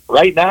was like,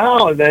 "Right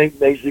now?" And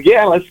they said,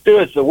 "Yeah, let's do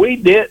it." So we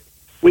did.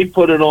 We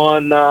put it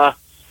on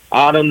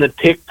out in the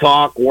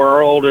TikTok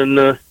world and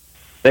the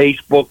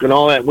Facebook and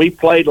all that. We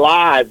played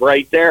live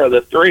right there,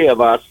 the three of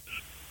us,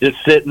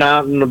 just sitting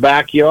out in the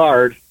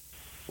backyard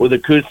with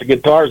acoustic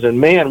guitars. And,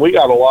 man, we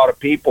got a lot of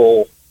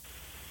people.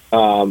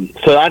 So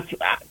that's,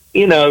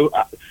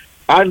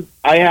 I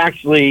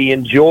actually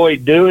enjoy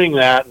doing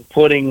that and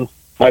putting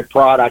my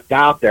product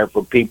out there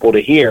for people to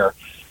hear,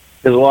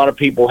 because a lot of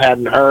people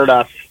hadn't heard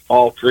us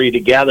all three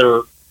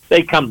together.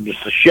 They come to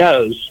the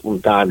shows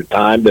from time to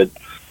time, but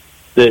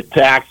to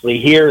actually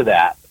hear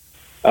that,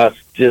 us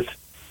just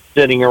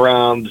sitting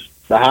around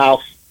the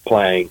house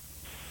playing.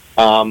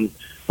 But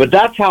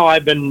that's how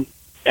I've been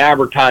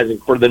advertising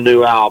for the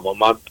new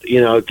album. I'm,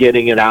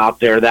 getting it out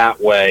there that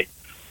way.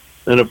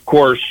 And of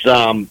course,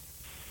 that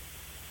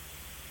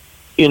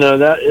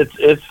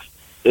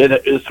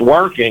it's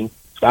working.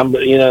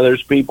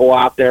 There's people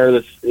out there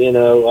that's,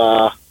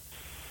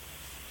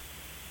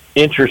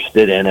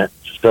 interested in it.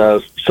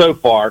 So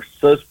far,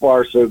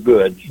 so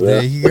good. So.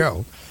 There you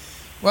go.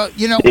 Well,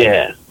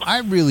 I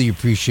really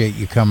appreciate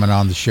you coming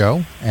on the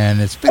show, and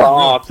it's been a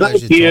real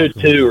pleasure. Thank you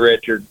too,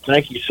 Richard.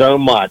 Thank you so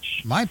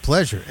much. My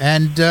pleasure.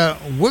 And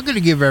we're going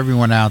to give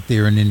everyone out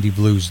there in Indie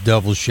Blues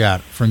double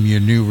shot from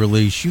your new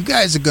release. You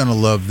guys are going to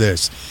love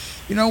this.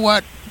 You know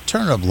what?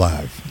 Turn it up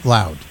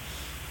loud.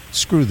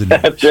 Screw the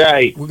noise. That's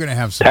right. We're going to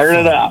have some Turn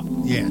fun. it up.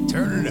 Yeah,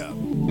 turn it up.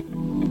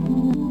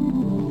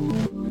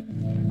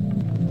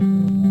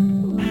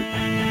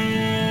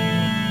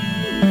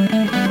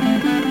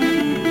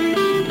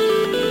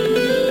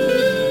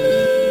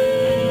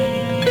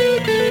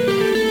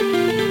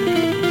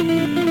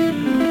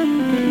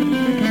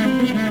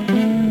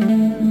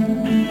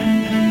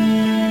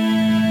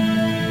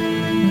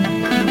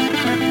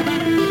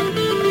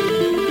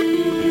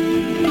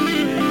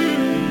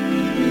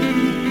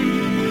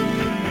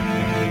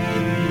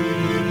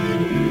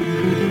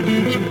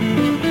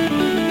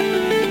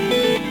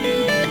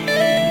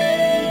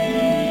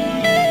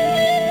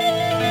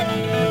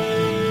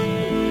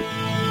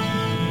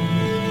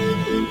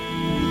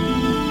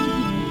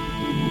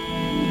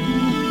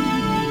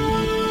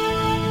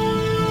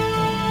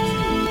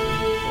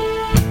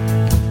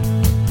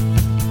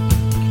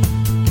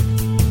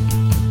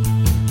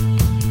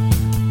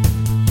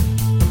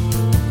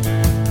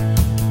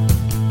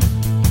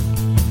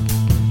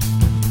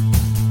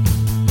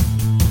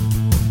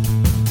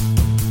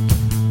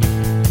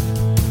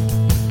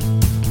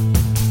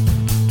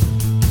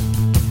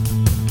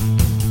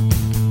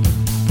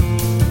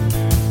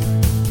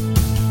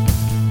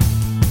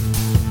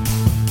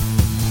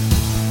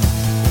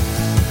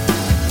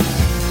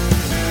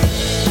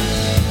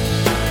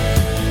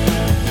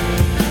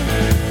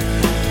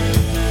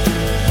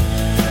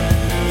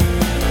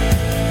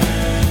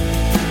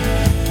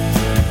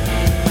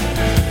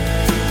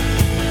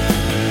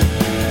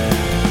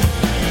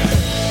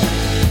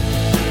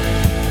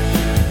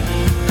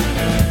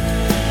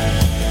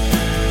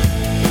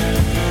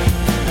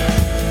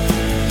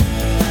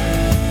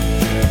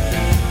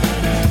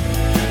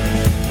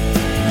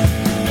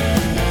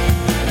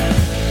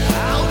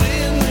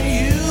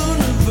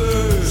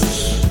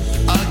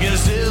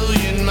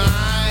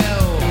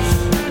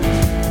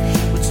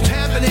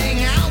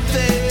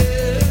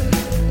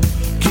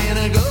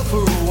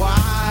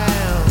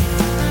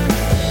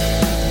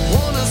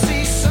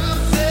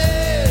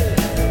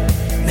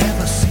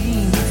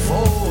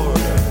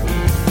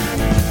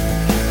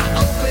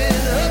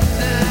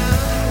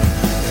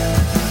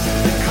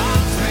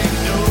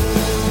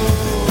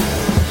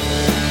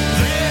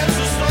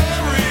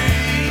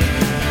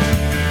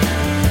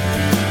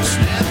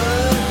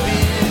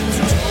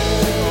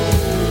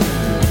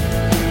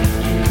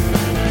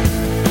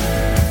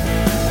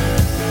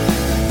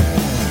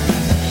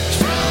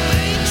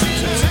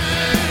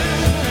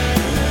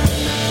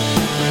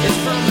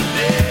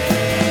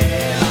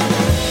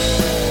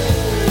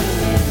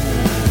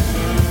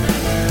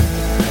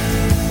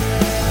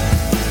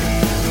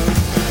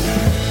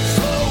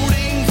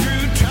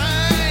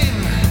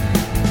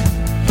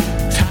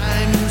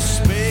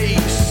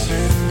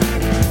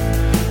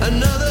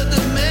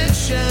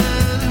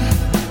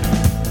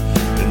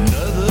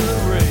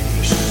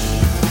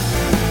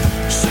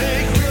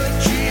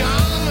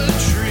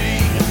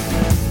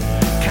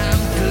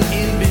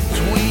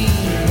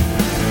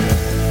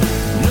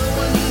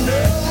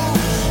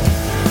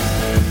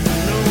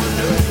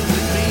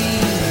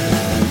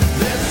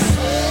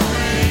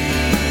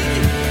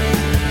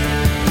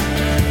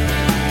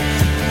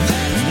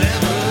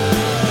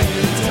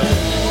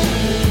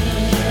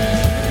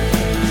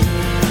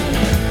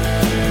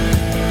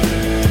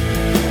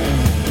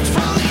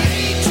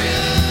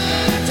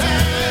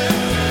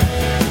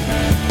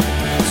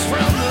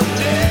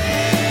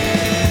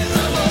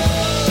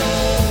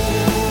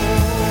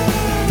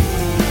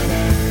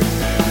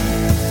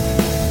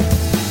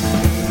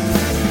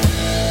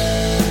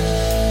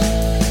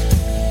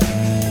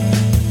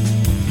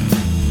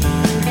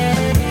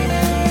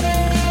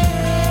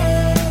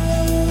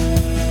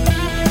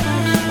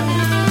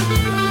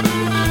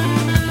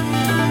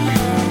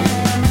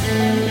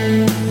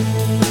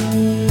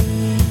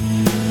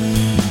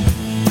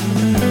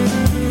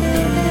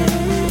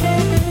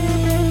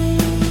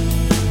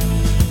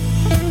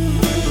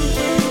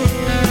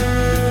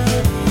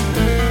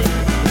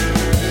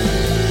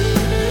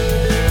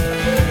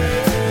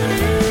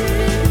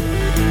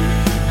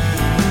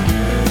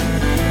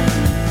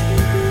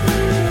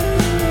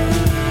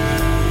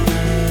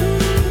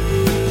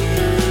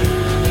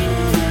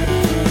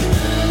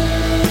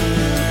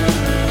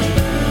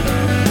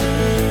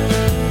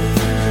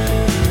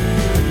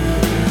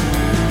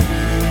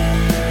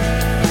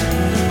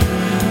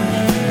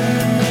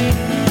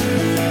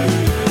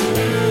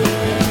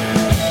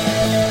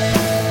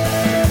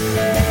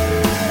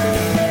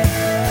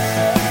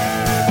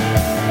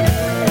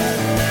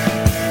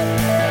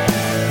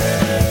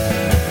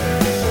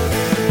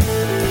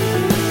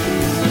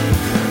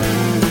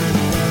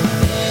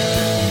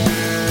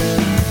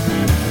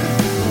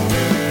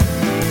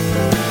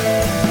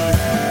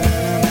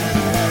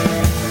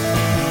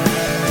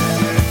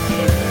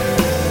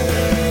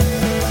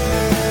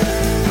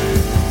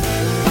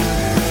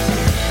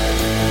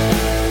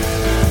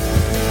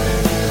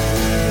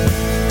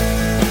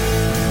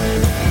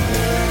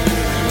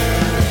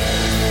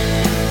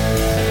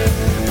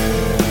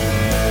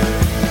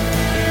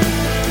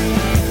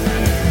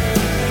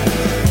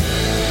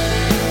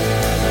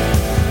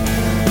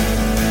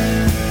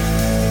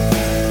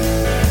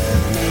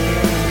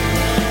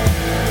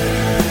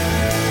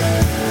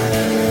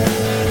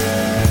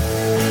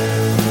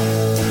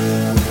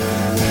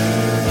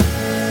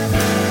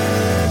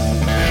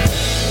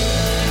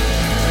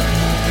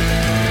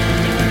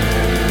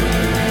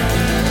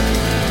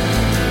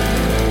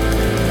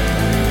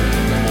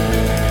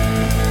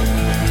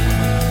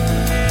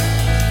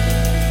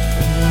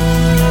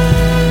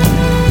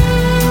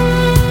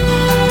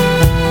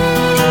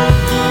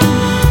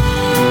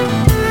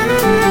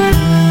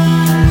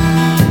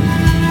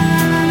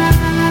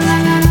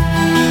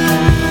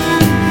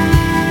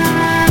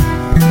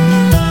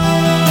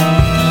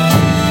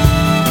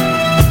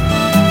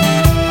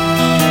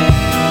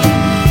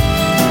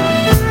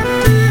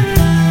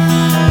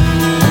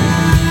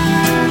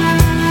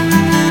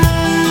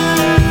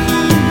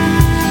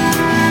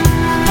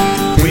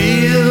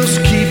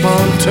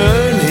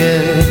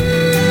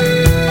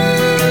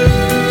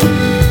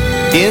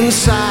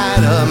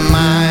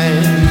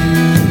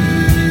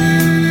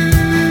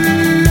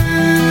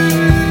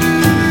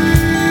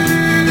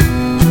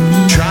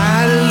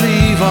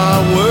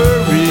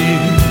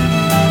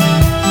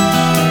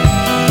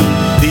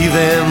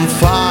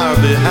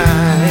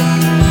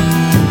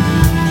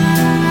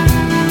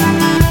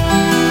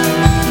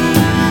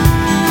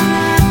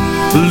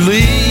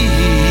 Believe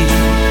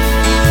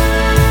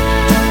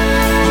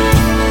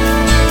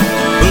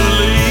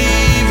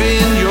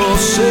in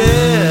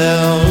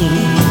yourself.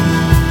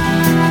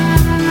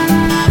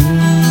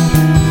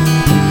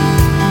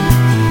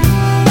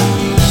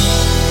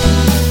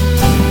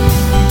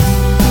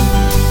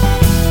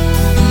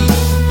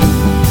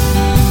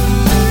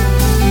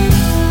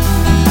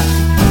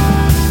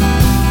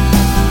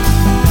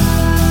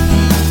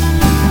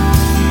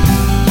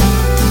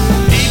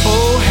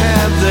 People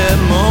have their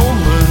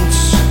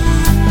moments.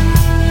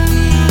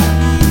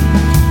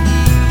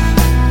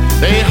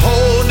 They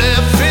hold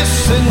their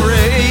fists in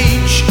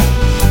rage.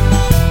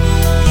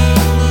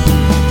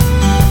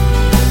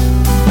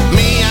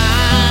 Me,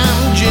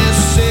 I'm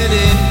just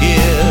sitting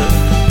here,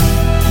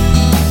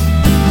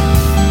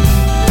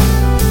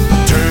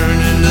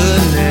 turning the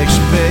next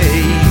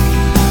page.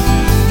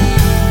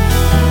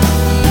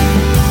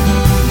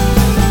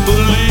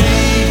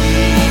 Believe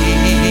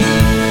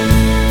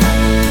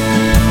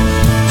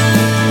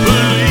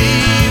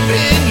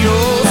in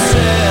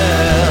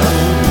yourself.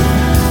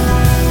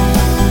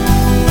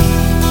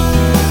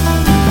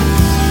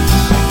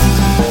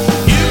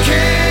 You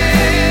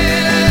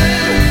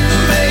can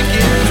make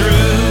it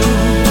through.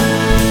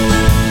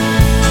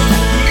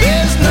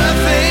 There's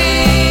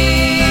nothing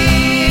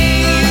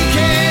you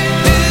can't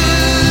do.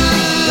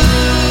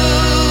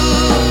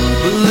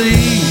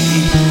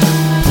 Believe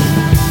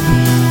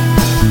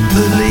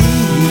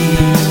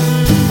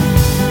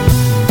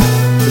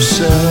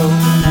yourself.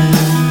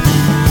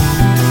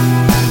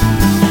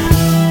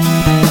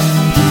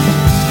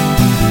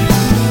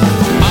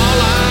 All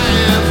I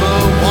ever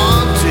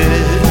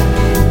wanted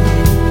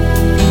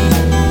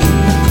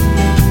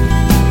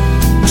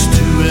was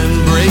to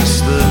embrace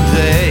the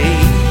day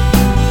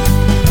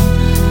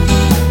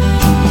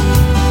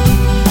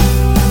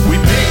we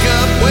pick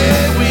up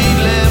where we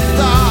left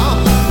off.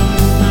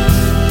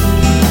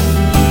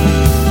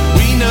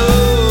 We know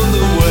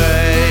the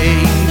way.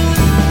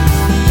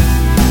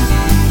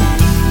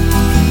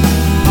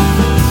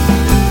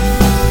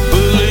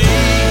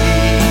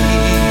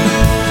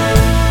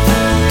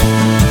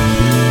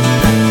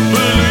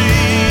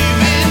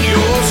 Believe in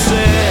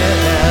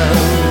yourself.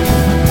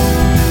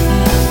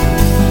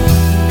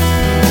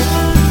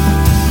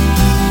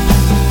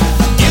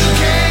 You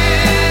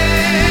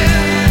can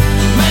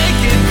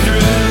make it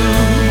through.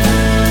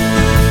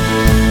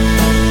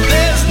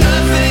 There's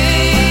nothing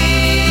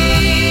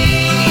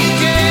you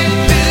can't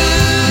do.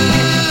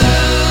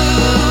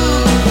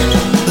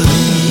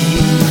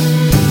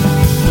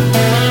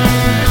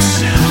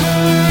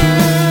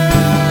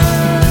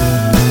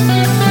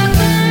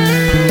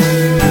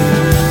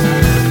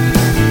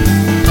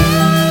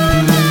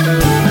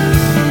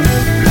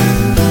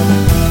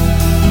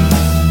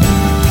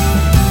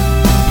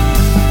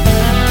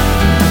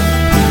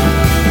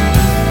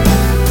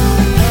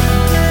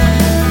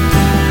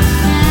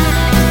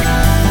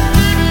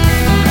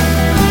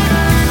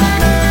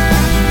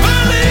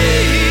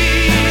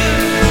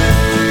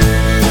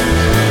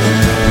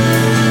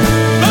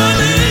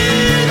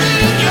 Believe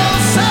in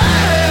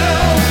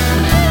yourself.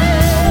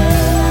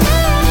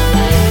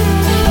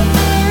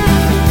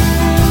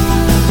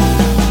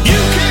 You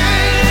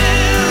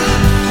can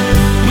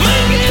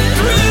make it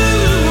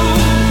through.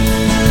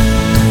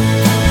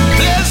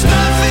 There's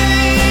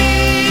nothing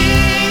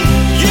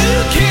you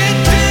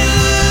can't do.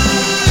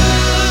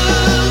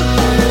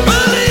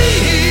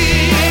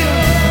 Believe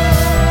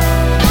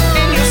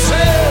in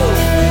yourself.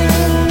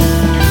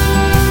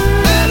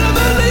 Better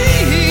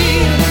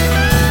believe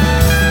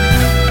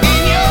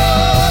in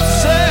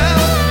yourself.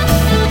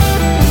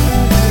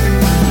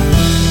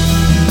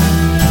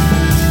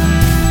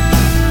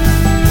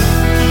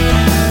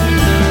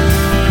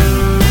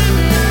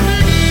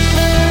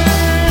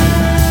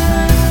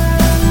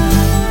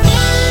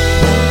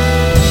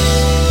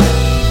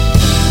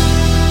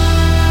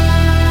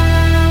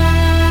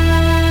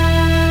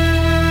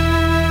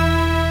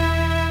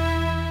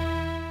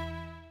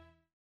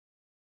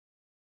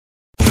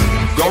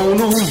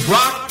 Gonna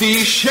rock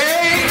these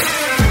shades,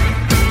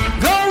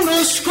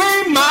 gonna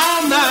scream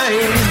my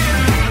name,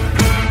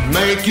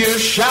 make you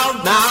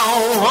shout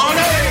now,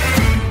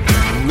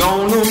 honey,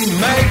 gonna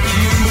make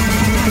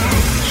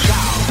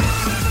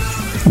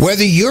you.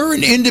 Whether you're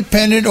an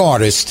independent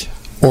artist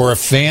or a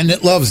fan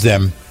that loves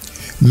them,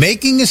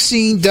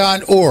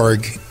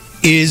 makingascene.org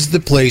is the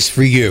place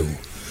for you.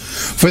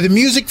 For the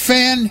music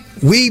fan,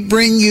 we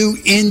bring you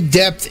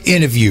in-depth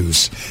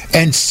interviews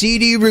and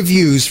CD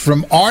reviews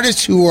from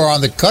artists who are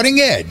on the cutting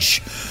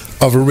edge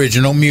of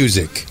original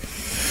music.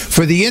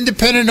 For the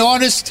independent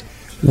artist,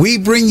 we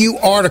bring you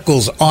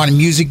articles on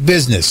music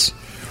business,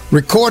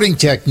 recording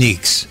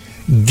techniques,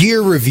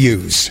 gear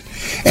reviews,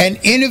 and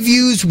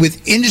interviews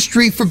with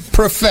industry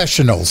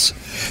professionals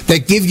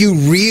that give you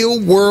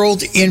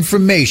real-world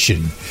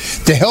information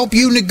to help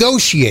you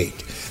negotiate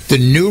the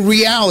new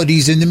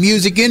realities in the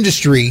music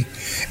industry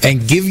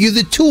and give you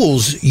the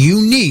tools you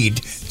need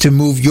to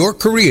move your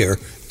career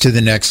to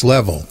the next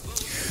level.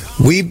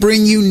 We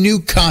bring you new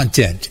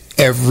content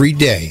every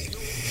day.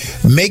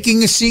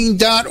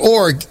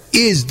 MakingAScene.org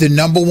is the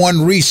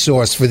 #1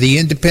 resource for the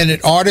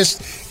independent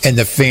artists and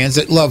the fans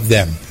that love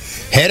them.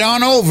 Head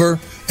on over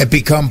and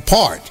become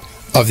part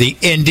of the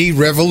indie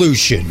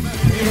revolution.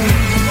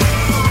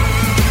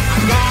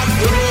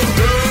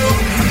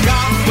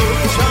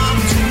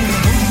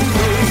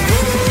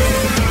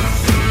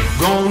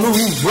 Gonna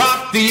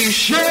rock these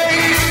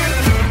shades,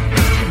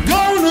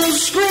 gonna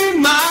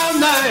scream my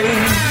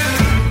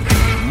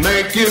name,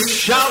 make you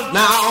shout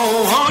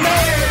now,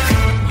 honey,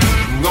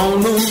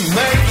 gonna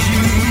make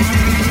you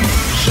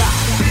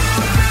shout,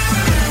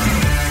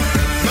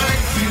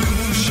 make you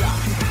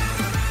shout,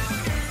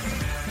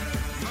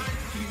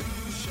 make you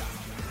shout.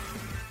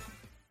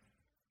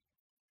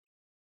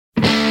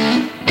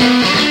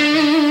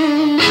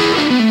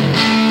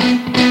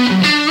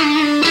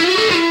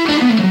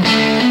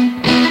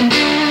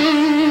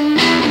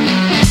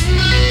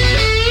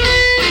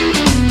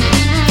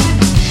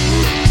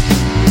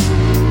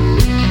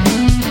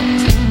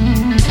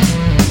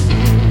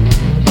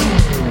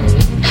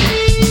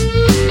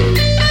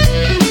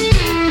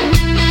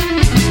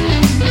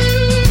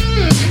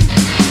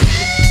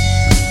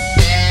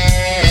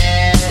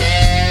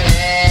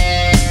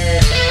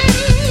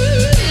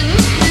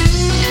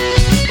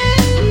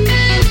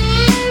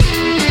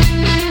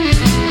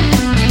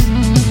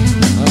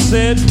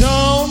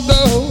 Don't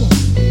go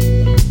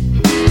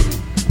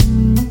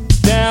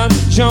down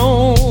to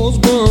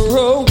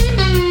Jonesboro.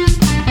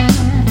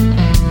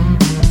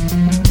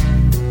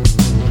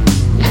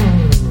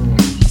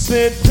 I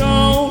said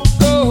don't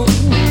go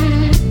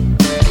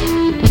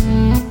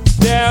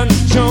down to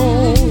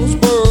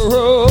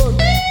Jonesboro.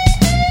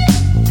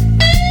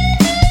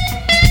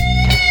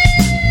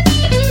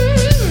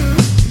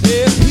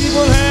 There's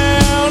people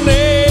down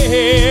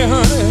there,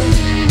 honey.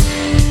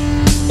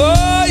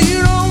 Oh, you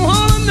don't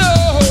wanna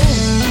know.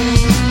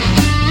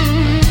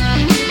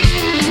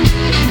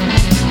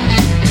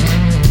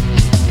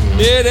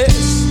 Yeah, they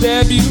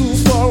stab you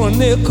for a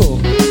nickel,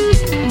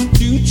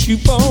 shoot you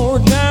for a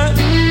dime,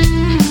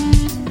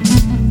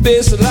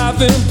 face a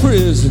life in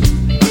prison,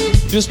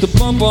 just to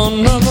bump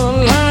another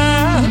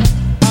line.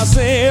 I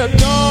said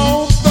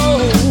don't go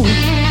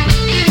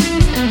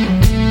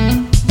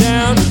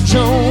down to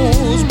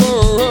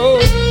Jonesboro.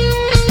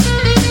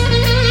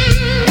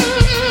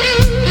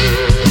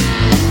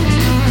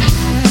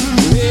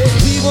 Yeah,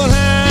 people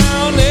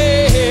down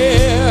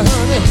there,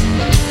 honey.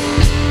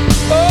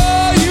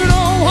 Oh, you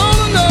don't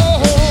wanna know.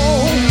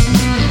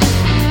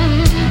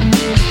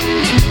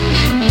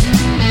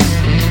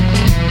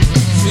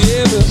 See,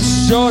 every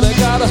shorty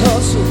gotta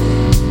hustle.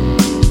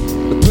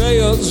 The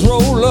players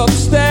roll up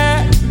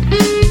stack.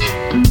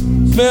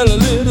 Feel a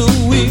little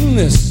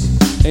weakness,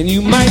 and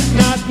you might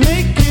not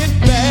make it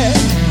back.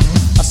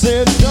 I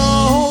said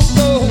don't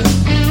go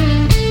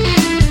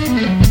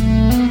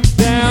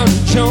down to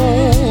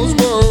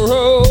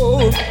Jonesboro.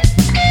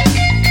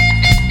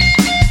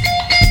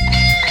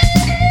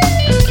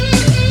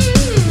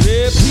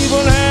 Yeah,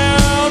 people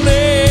down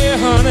there,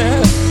 honey.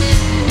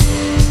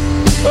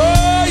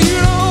 Oh, you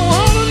don't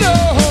wanna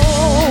know.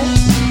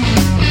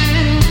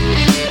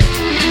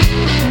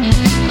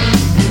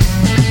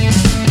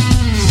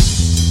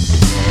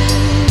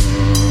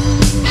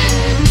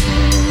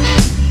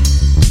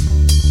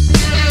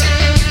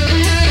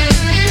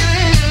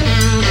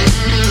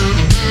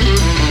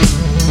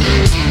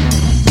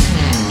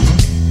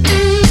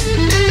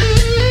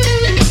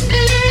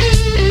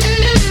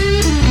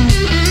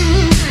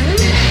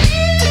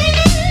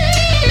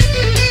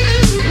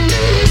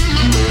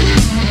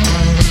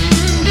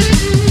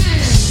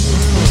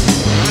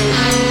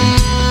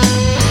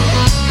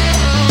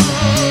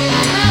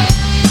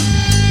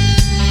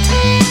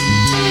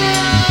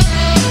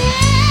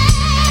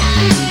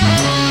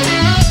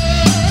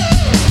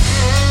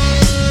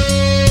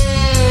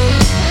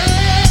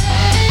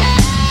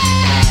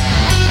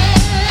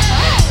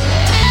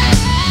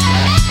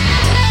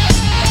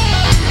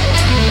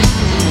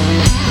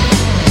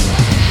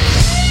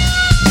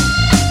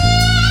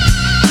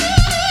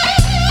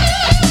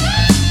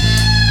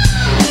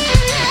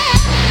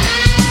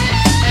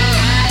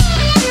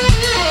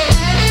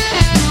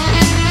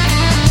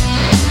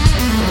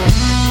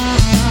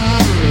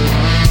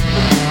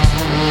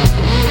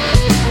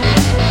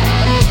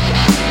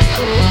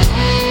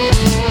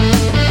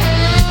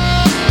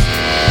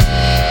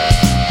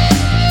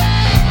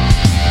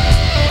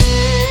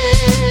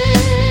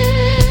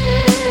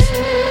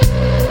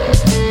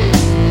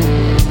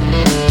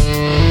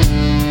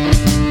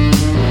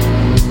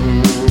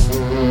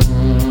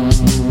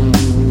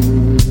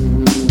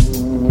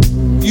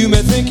 You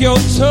may think you're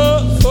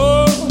tough,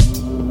 oh,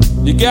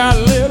 you got a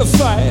little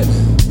fight.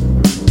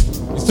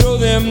 You throw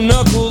them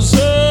knuckles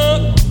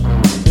up,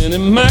 and it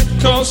might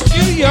cost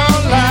you your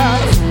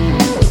life.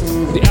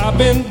 Yeah, I've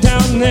been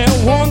down there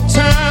one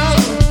time,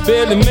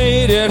 barely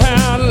made it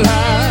out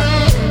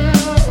alive.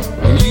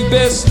 And you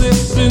best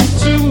listen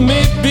to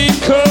me,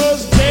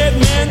 because dead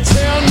men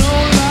tell no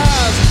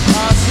lies.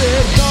 I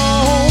said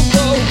don't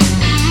go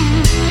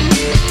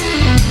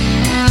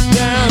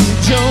down to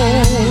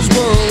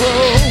Jonesboro.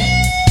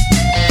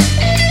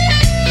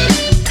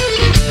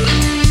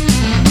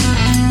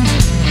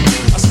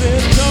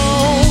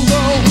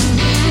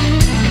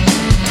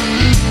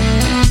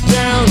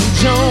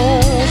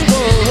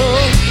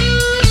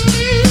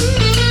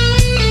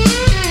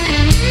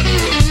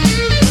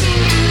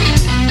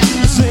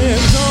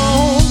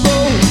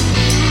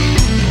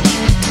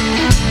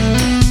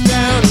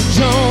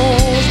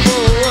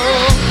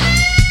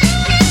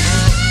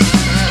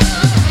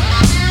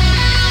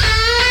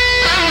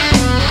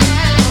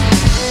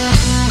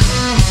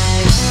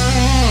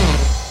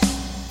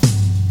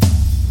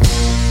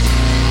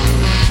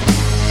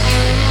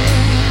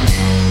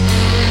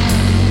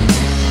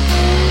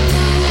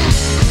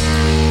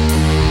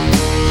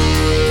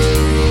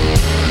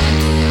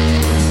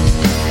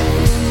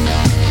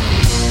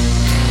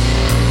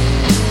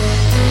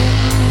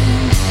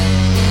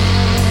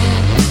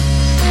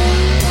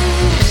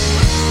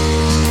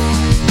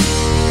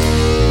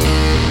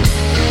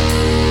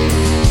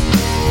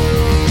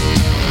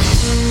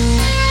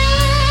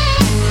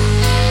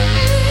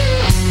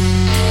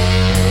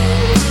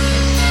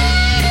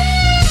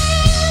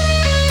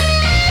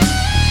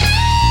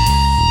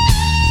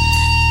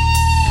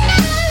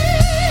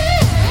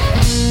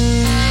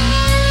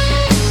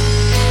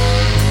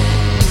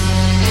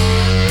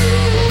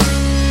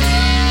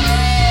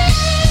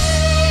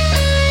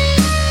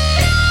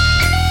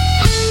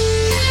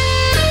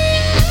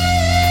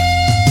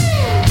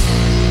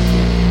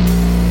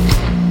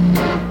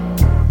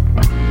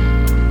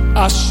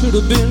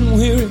 should have been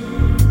weary.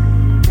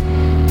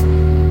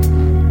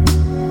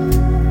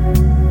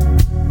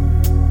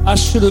 I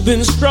should have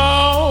been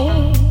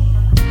strong.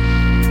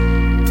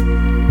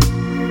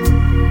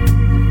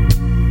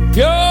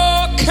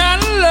 Your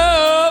kind of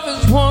love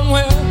is one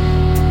where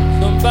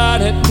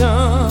somebody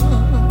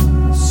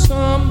done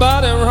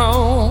somebody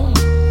wrong.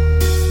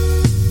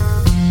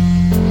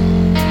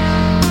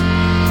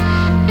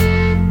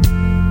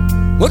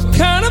 What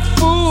kind of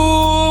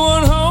fool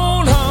would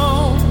hold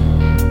on?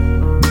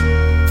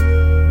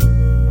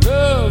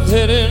 Love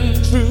that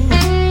isn't true.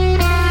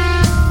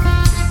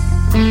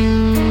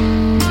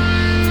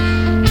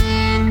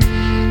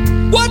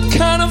 What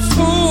kind of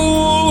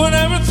fool would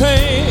ever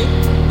think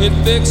it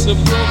fix a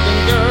broken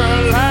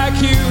girl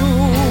like you?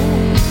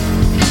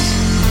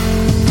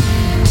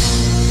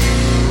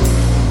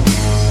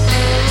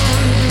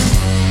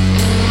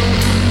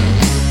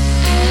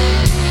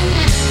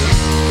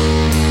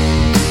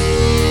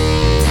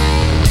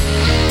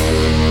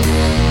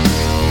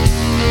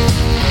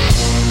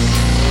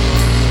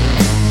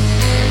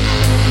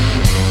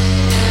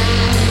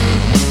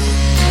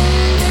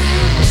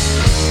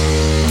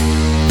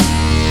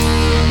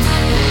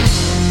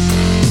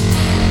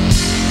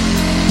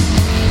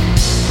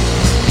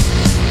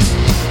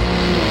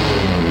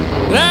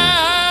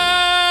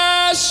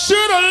 I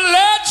should have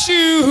let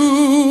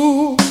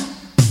you.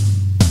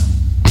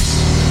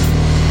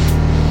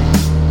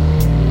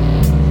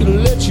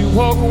 Let you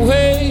walk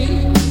away.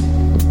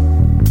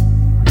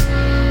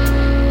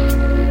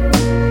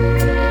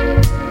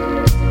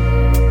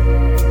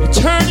 You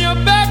turn your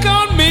back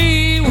on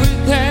me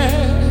with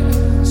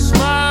that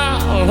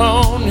smile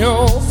on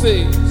your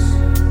face.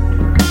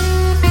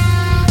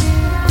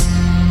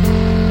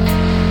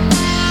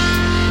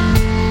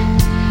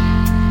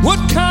 What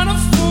kind of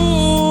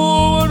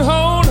fool would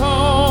hold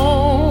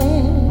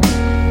on?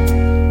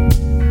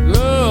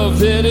 Love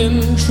that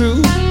isn't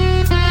true.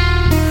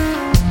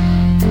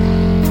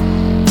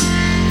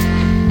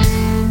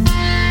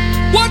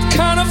 What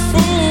kind of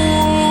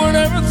fool would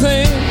ever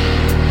think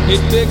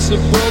it fix a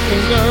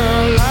broken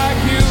girl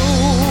like you?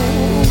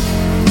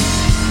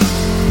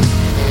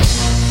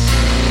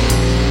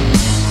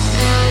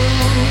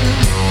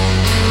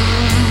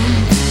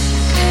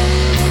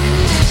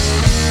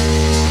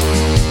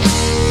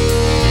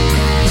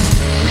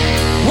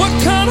 What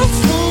kind of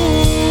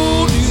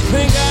fool do you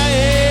think I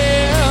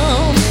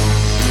am?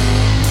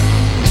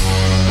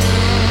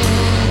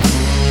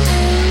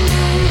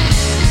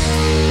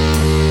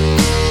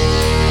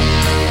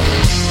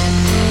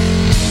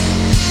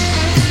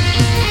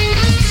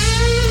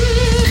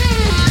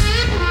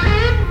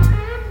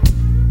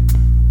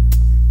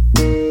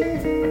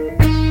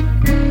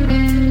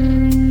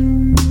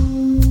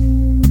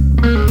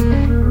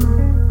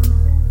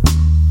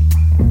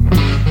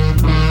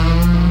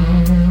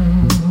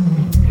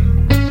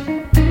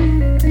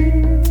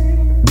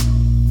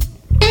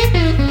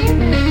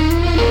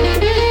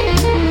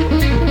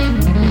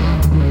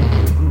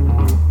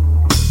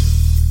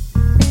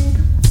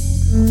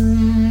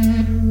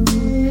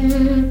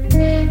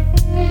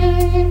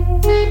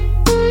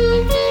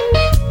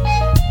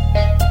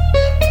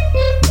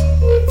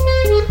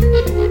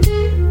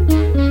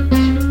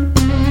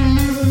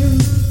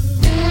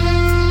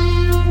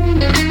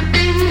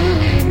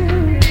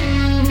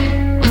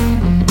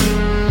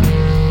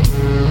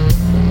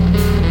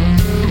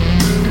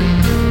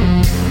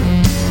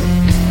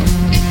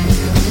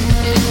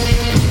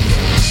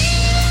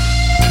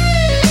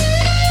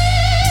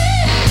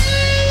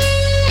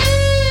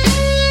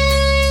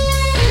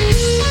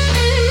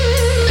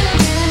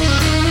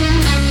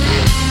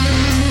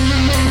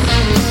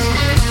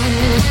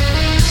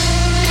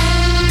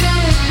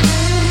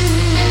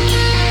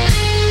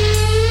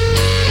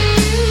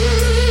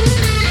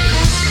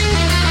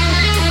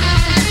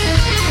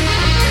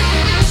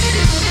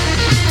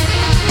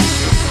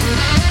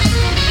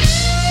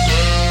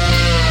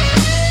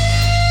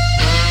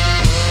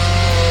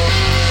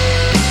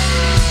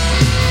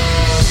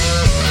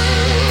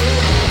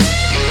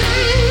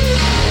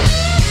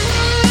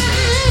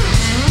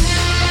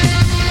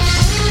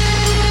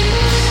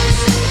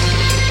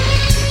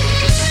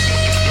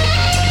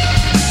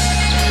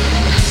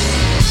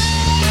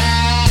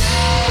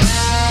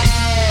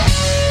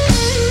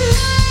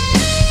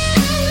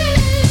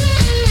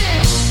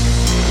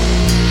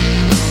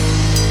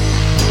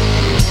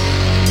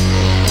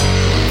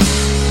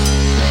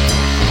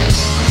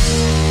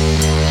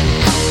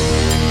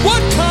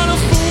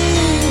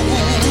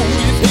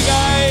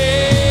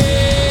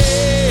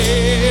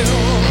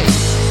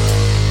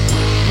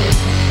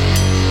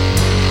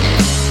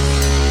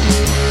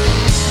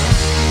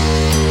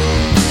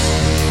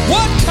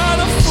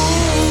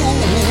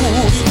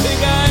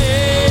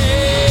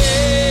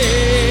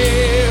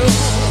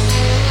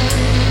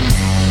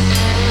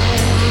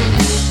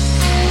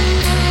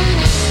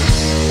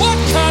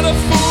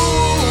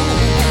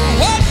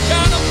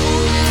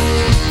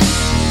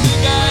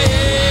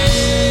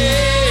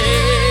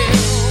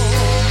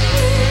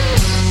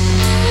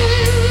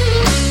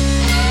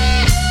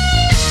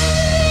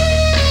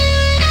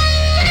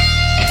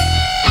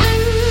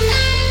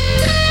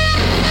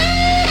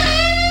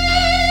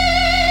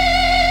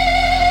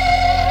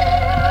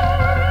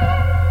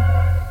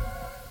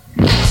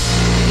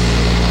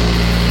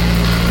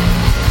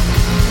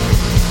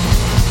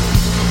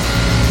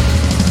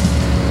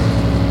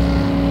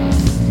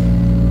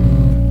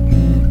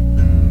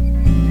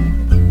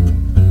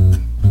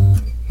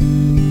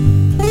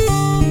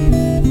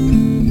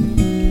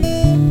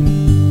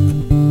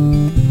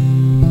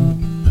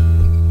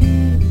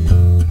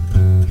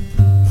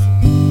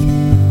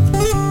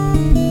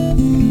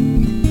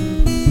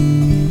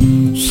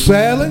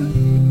 Sally,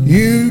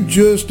 you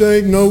just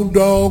ain't no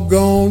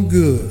doggone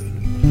good.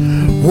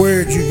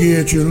 Where'd you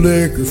get your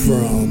liquor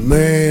from,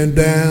 man,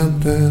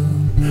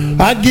 downtown?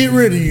 I'd get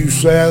rid of you,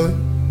 Sally,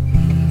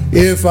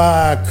 if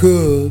I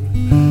could.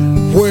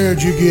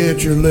 Where'd you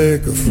get your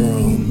liquor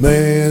from,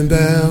 man,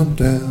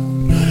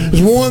 downtown?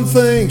 There's one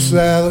thing,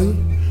 Sally,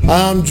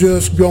 I'm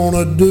just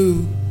gonna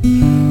do.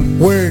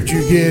 Where'd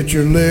you get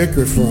your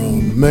liquor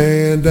from,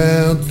 man,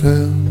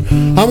 downtown?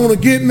 I'm gonna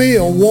get me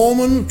a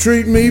woman,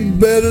 treat me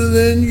better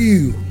than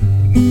you.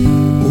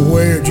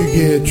 Where'd you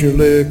get your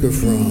liquor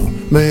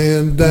from,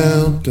 man,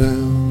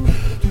 downtown?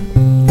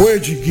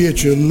 Where'd you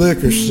get your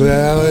liquor,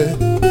 Sally?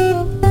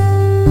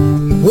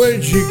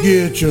 Where'd you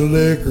get your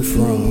liquor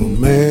from,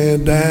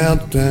 man,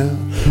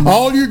 downtown?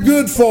 All you're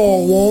good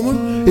for,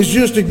 woman, is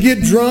just to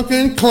get drunk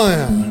and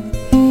clown.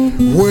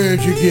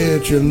 Where'd you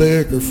get your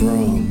liquor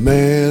from,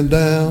 man,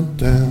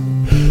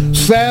 downtown?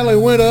 Sally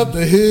went up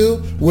the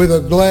hill with a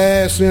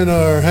glass in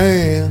her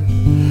hand.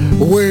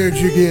 Where'd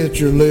you get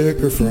your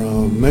liquor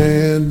from,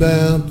 man,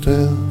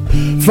 downtown?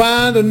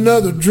 Find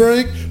another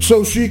drink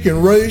so she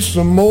can raise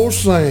some more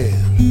sand.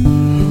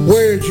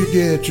 Where'd you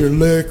get your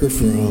liquor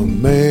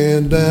from,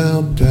 man,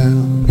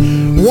 downtown?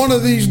 One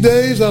of these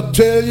days I'll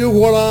tell you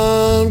what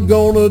I'm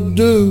gonna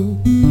do.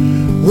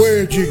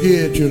 Where'd you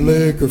get your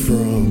liquor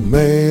from,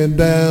 man,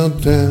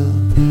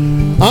 downtown?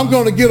 I'm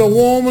gonna get a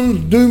woman to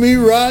do me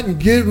right and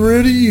get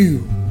rid of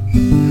you.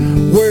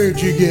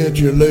 Where'd you get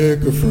your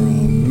liquor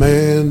from,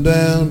 man,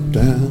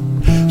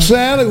 downtown?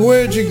 Sally,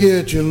 where'd you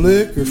get your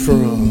liquor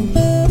from?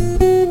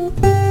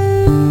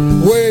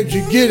 Where'd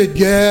you get it,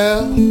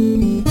 gal?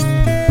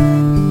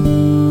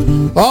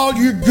 All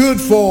you're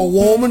good for,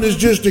 woman, is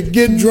just to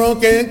get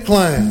drunk and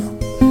clown.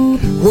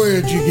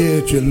 Where'd you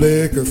get your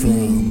liquor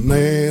from,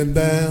 man,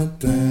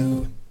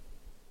 downtown?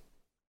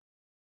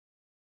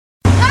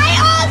 Hi,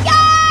 old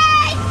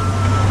guy!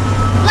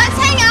 Let's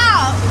hang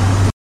out.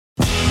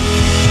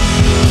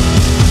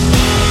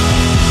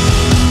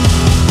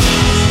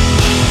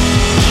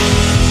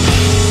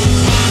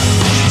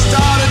 She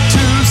started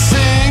to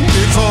sing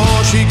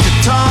before she could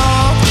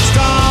talk,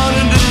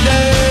 started to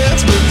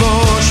dance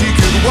before she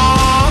could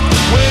walk.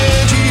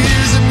 When she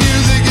hears the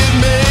music, it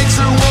makes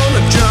her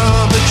wanna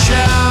jump and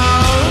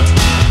shout.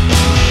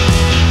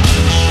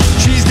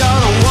 She's got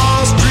a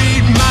Wall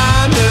Street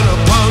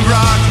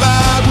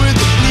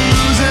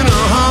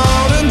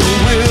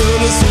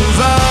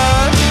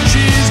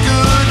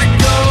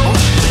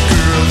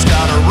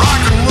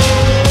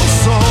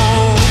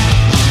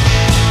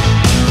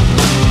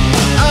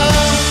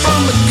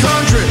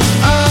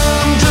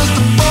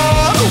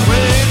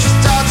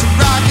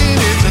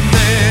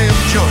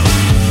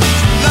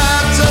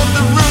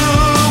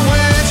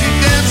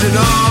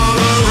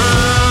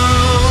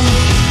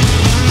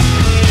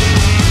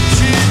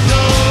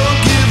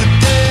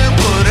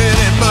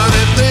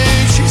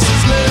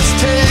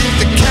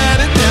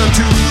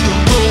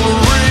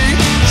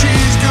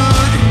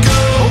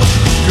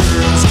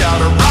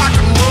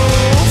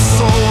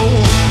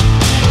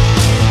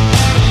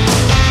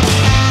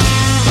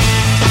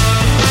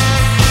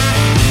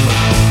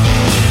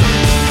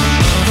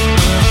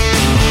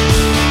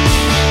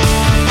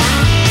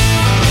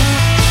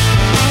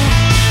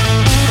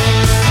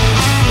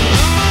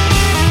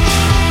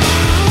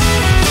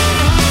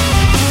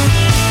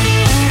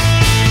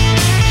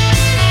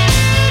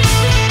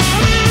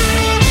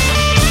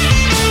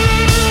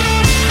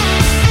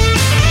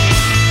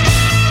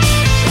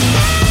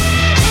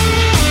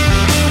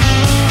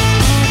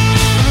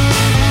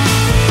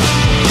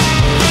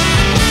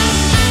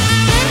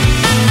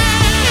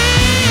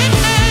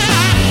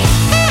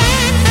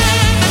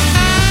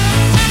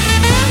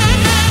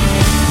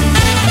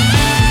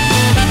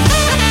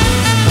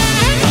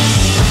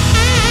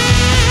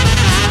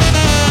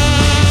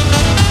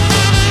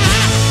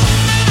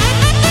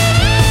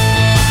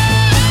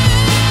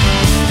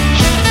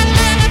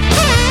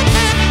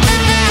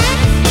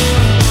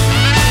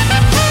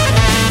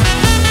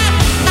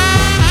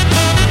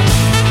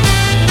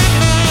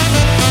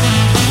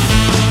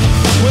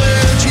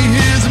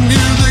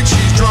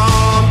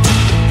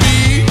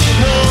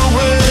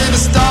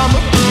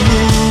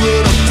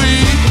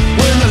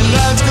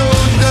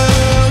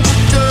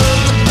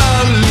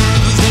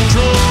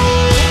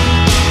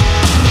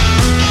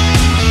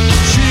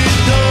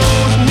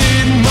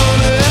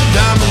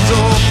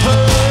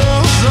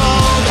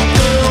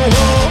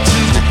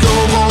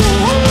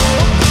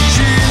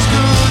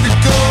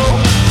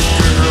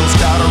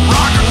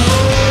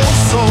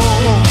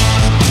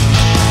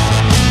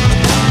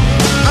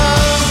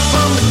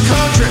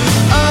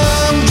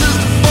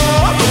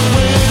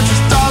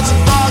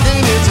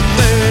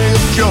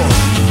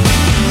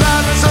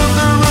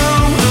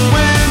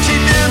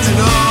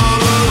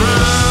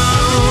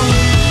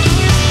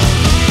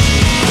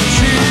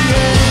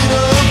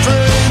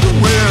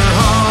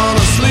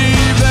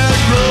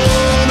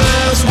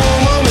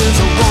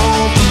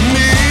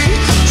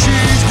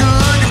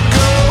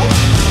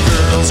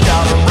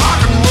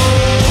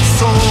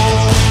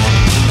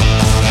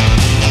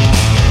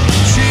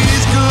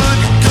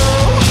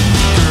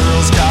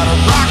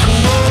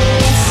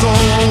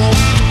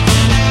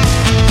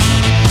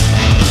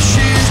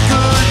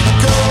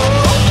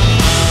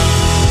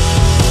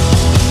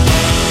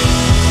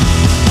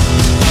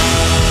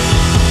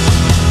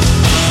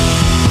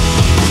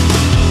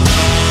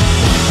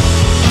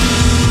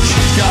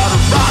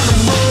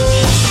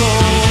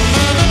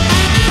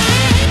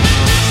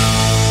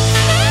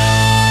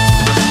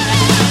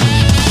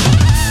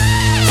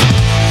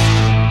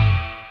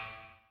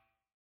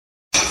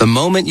The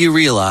moment you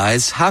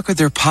realize, how could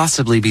there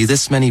possibly be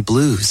this many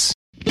blues?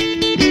 Well,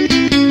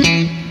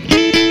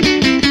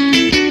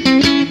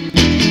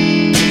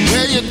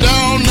 you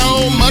don't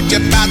know much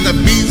about the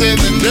bees and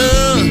the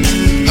doves.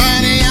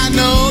 Honey, I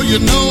know you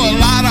know a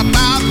lot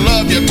about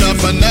love. You're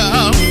tough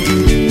enough.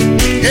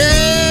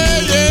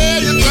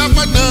 Yeah, you're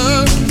tough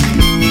enough.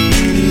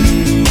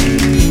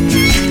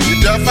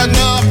 You're tough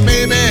enough,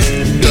 baby.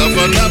 Tough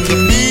enough to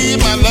be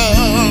my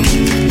love.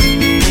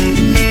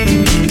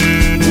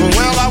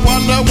 Well, I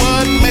wonder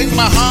what makes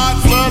my heart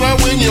flutter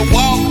when you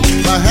walk.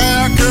 My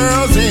hair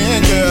curls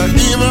in, girl.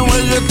 Even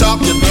when you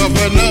talk, you're tough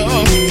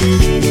enough.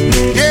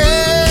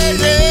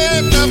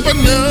 Yeah, tough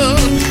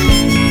enough.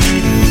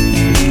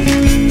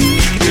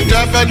 You're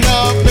tough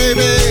enough,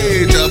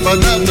 baby. Tough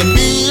enough to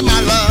be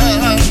my love.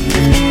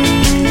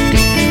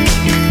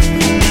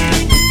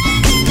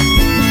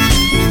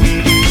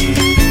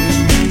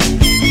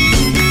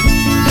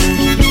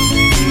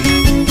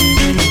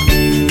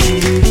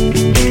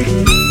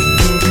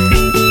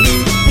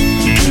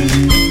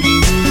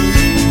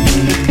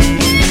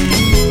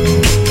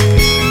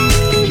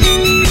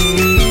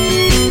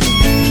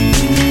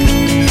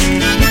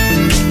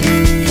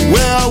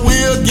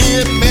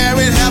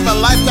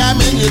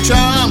 Your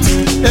charms.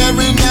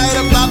 Every night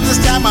about this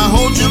time I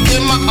hold you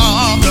in my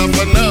arms.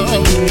 Tough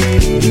enough.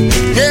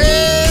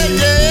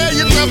 Yeah,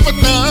 you're tough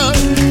enough.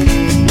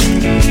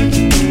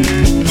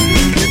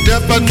 You're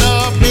tough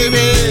enough,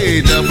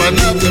 baby. Tough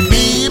enough to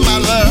be my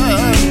love.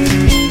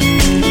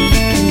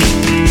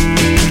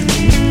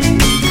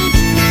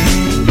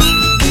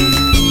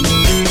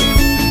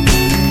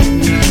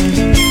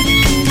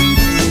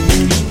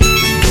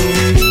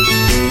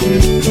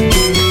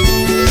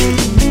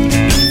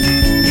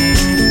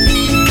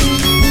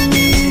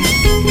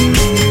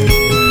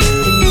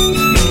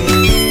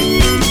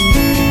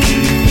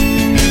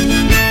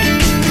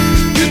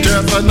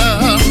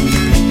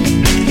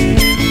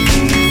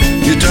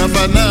 You're tough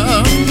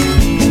enough.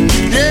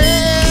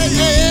 Yeah,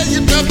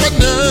 you're tough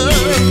enough.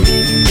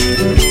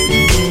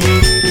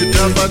 You're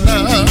tough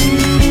enough.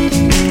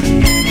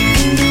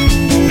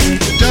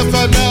 You're tough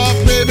enough,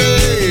 baby.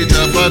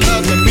 Tough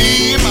enough to be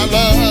my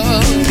love.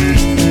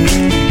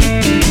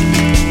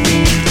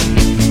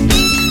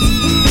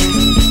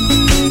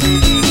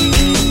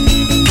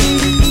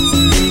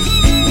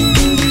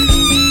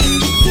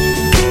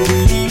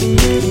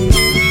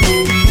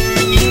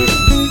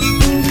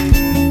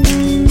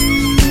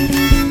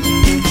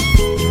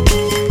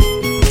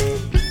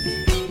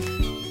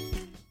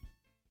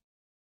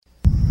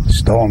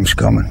 Storm's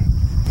coming.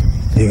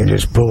 You can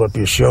just pull up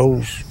your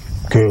shoes,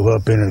 curl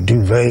up in a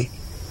duvet,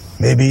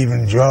 maybe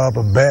even draw up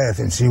a bath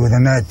and see where the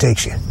night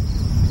takes you.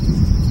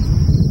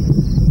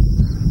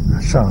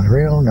 That sounds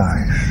real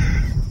nice.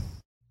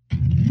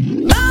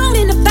 Born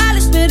in a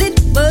palace, but it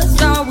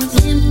was always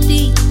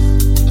empty.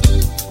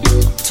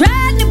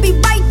 Tried to be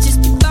righteous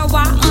before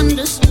I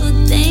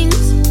understood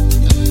things.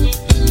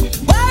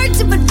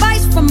 Words of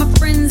advice from my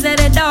friends that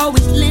had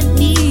always lent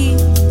me.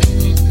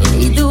 But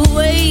either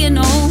way, you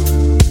know,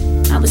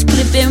 I was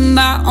clipping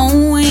my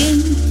own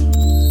wing.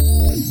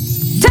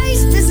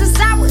 Taste is as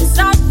sour as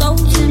all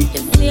those empty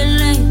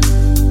feelings.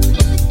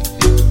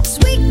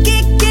 Sweet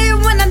kick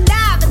when I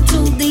dive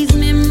into these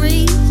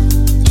memories.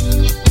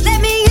 Let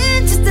me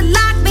in just to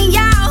lock me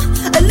out,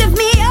 or lift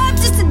me up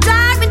just to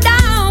drag me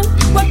down.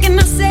 What can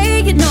I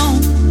say, you know,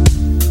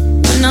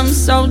 when I'm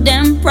so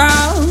damn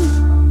proud?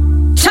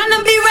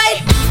 Tryna be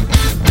right,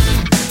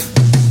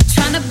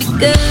 tryna be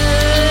good.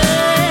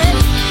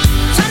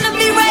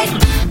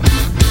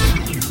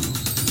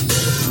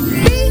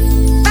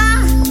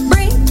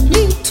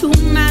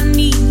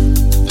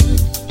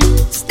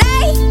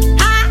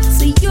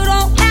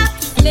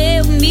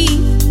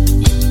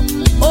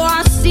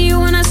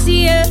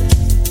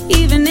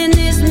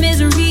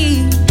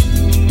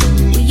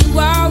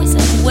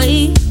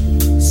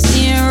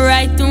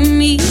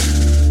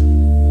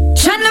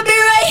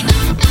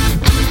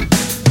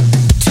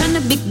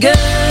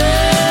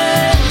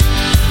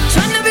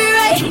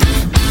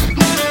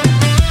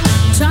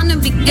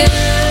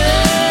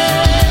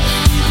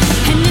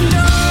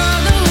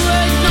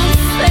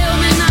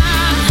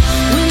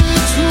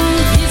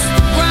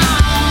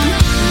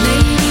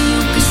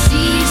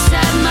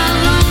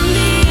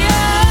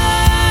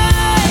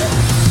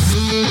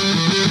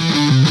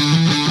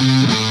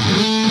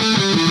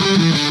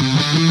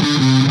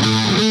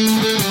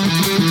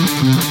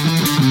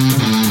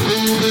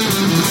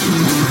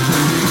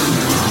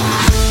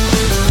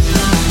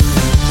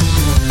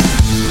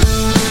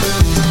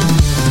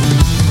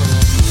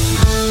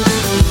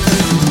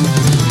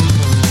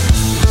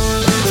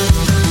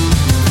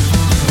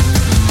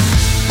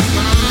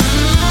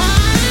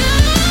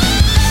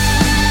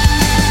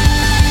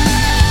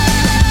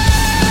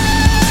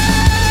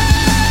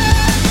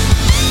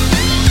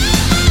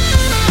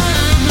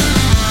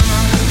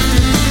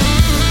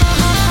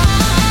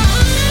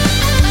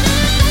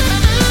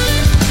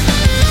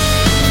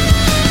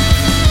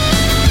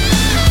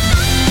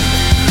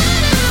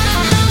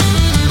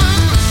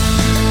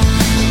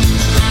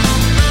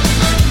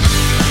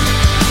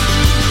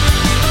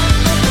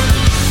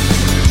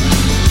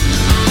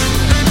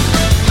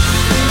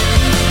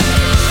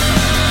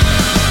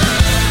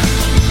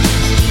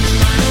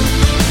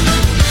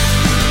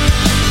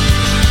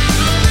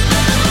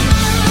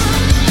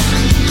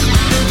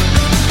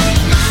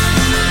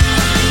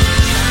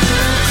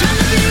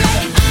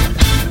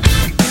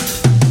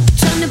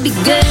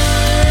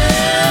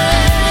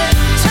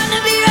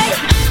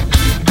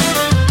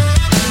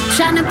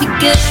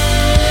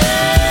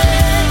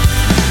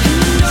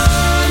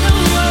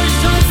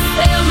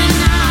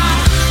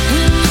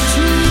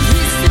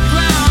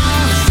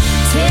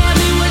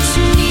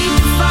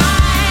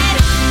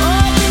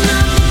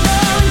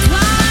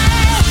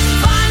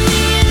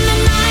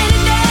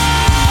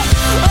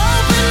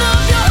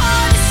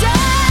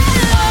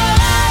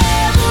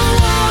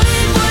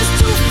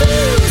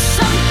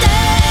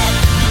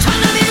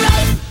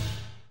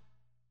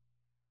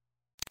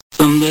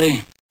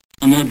 someday,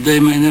 and that day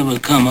may never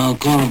come, I'll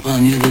call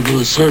upon you to do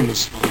a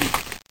service for me.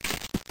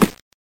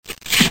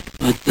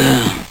 But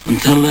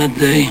until that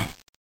day,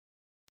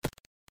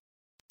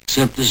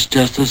 accept this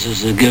justice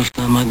as a gift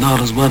on my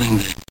daughter's wedding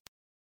day.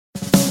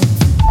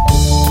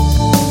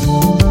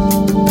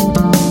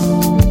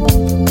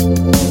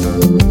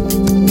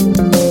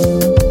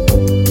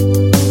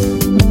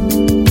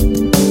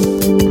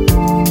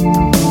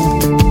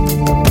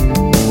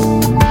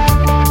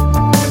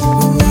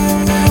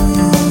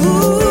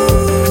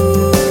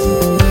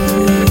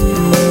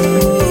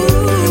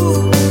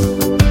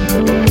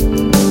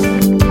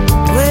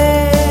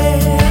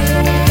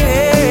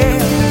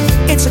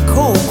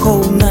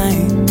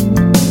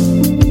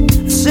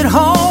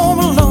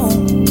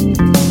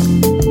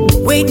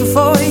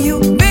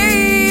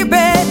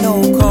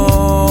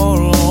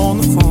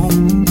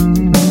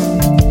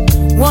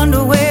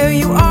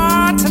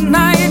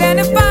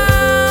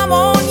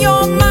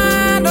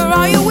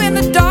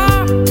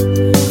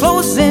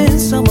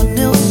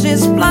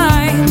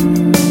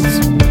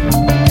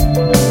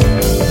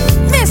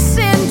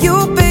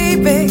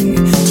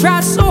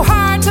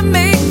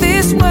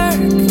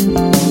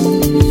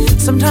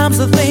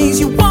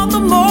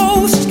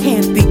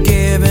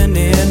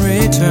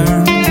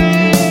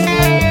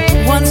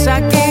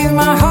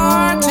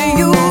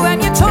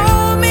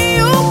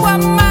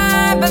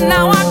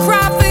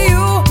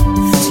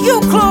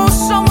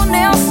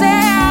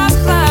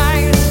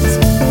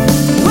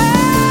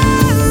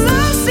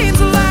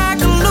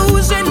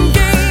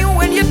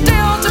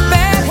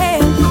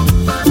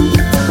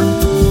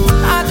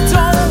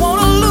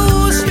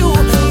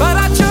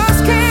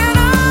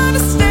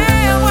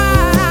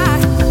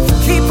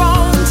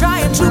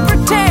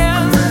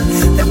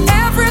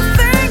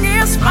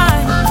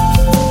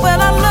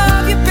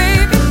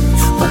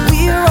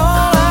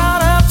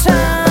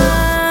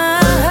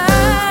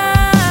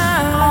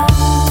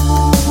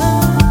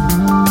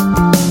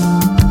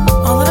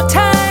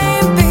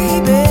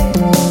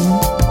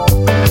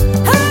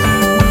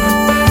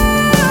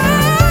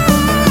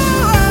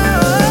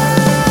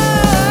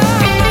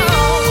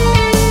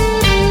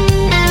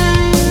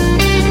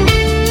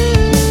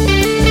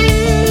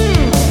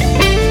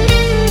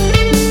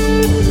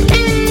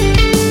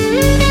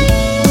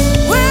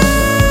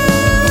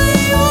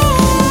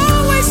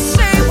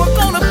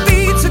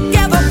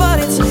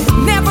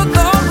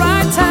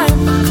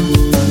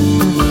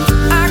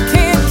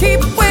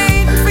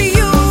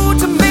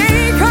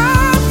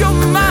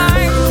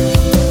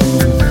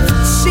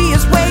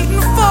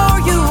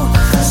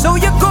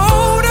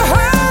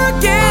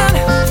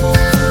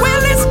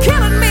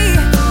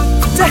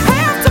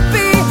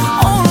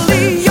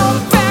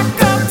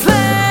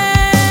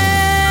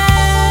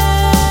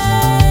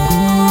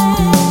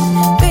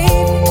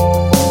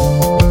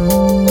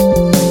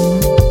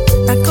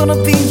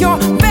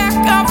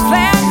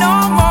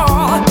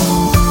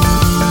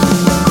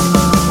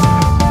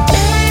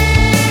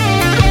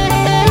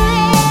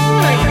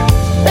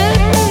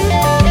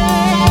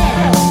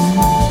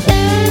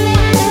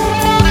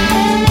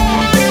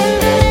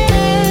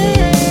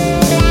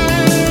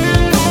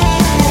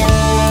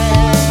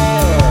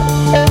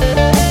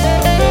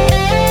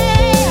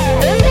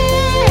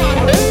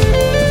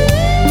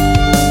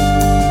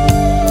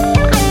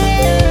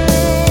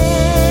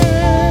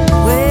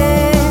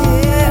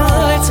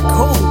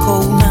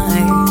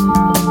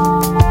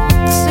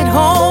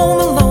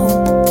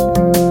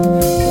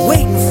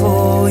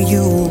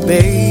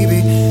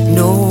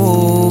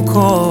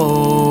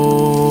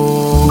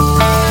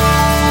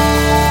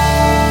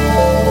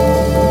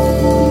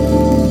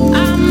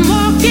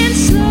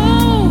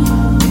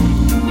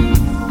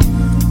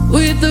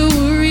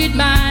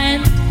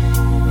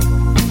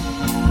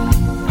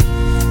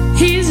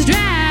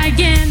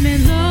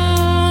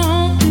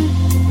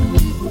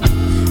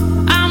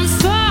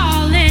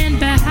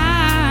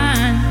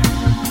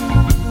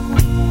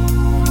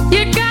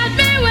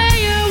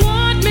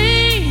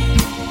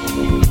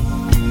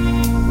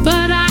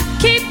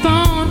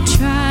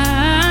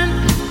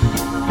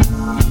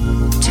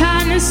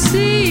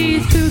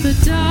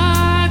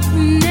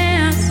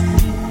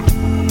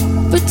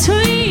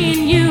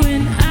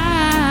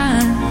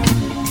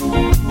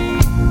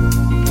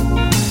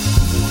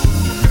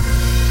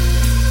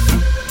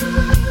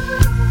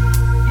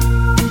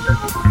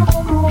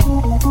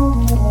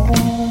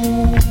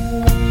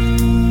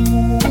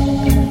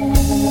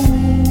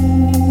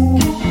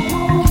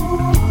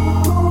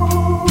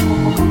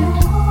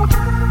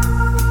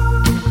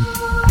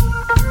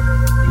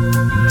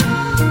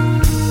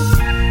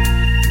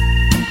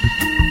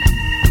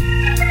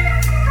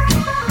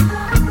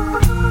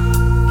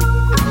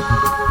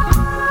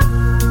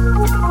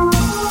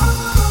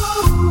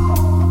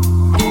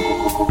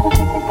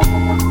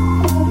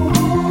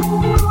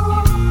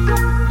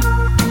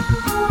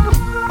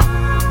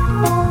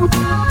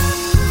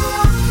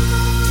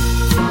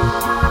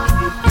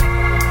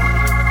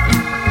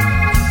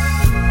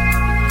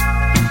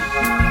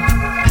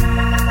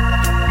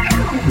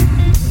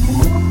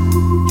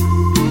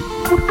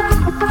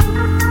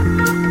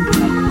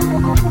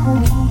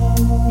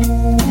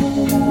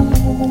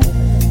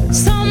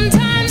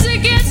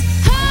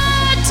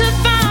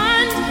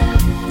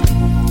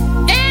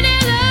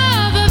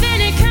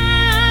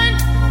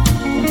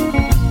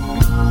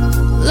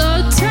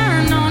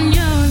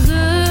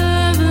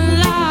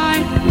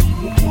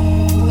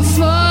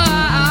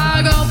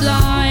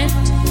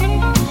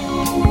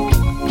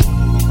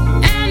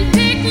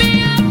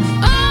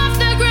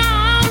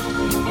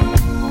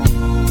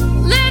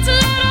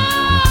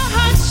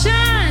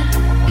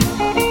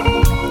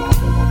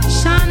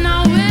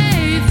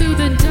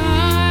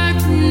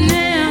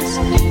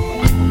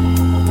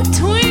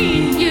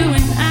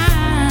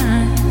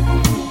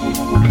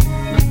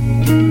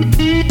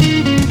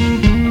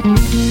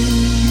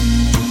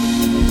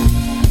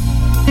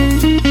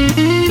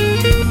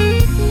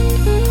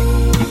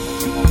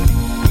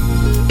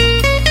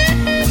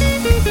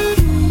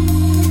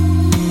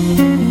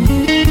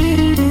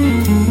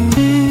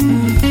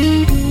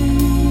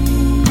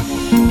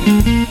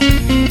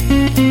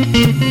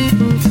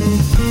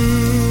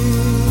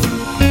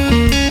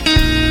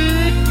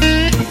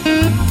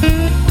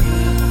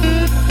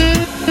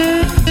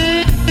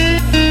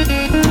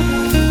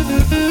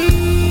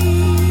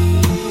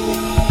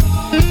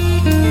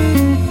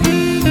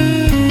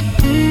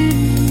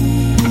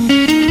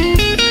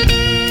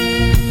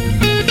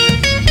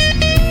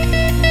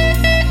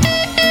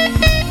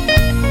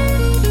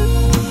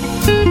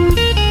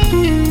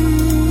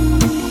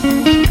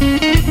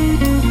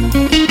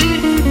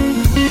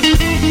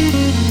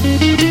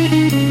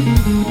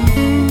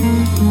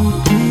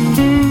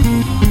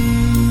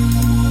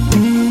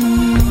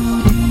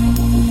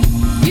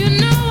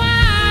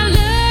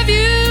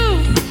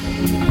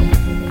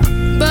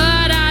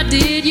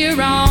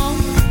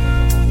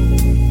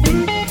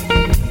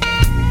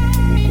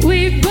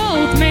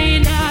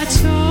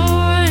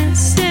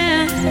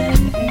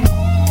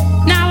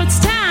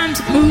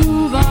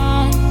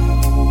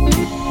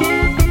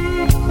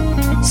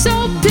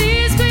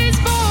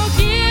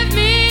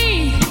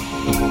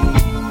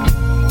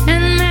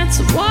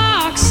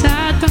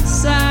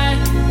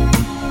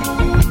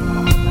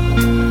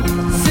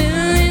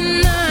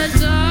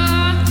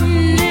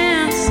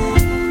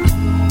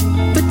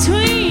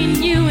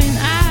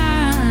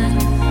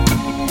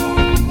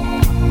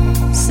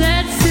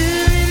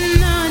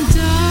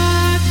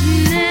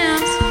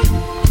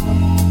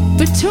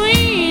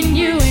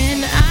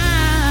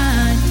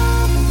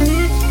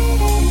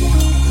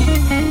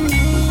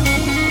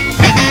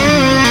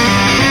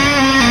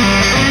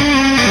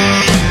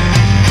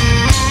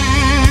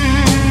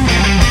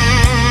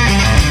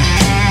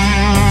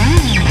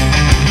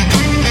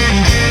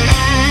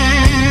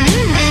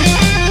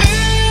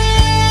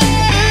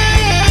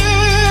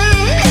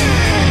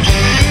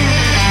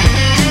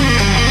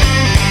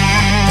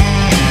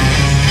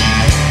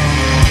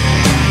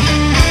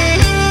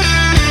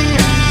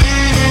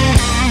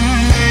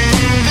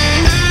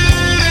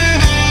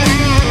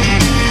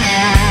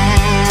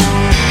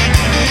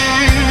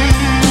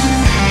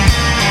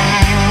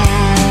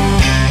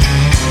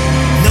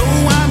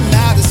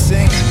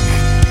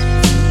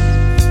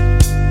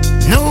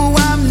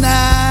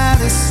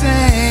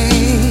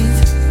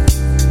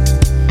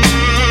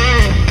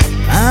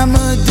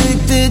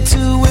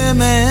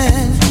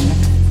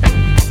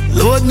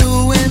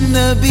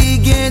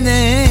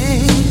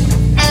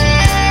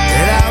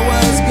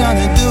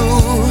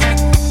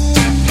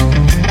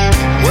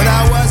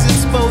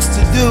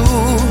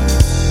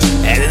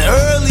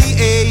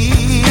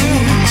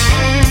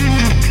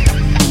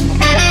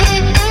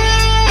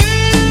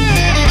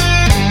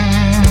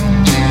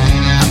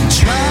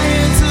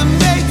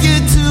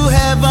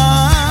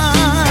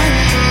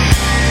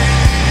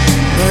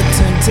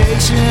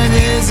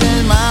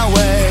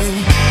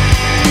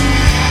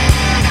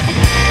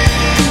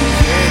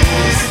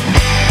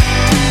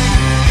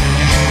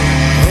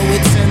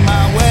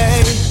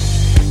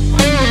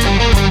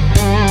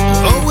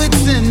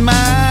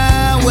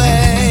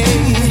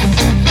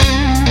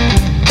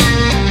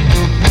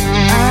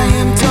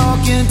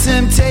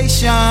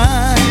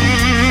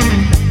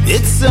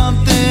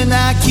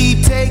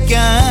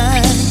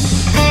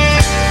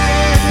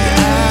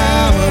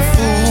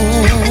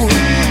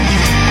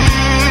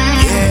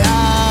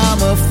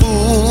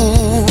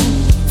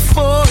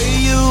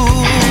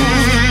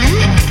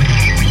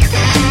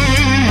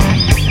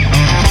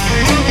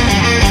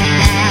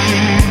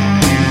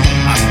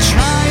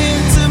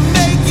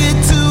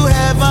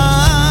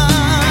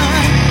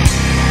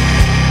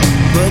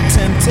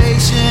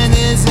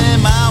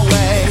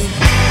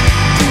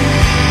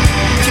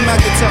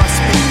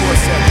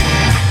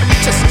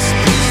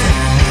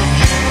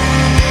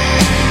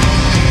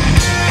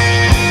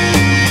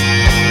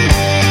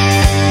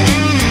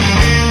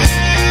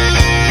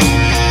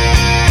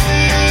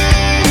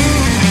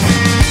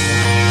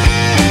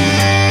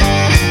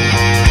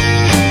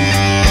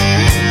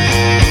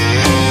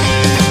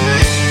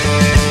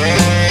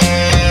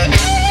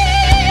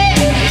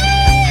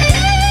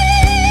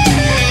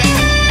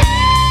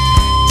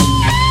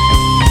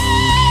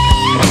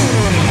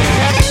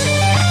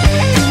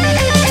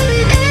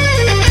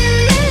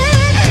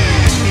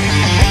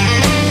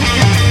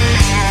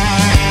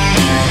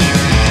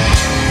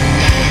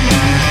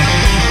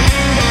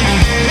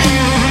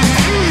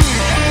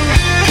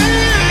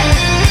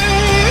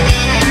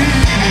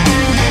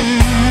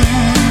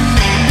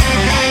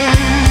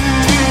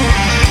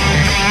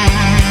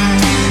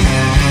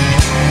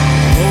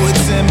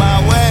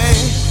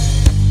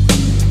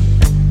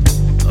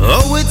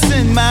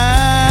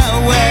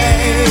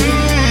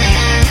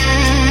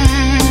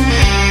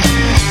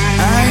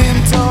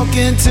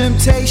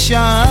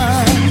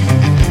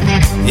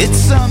 It's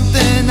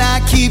something I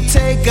keep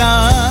taking,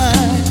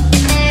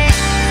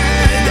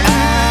 and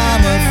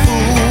I'm a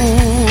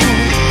fool.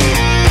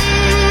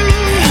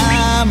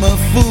 I'm a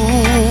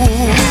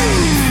fool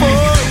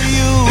for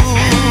you.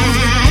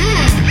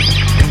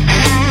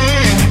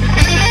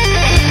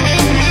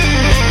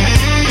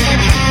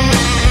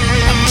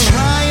 I'm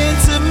trying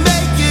to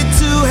make it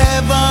to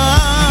heaven,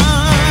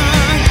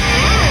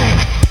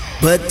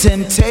 but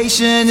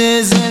temptation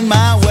is in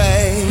my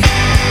way.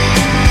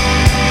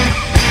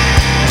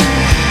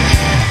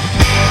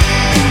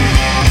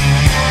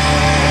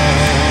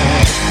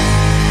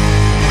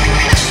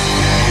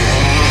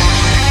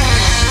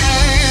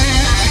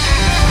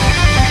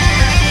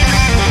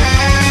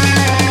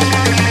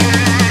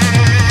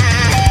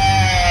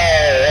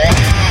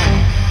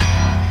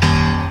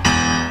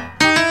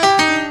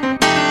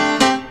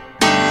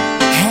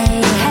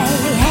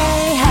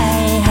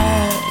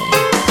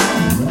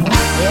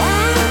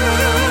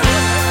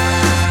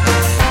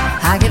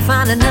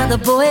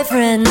 another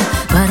boyfriend,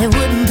 but it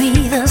wouldn't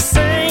be the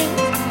same.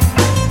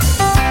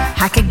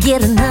 I could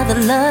get another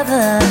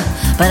lover,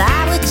 but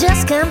I would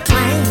just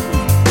complain.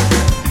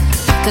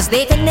 'Cause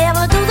they can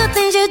never do the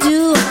things you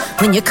do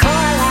when you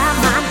call out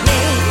my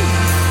name.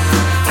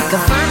 I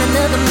could find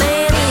another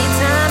man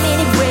anytime,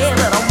 anywhere,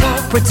 but I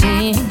won't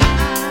pretend.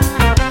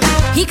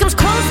 He comes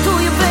close to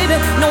you, baby,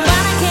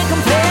 nobody can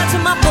compare to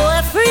my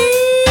boyfriend.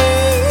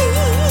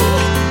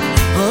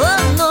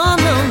 Oh, no,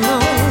 no, no,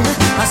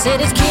 I said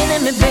it's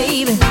killing me,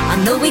 baby. I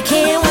know we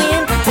can't win.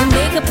 We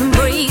make up and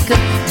break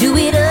up, do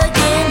it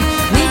again.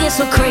 We get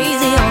so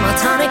crazy on a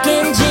tonic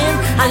and gin.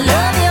 I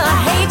love you, I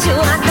hate you,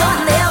 I know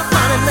I'll never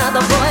find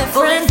another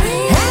boyfriend.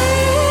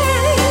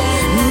 Hey,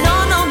 no,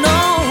 no, no,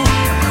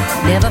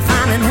 never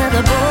find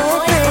another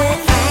boyfriend.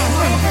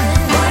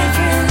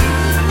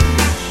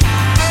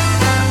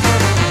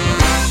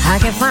 I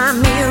can find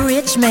me a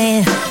rich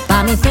man,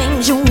 buy me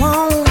things you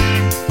want.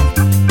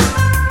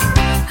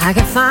 I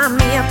can find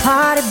me a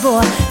party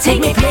boy, take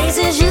me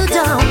places you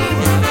don't.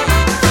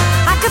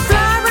 I could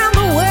fly around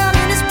the world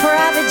in his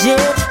private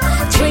jet,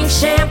 drink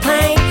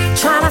champagne,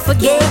 try to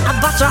forget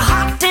about your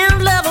hot damn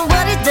love and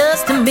what it does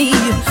to me.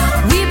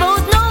 We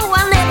both know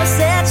I'll never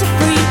set you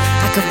free.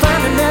 I could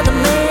find another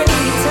man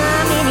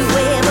anytime,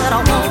 anywhere, but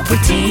I won't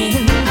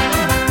pretend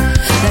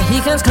that he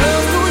comes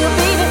close to you,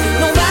 baby.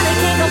 Nobody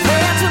can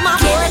compare to my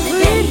boyfriend.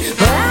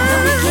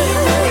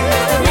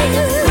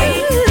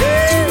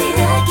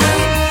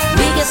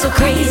 So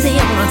crazy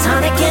on a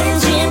tonic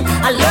and gin.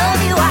 I love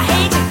you, I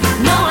hate you.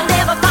 No, I'll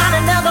never find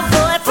another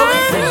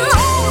boyfriend.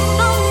 No,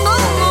 no, no,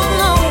 no,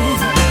 no.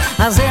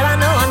 I said I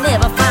know I'll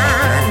never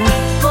find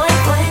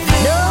boyfriend.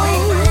 No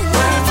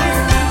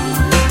boyfriend.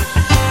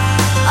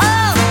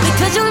 Oh,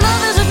 because your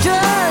love is a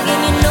drug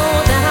and you know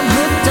that I'm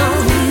hooked on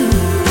you.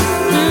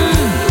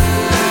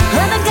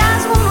 Other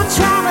guys wanna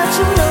try, but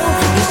you know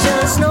it's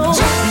just no.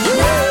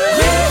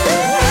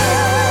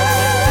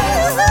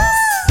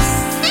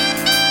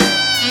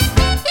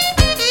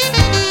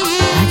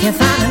 Can't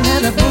find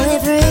another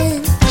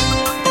boyfriend,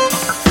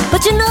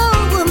 but you know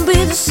it wouldn't be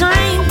the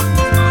same.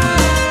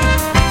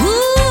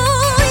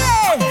 Ooh,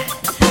 yeah,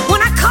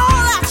 when I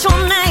call out your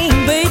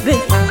name, baby.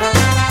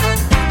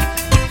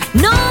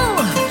 No,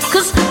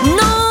 'cause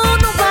no,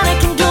 nobody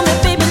can do me,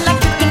 baby, like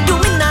you can do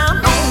me now.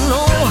 No,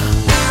 no.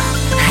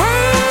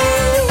 Hey,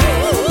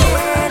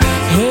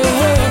 hey,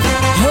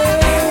 hey,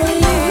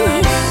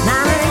 na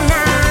na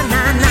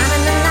na na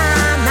na na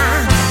na.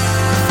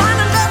 Find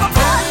another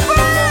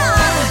boyfriend.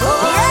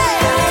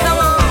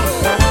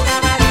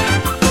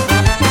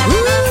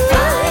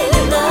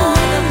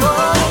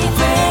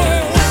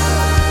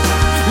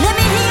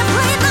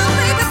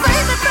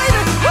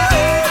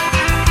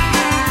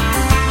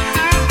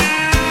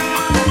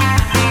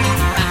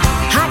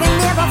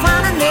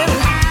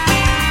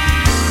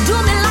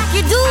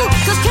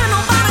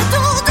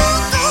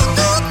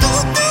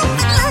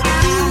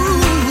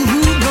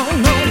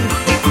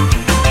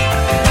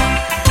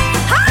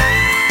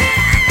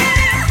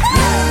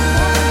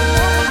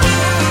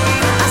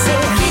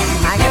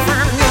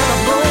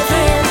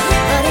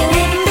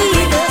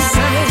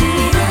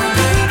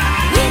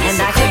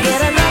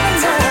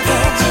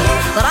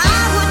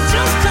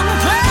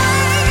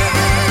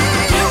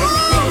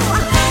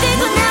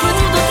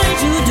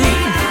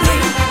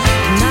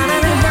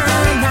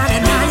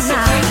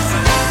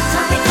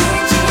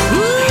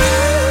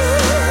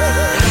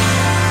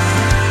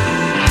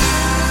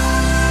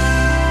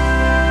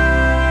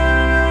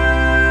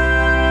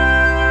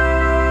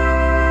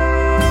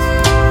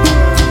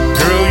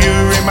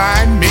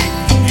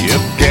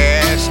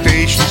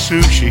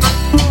 Sushi.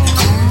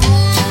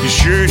 You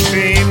sure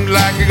seemed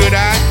like a good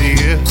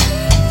idea,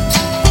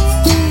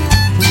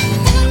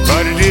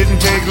 but it didn't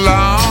take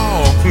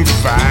long to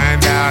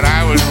find out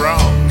I was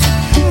wrong.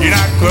 You're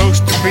not close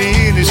to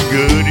being as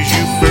good as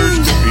you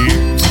first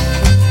appeared.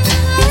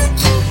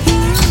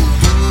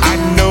 I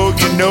know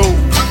you know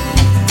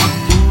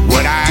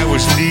what I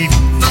was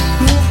needing.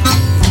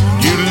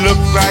 You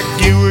looked like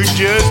you were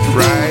just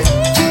right,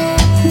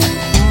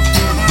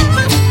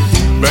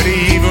 but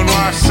even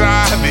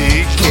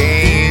wasabi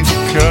can't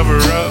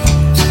cover up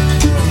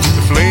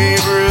the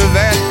flavor of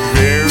that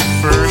very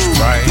first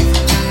bite.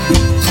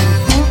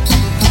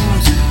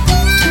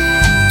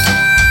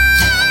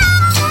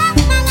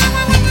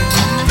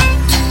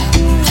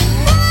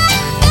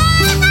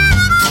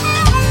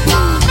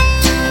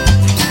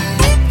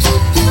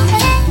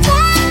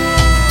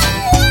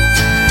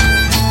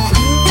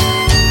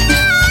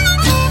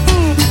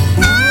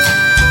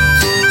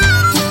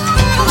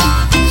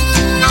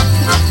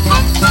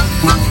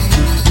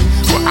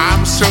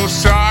 So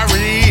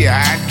sorry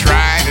I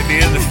tried it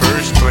in the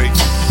first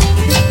place.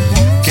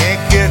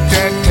 Can't get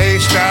that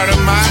taste out of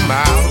my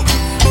mouth.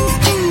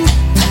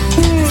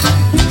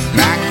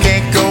 And I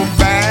can't go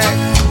back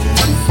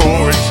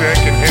for a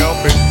second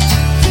helping,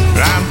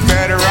 but I'm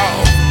better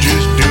off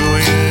just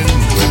doing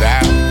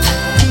without.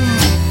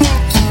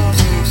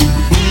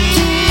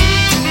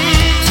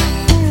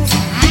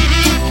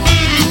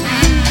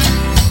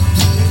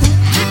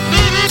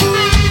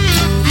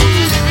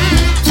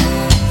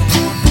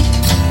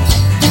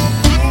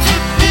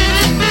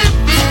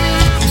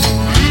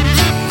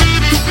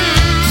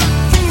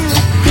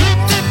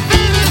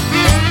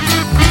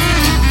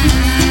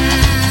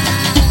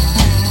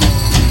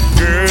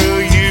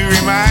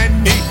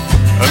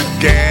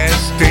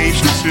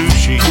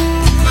 sushi.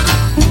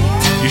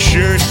 You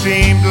sure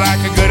seemed like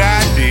a good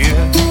idea,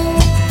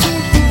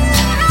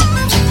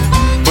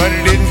 but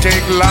it didn't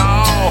take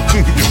long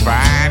to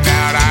find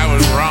out I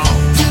was wrong.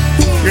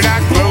 You're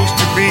not close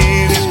to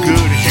being as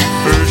good as you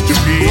first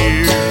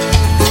appeared.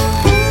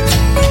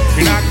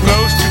 You're not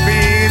close to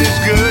being as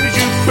good as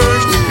you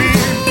first appeared.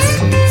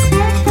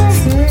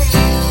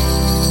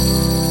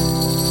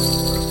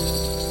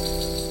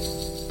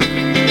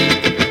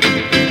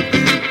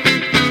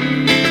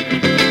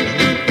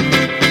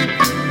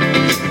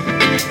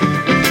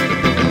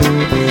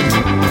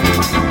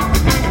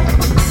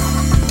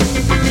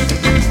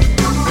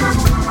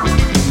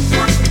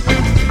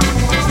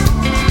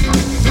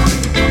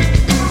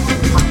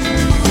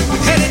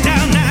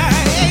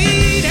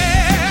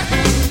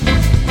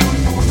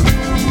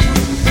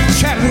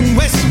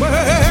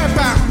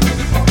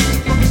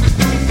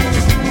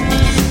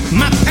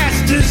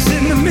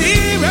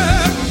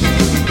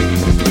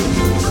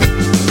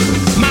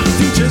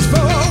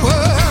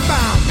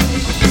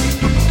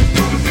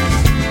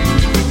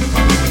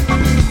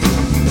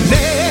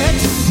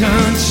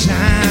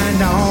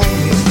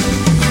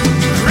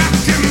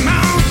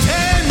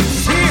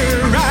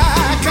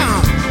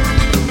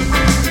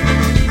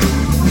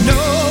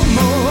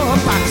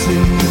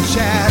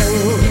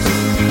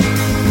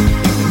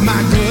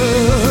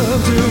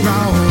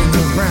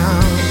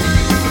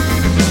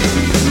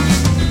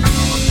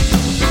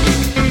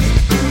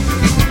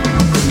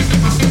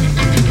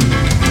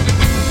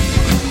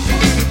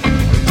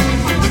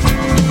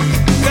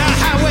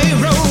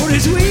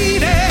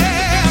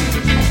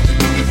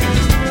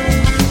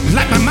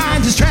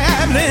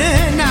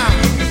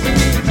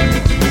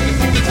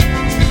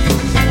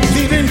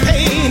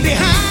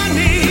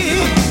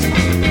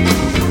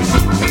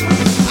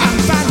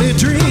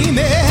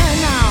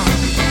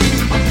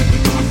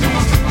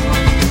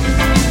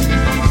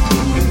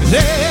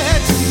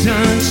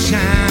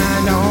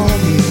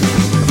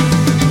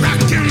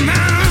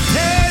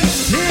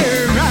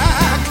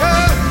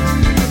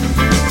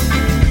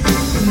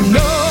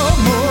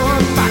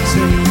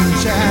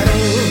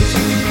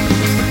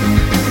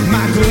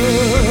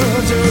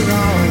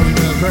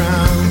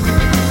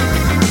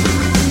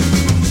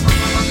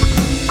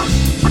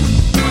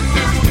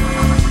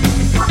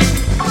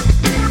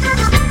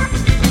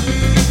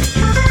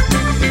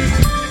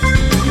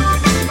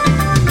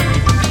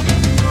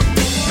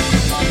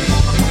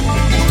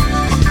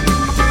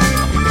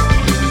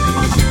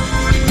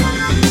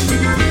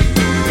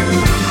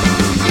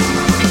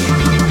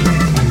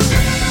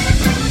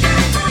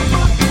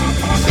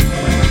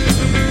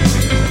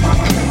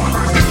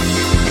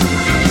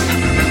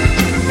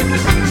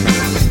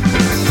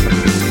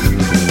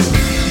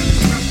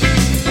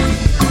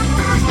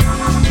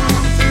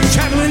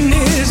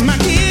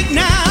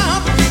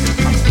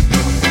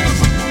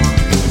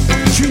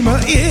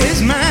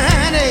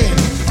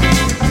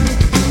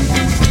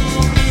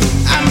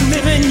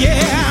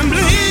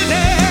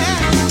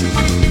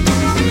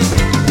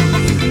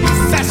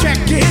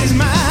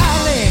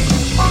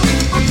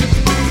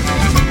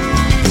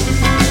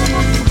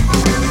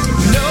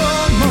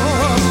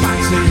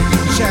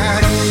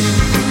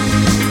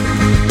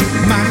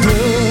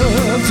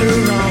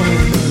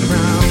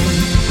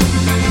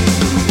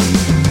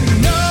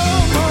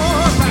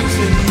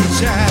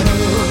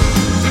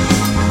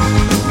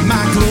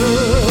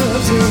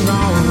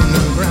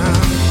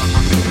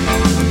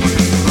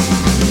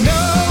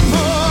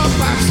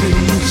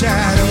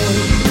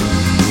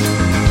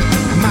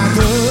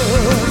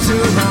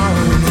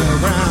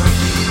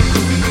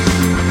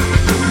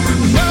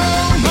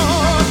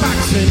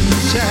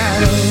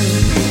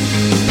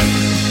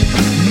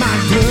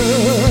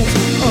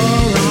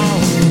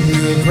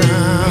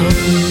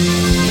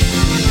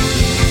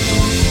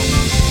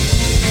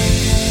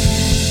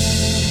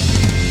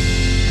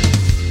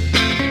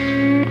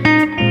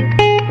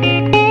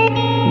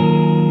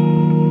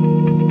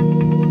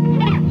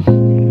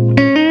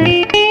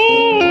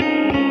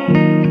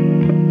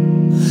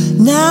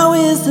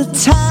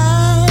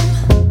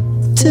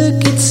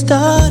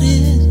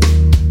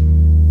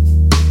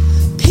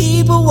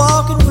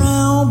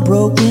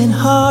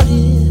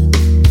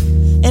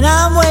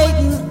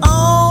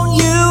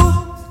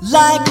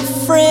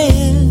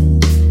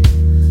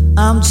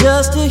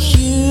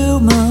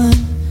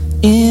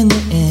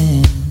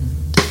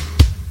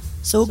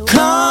 So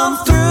come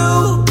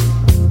through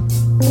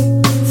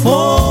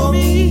for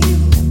me,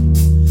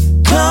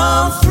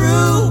 come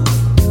through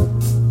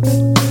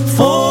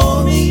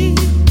for me,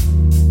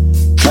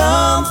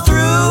 come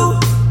through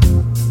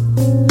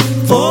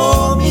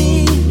for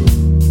me.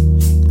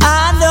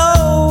 I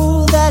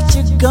know that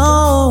you're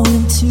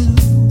going to,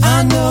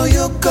 I know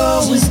you're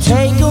going to. Just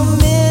take a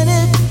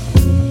minute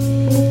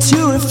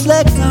to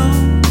reflect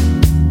on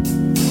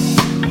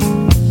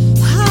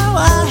how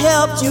I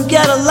helped you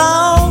get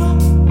along.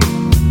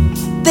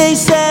 They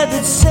said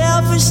that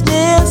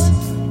selfishness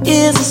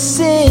is a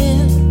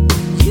sin.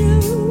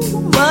 You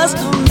must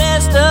have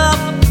messed up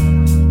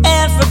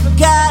and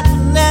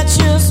forgotten that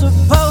you're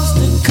supposed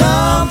to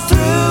come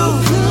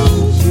through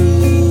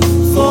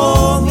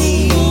for me.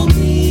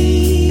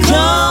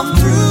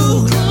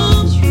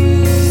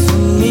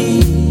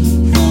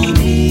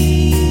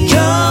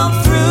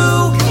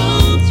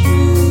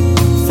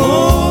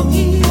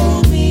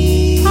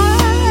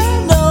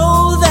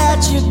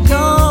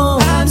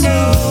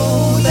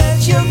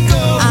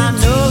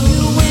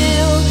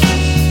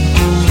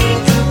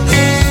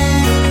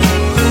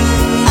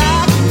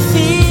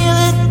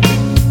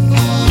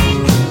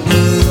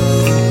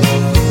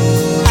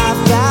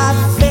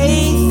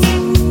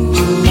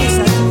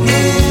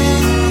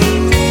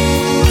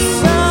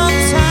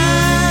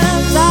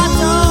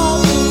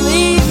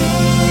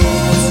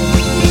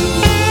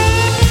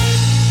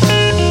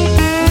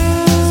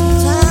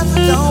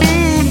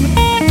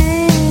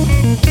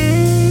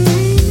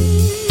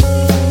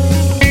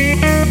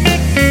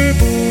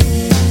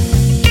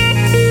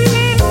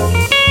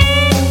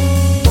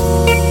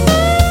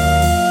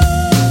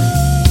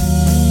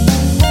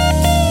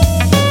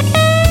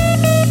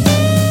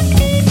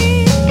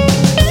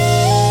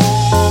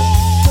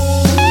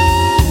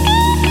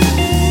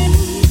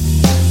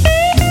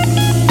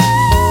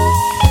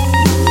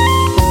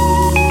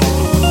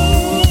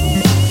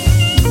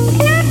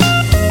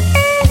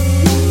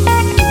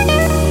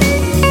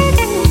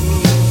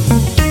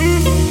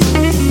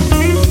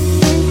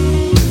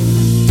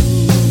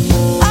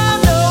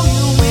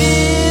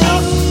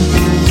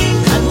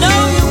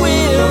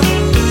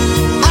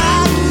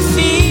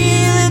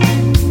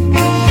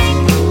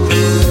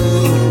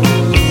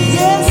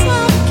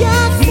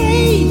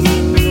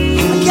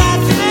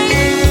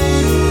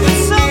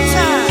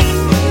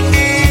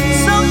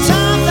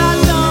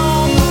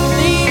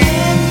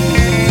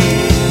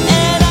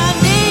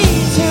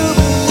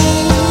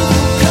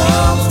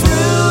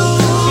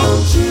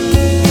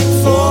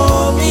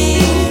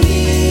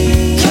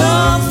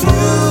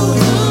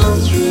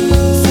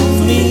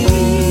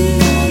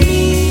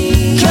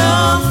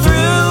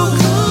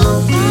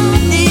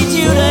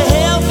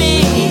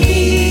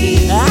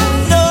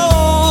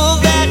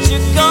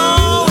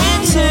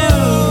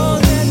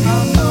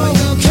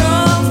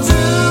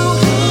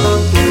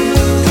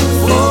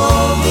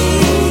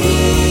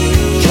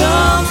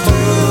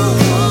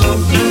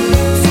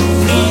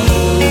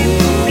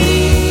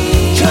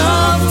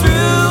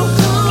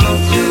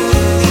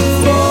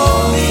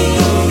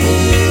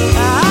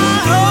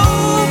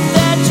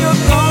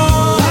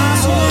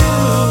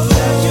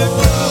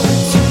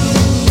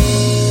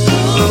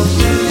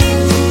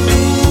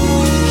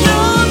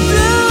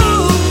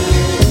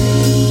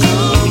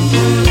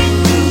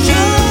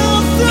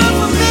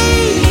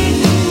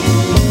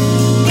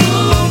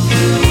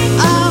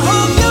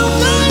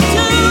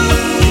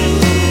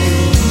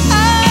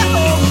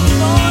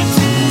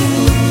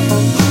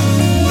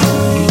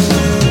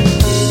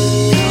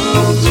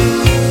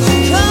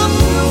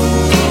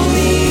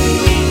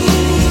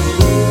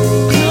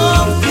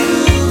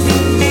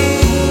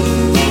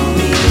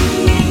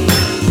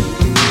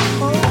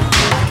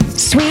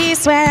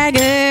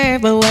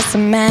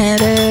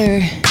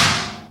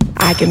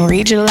 can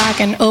read you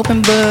like an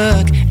open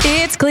book.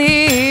 It's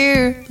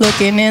clear,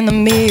 looking in the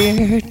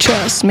mirror.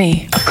 Trust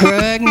me, a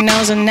crook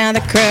knows another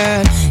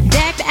crook.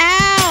 Decked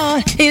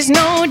out is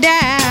no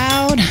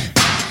doubt.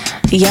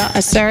 You're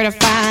a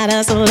certified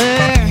hustler.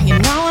 You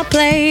know a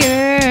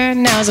player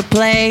knows a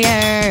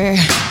player.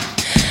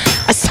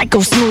 A psycho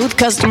smooth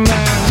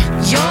customer.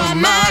 You're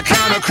my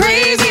kind of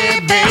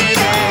crazy, baby.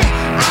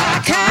 I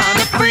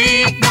kind of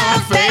freak, no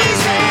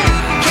face it.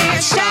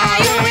 Can't shy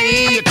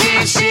away, you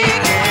can't shake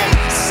it.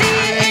 See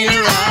it in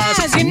your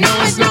eyes, you know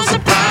it's no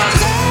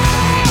surprise.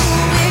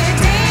 We're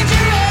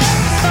dangerous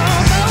for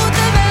both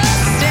of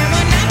us, and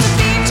we're not to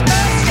be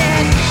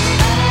trusted.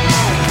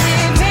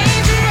 We're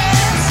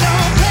dangerous,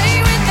 don't play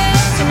with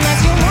us unless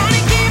you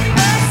wanna get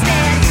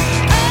busted.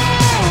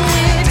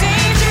 We're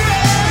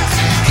dangerous,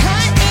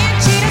 cut and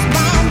cheat us,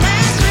 bomb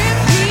blast,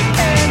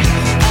 repeating.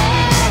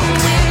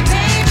 We're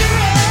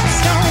dangerous,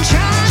 don't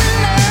try to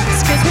love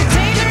us, 'cause we're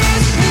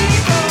dangerous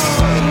people.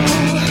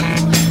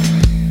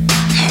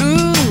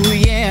 Ooh,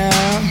 yeah.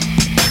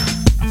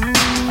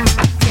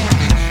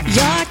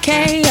 Your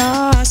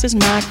chaos is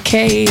my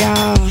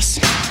chaos.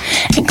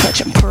 Ain't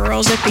clutching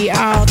pearls at the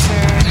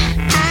altar.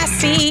 I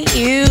see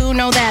you,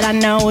 know that I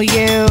know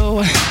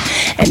you.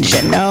 And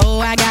you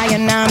know I got your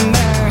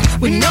number.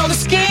 We know the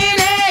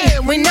skinny,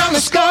 we know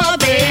the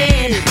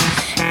scorpion.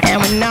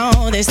 And we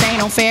know this ain't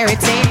no fairy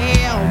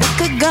tale. What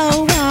could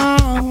go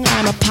wrong?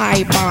 I'm a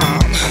pipe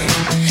bomb.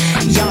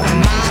 You're a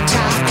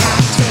Molotov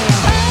cocktail.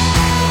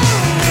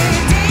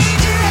 We're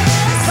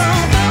dangerous for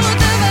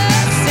both of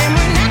us, and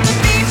we're not to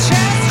be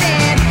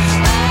trusted.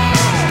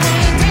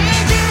 We're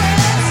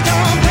dangerous,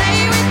 don't play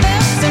with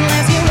us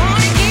unless you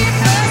wanna get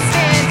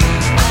busted.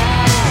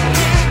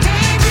 We're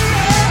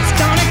dangerous,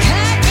 gonna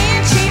cut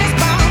and cheat us,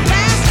 bomb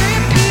blast,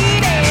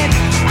 repeated.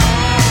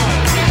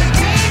 We're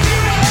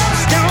dangerous,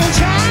 don't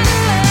try to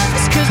love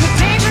us, 'cause we're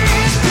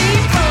dangerous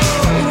people.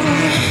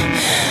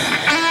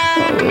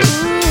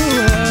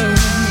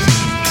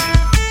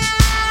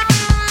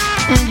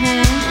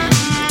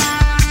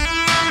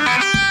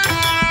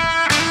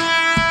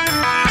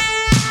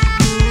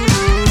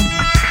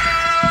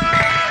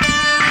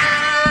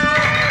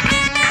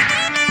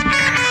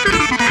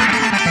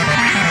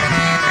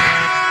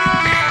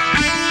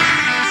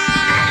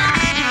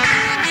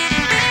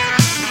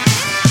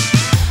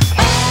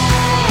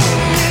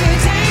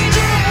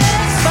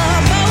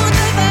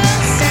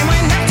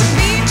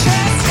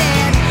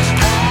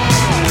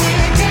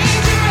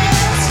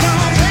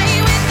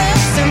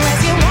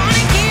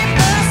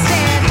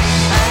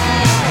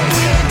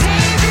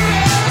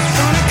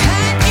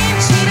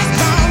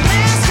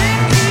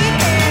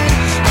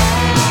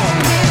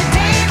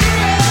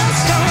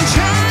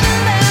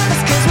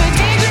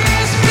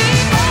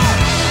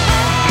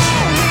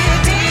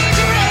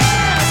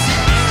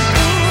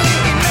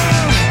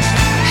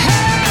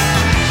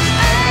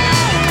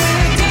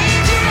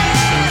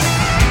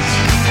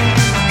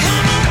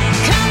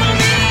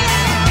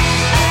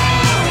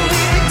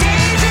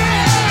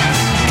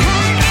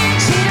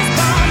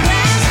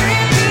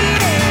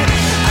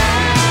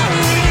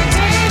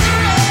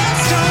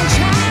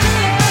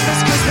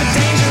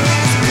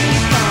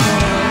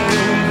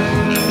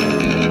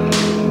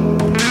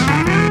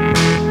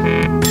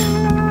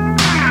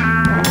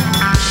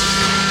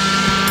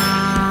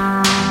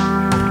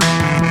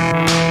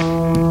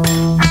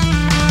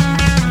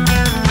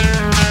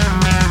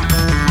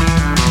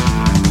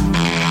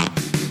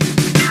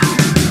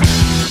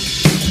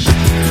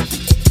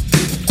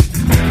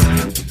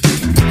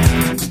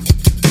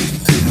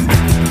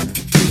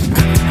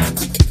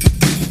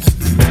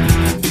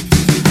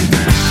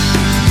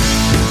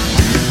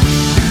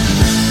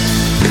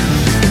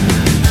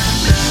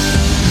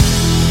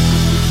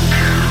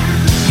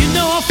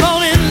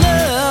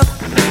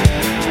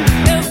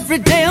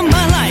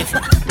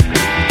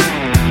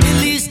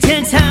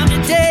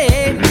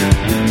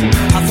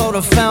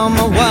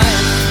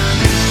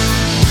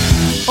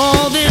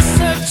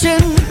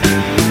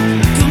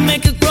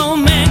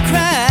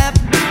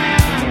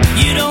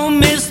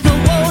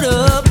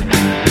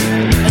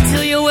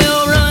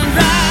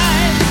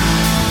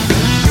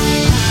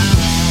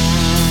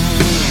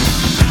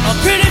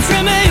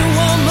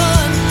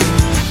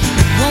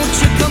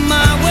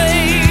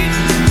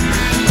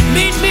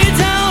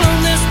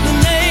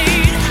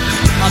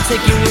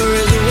 take your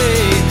worries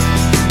away.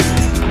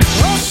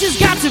 Oh, she's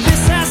got to be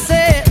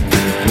sassy,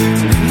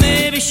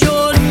 maybe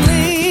short and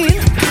lean,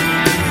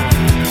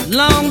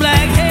 long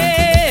black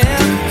hair,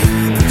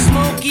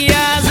 smoky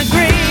eyes are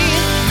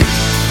green.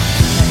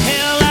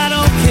 Hell, I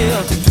don't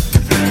care,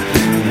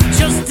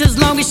 just as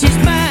long as she's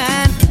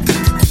mine.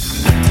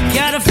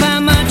 Gotta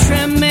find my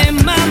trimmy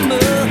mama,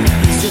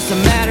 it's just a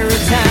matter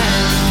of time.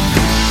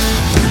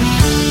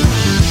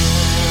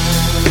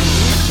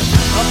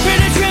 A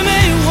pretty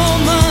trimmy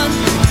woman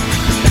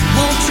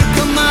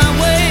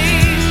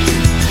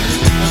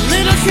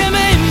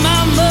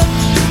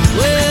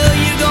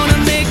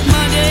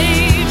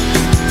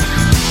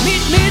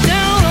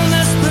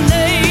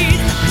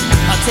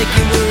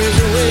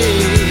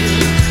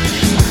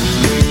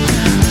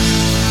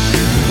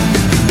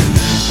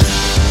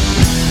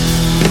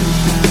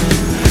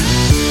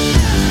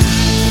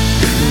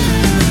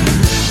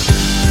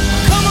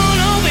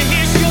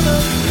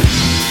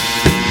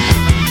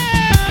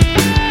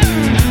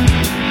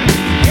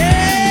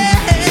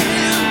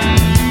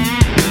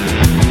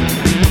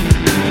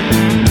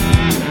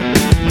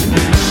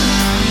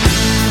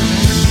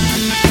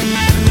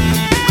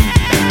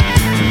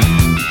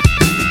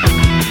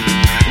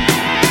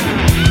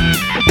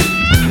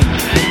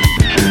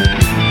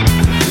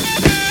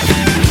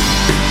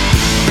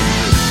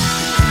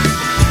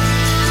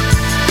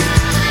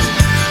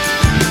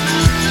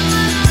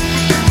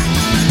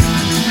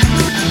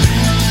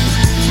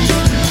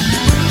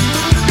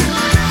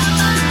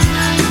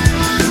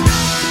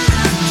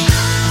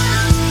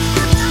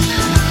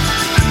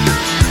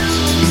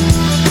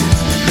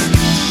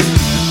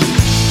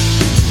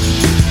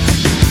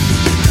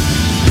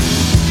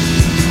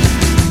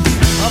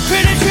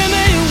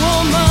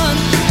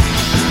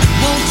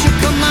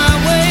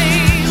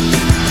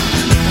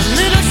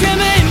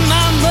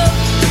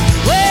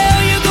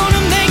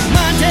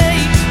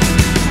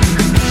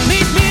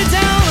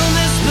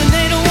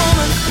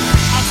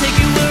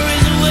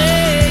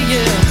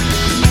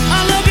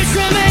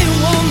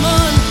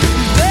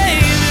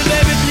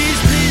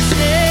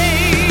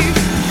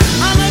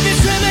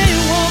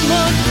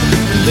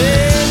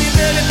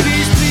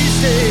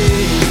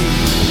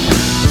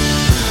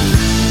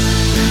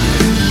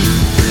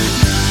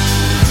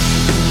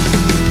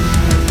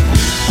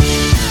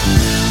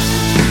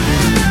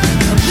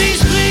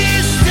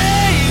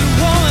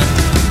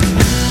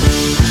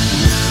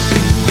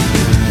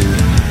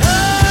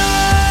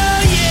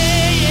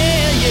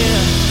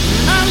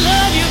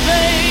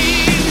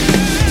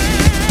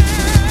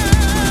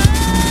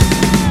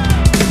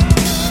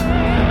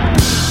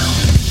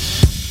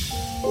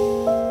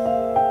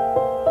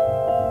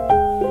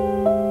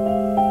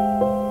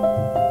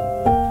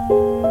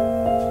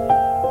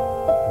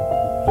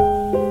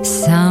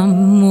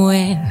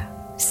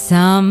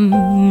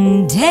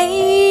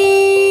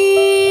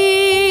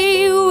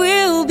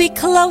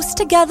close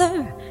together.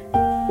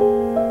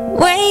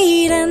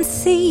 Wait and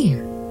see.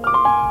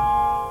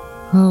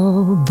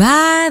 Oh,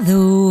 by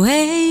the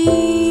way,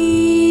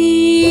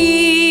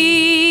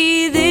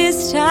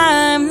 this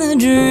time the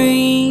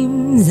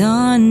dream's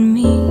on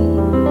me.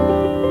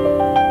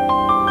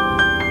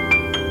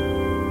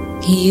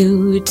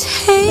 You take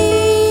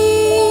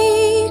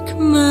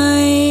my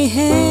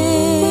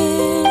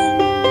hand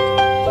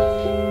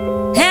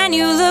and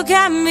you look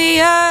at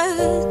me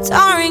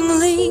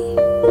adoringly,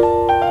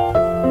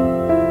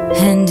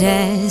 and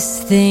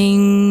as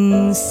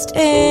things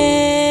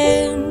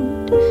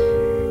stand,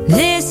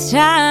 this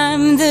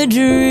time the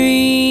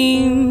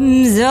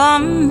dream's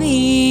on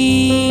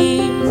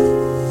me.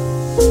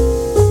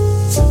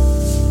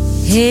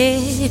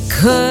 It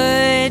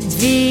could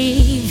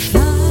be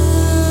fun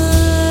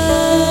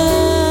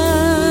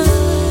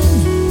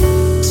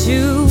to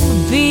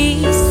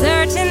be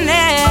certain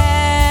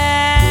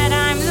that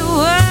I'm the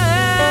one,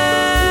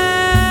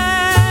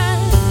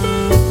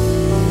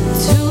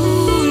 to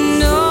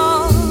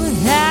know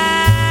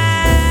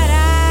that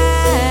I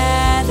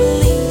at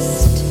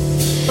least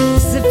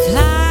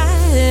supply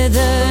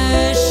the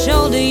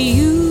shoulder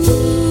you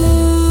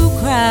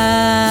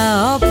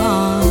cry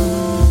upon,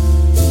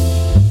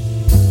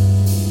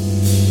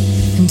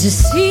 and to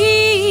see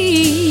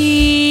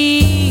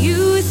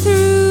you through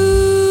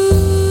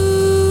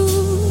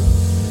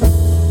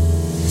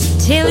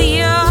till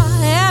you're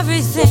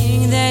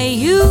everything that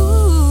you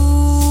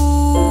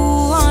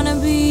wanna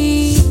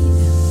be.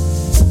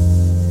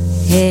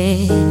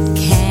 It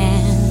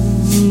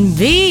can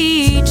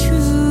be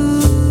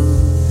true.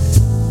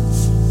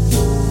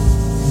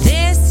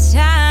 This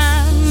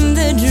time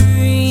the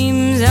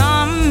dream's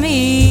on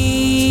me.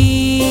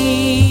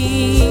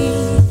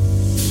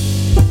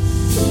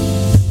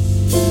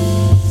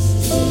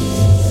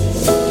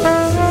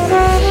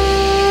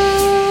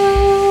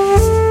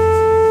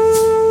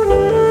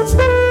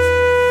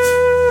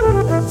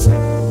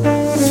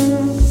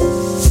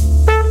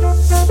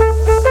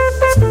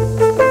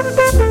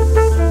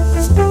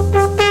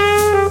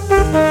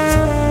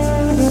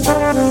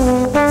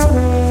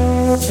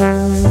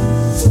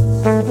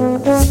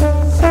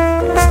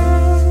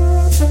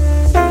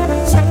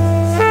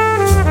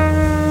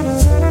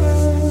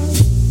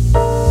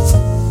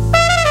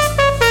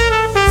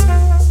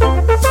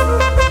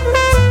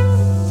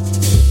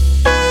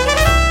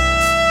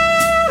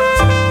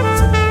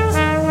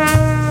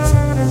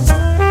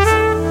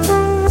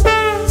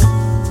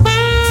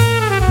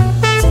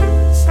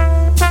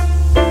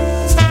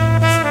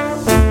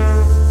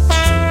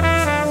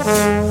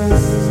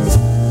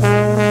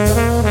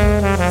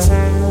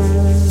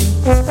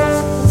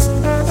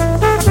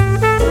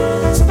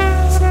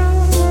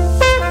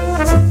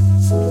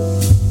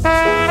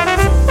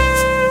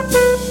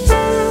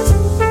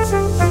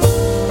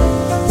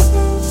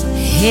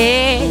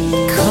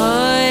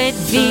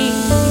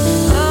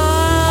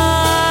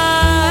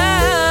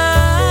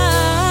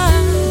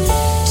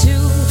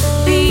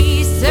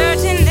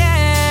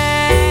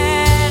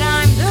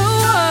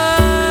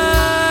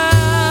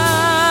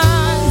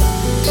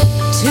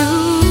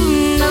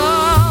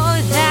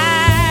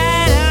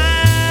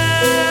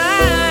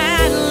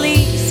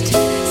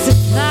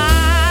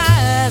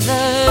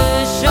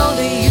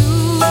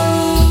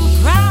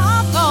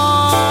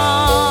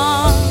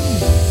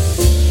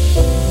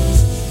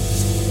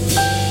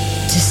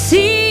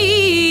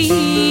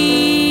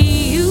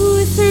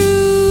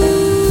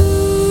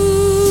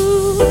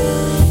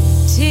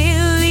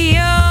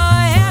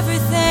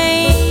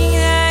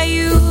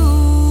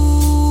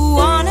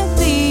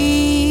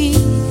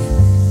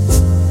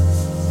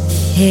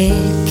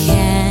 It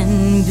can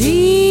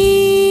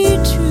be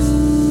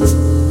true.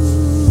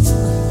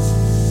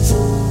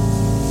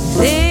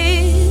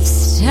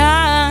 This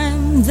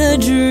time the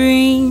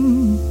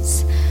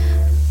dream's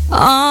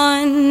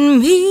on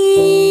me.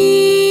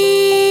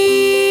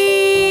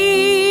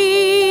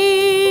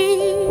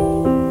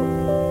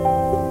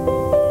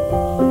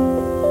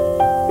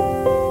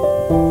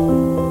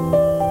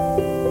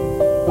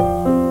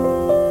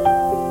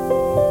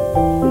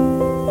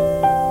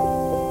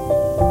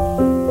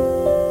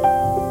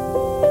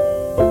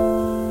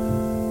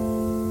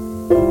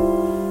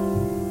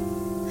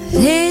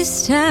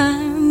 This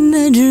time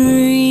the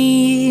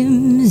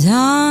dream's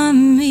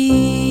on me.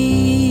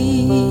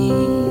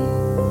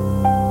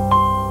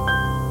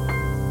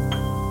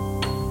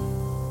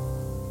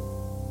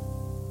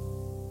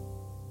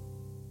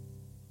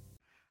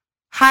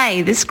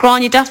 Hi, this is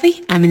Grania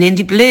Duffy. I'm an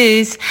Indie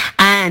Blues,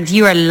 and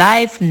you are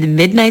live from the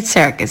Midnight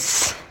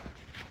Circus.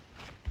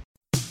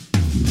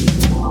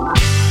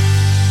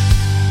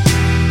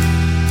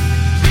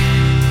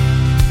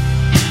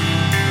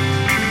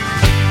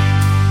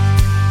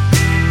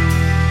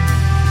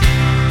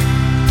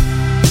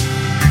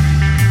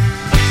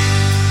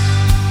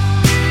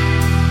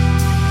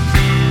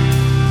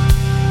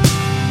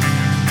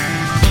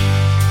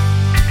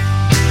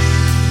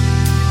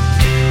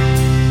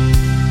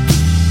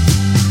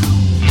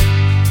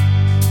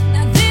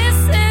 Now this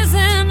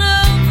isn't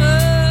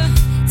over,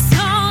 it's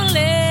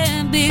only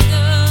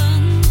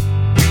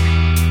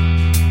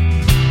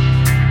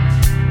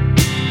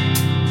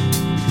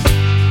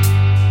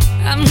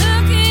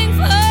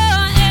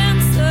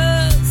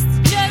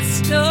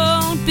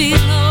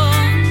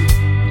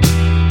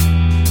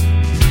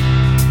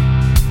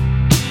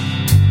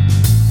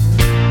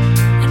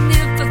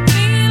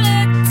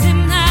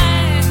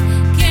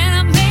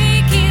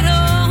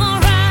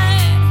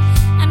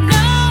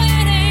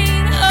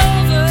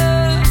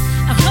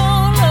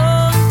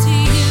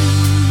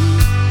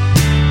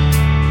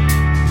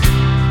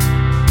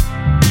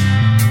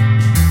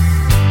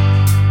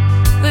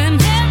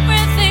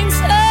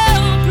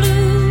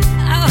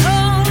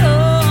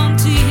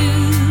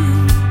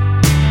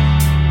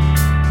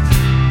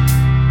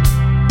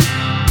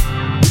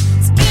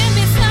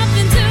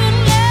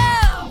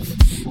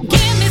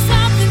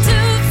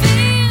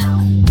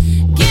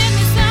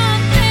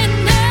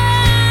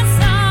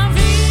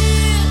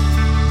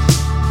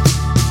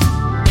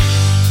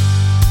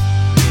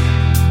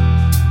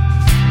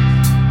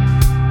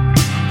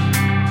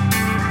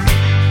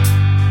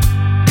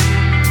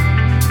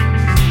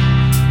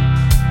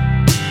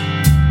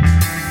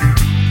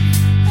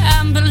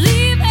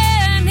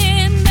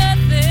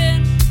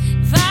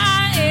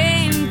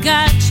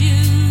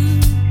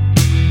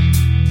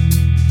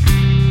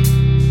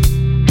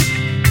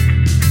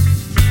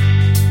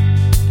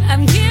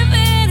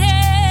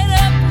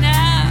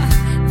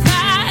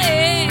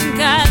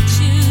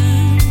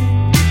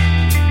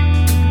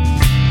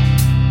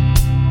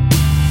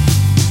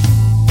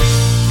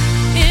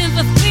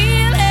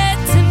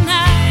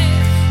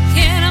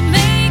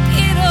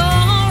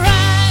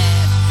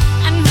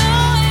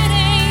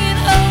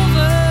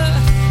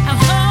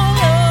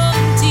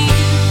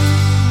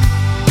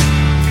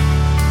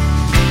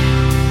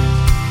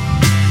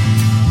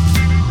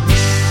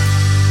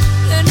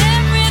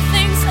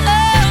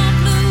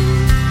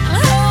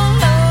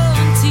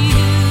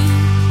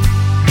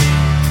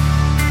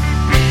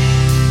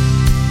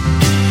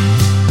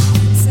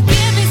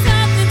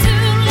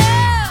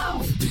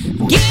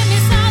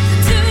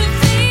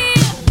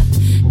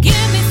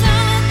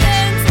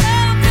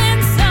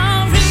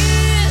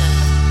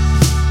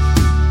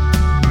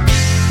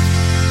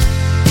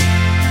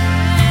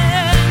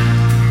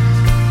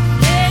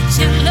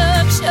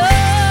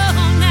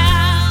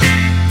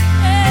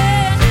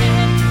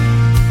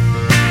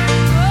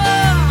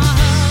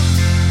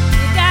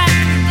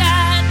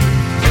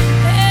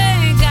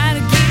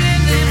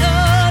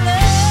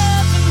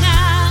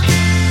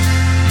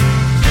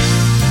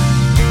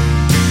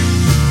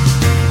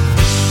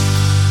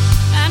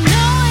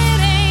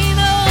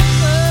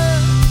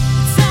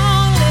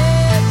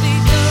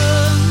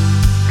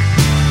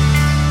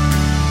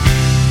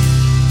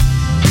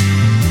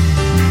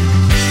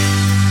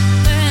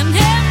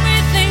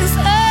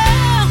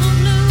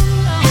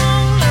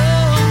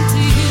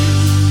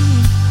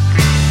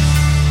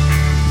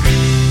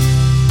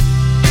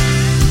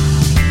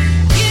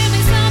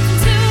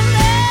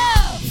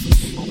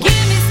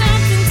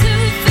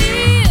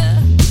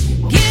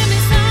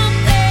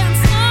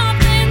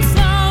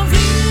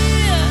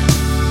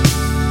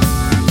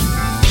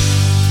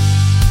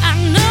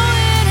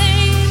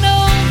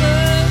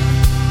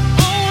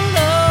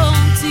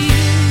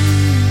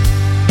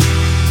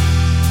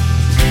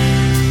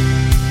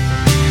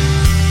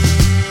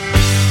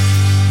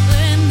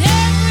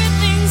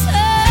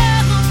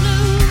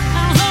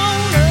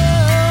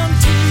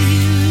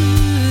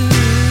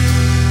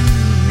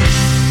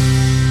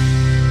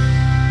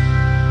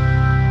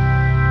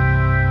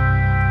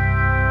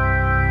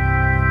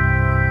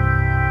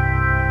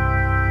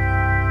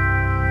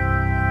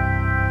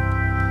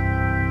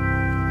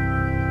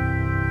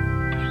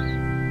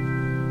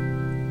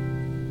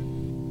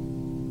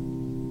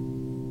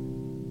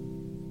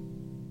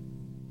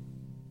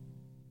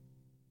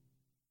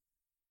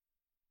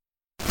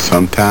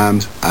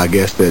sometimes I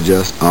guess there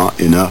just aren't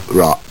enough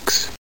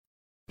rocks.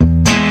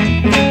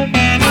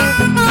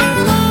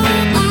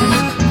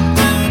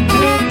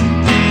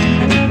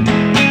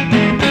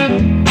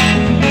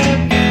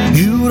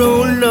 You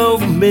don't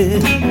love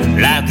me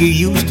like you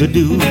used to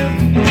do.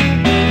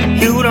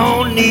 You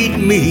don't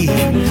need me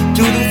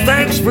to do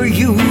things for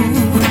you.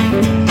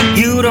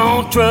 You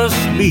don't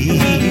trust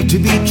me to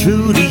be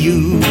true to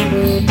you.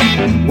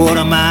 What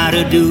am I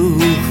to do?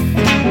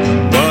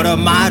 What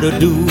am I to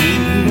do?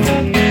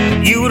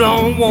 You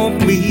don't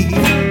want me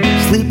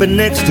sleeping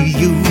next to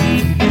you.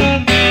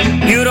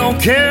 You don't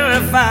care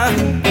if I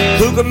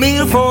cook a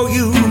meal for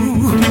you.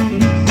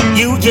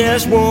 You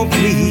just want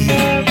me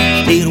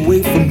staying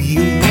away from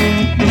you.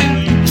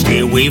 Stay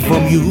away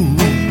from you.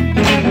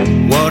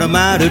 What am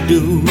I to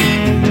do?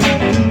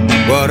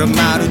 What am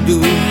I to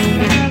do?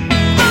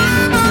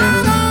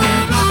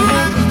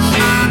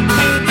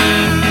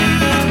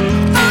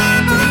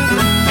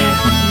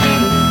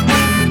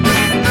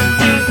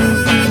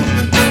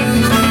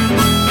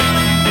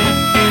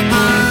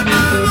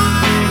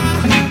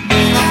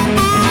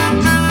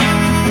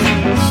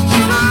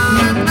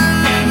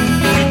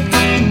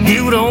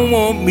 You don't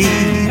want me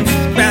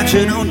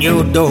scratching on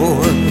your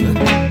door.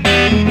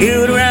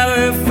 You'd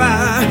rather if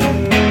I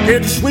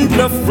could sweep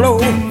the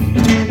floor.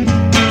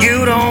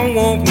 You don't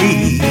want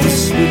me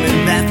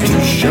swimming back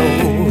to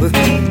shore.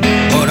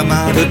 What am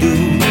I to do?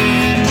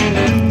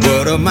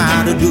 What am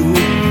I to do?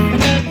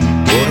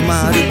 What am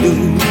I to do?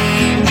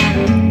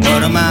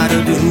 What am I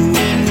to do?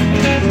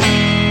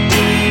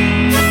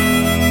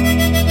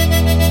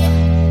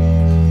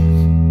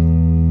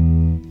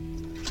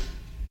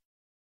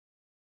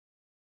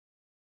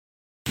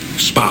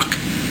 Spock,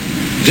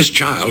 this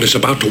child is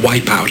about to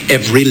wipe out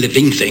every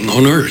living thing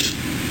on Earth.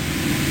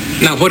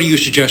 Now, what do you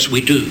suggest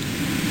we do?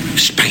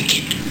 Spank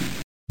it.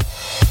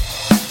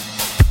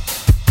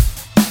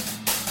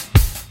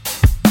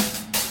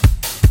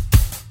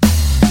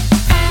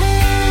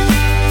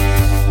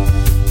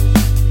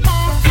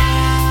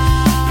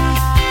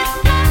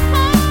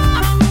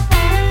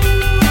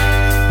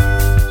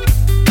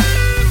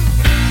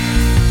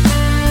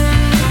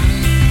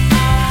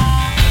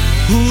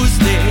 Who's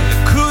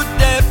there? Could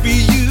that be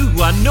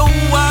you? I know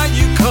why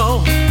you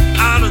come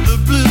out of the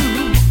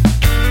blue.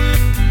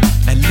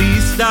 At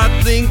least I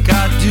think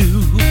I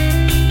do.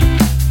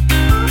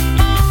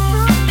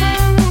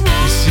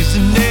 This is a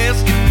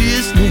nasty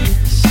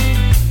business.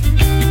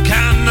 You're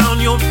counting on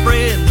your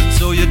friends, and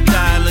so you're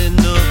dialing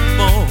the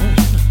phone.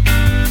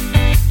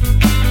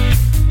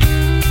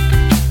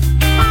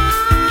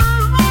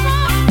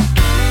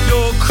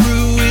 Your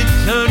crew it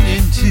turned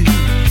into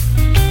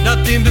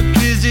nothing but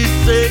busy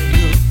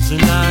signals,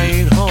 and I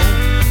ain't home.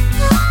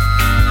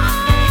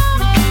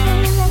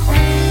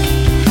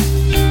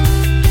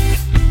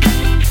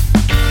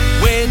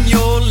 When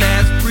your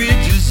last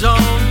bridge is on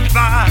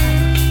fire,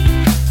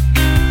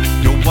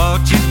 you'll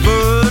watch it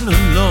burn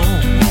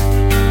alone.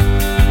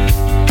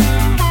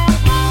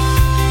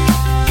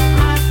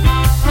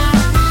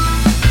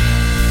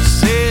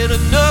 Said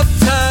enough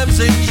times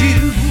that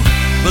you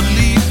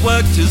believe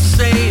what you're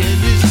saying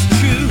is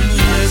true.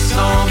 Let's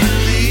all believe.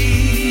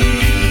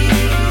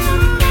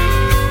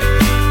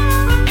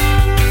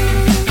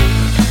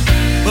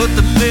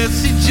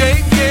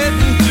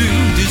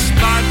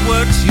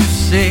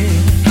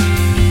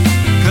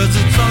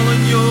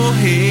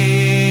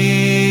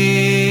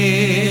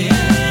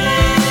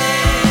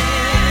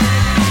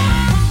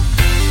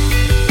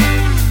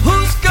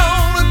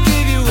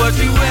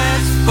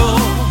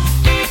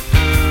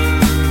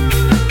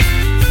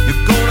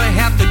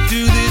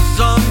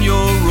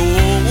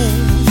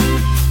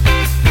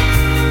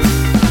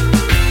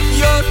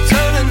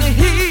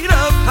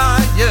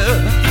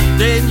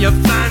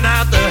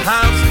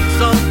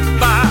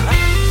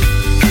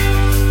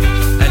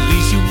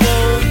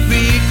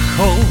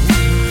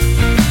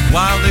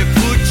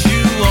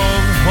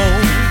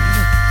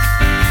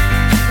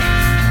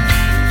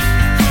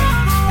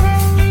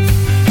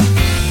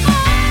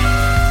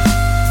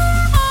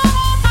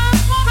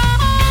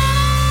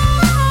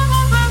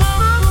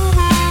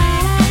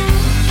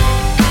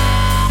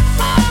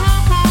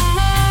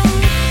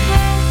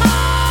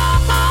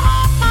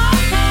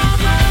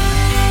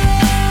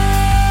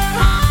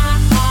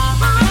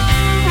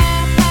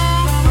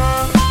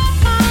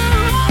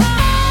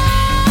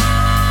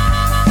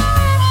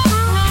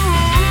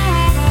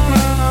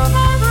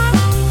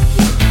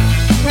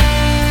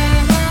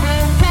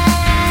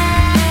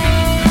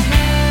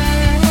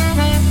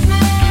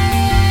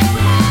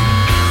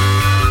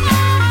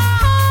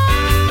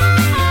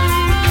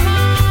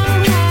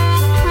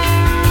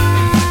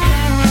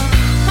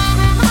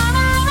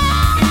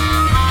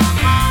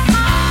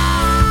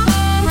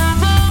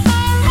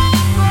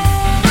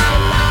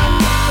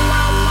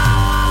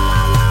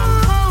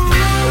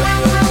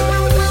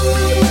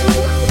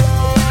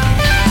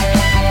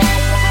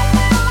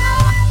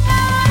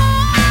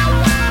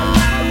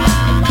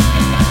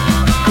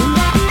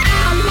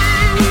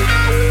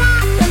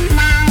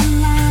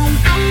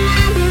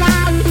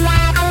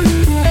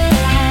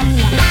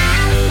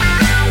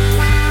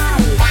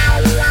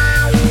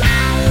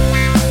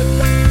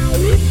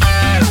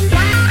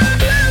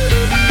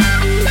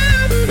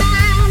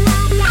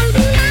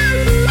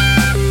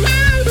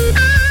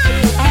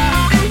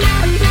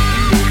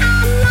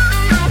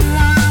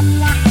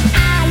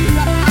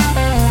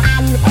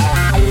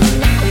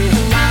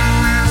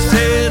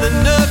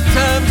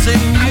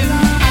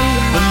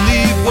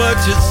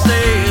 you're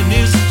saying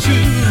is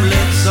true.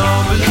 Let's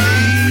all believe.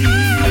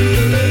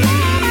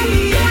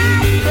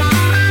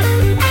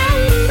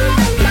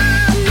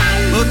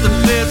 But the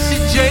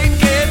message ain't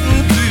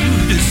getting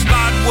through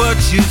despite what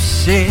you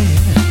said,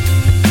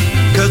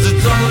 'cause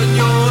it's all in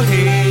your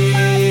head.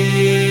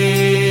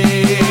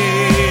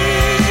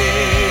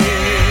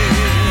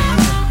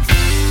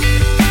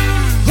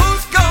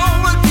 Who's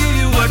gonna give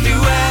you what you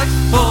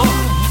asked for?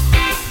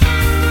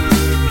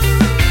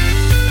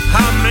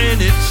 How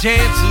many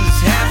chances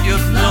have you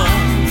known?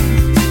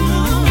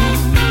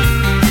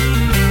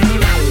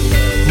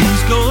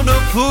 Who's gonna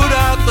put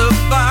out the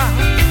fire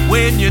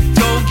when you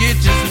don't get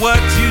just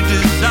what you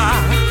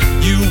desire?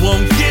 You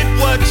won't get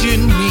what you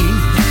need.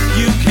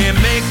 You can't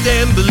make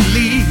them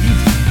believe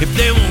if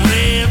they won't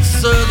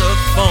answer the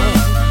phone.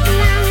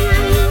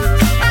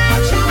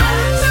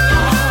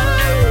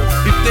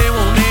 If they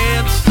won't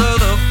answer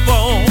the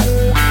phone.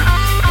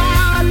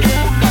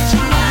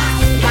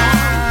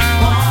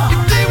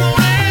 If they won't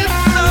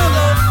answer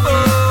the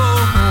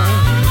phone.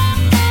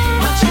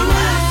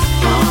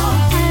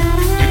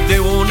 If they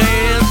won't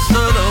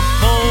answer the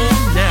phone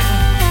now.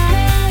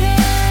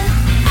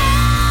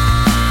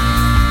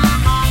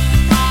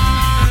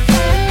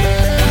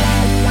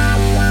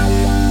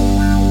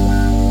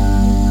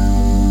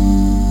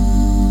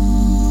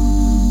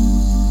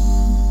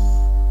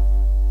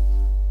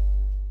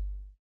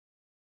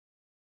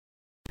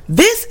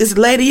 This is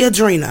Lady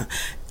Adrena.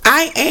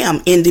 I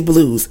am Indie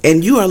Blues,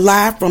 and you are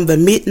live from the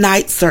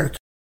Midnight Circus.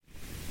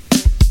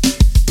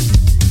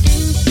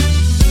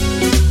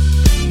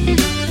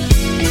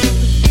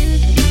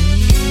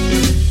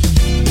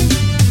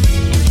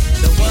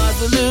 There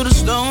was a little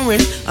story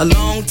a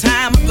long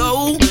time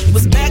ago. It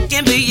was back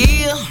in the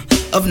year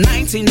of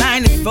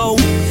 1994.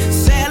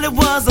 Sally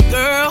was a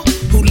girl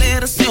who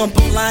led a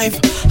simple life.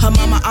 Her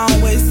mama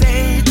always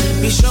said,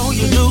 be sure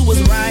you do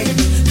what's right.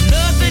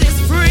 Nothing is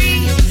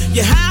free,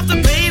 you have to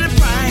pay the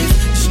price.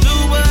 Just do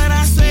what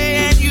I say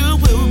and you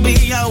will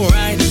be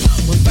alright.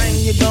 One thing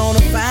you're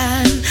gonna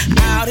find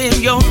out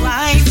in your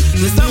life,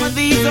 that some of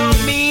these old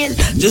men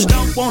just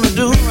don't wanna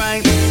do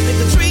right. They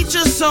can treat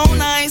you so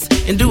nice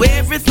and do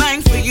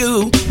everything for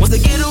you. Once they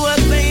get what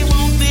they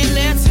want, then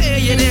they'll tell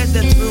you that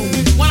they're through.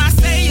 When I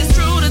say it's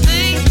true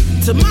today,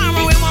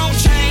 tomorrow it won't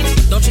change.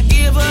 Don't you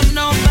give up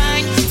no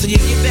thing till you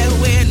get that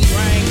wedding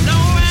ring. No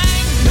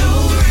ring, no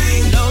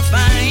ring, no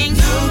thing,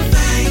 no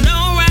thing, no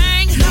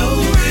ring, no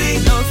ring,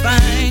 no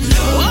thing,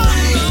 no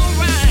ring, no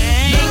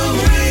ring, no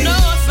ring, no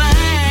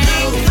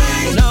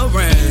thing, no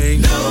ring,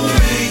 no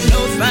ring,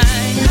 no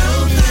thing, no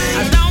thing.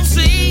 I don't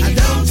see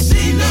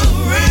no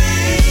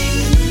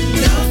ring,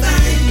 no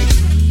thing.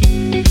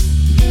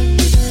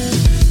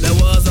 There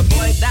was a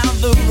boy down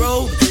the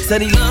road,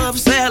 said he loved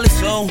Sally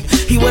so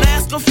he would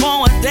ask her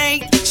for a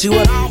date. She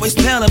would always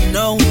tell him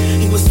no.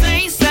 He would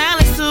say,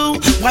 Sally Sue,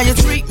 why you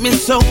treat me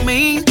so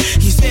mean?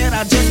 He said,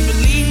 I just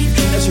believe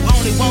that you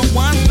only want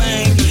one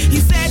thing.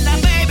 He said, now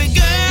baby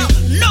girl,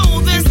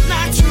 no, that's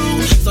not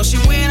true. So she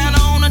went out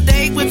on a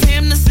date with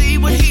him to see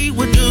what he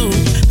would do.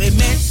 They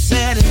met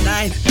Saturday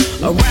night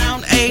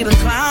around 8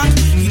 o'clock.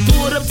 He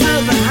pulled up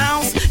to the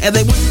house and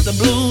they went to the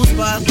blues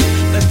spot.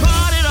 They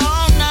partied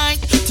all night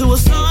to a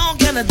song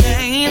and a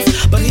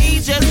dance, but he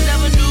just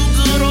never knew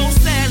good old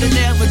Sally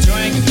never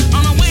drank.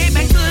 On the way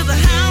back to the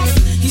house,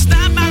 he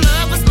stopped by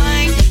Lover's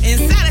Lane, and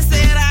Sally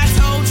said, I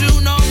told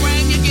you no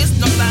ring, you get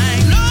no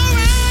thing. No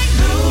ring,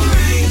 no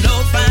ring, no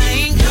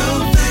thing,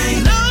 no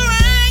thing, no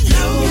ring,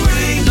 no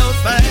ring, no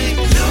thing,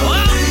 no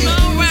ring, no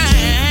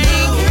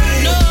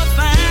ring, no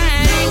thing,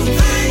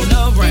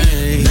 no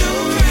ring, no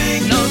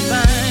ring, no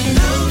thing,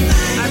 no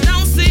thing. I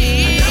don't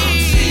see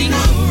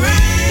no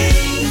ring.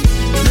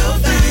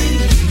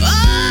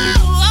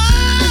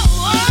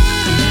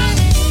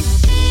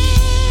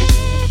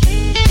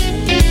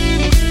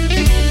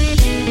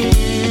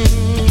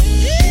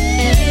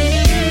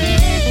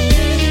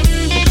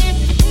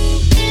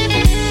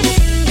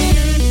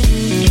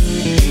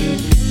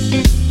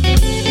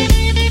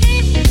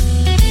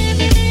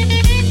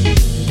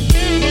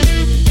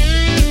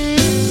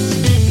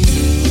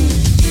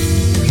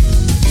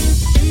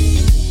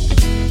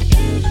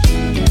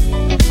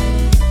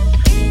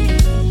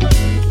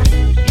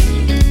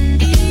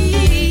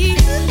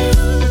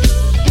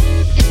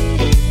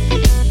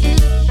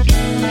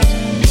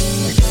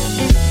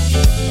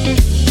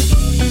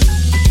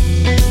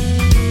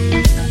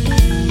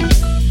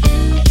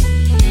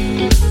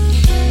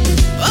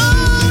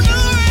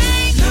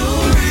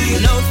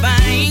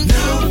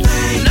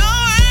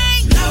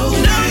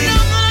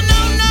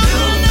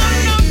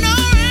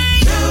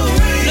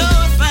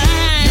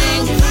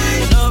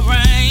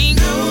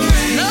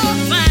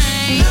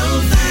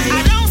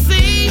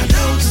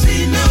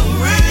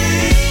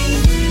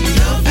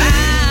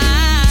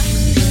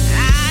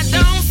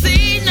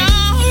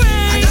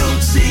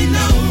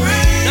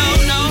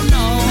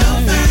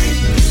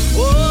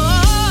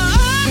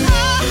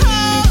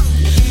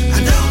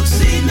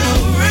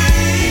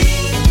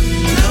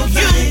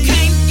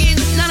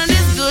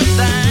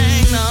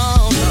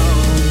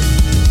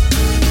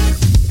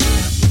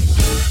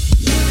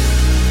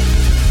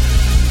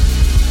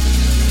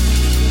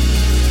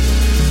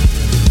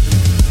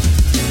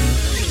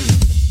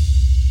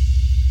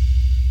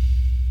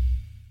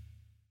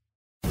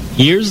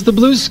 Here's the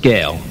blues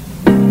scale.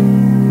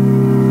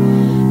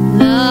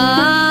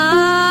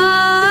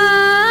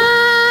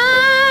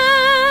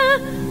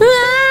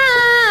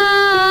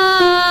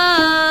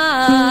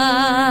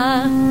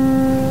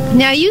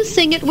 Now you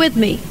sing it with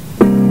me.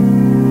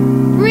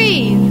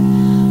 Breathe.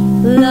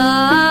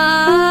 La,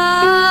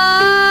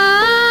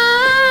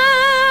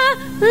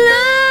 la.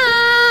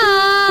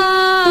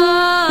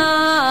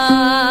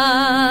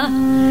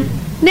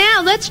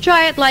 Now let's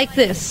try it like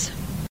this.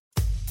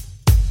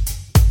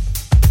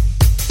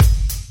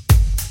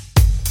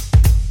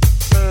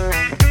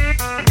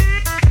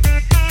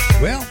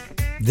 Well,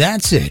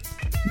 that's it.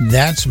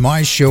 That's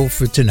my show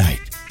for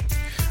tonight.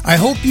 I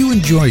hope you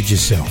enjoyed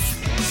yourself.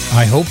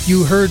 I hope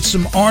you heard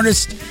some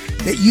artists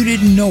that you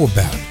didn't know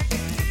about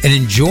and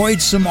enjoyed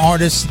some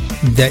artists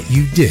that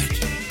you did.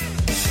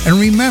 And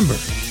remember,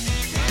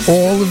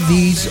 all of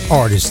these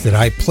artists that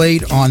I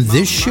played on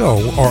this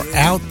show are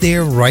out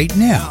there right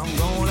now,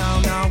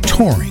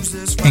 touring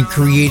and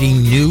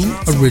creating new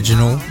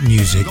original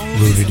music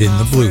rooted in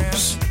the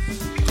blues.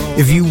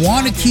 If you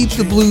want to keep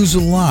the blues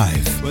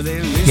alive,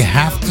 you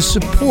have to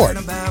support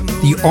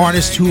the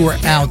artists who are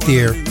out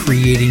there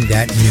creating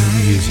that new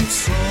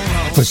music.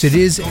 Because it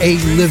is a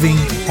living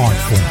art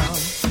form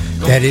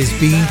that is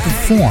being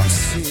performed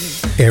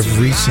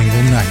every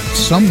single night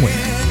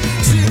somewhere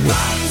in the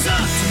world.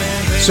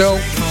 So,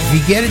 if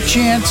you get a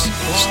chance,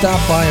 stop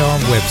by our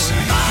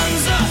website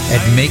at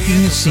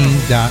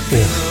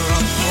makingascene.org.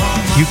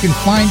 You can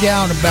find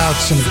out about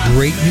some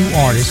great new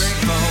artists,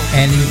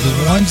 and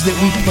the ones that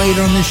we played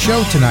on the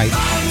show tonight,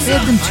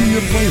 add them to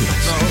your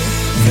playlist,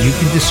 and you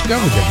can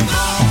discover them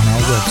on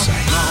our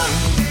website.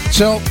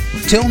 So,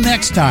 till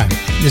next time,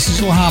 this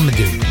is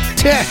Lahamadou.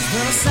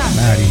 I'm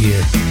out of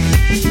here.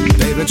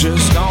 Baby,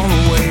 just gone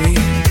away.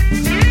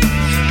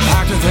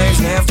 Packed the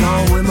things left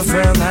home with my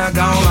friend, now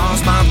gone,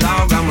 lost my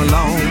dog.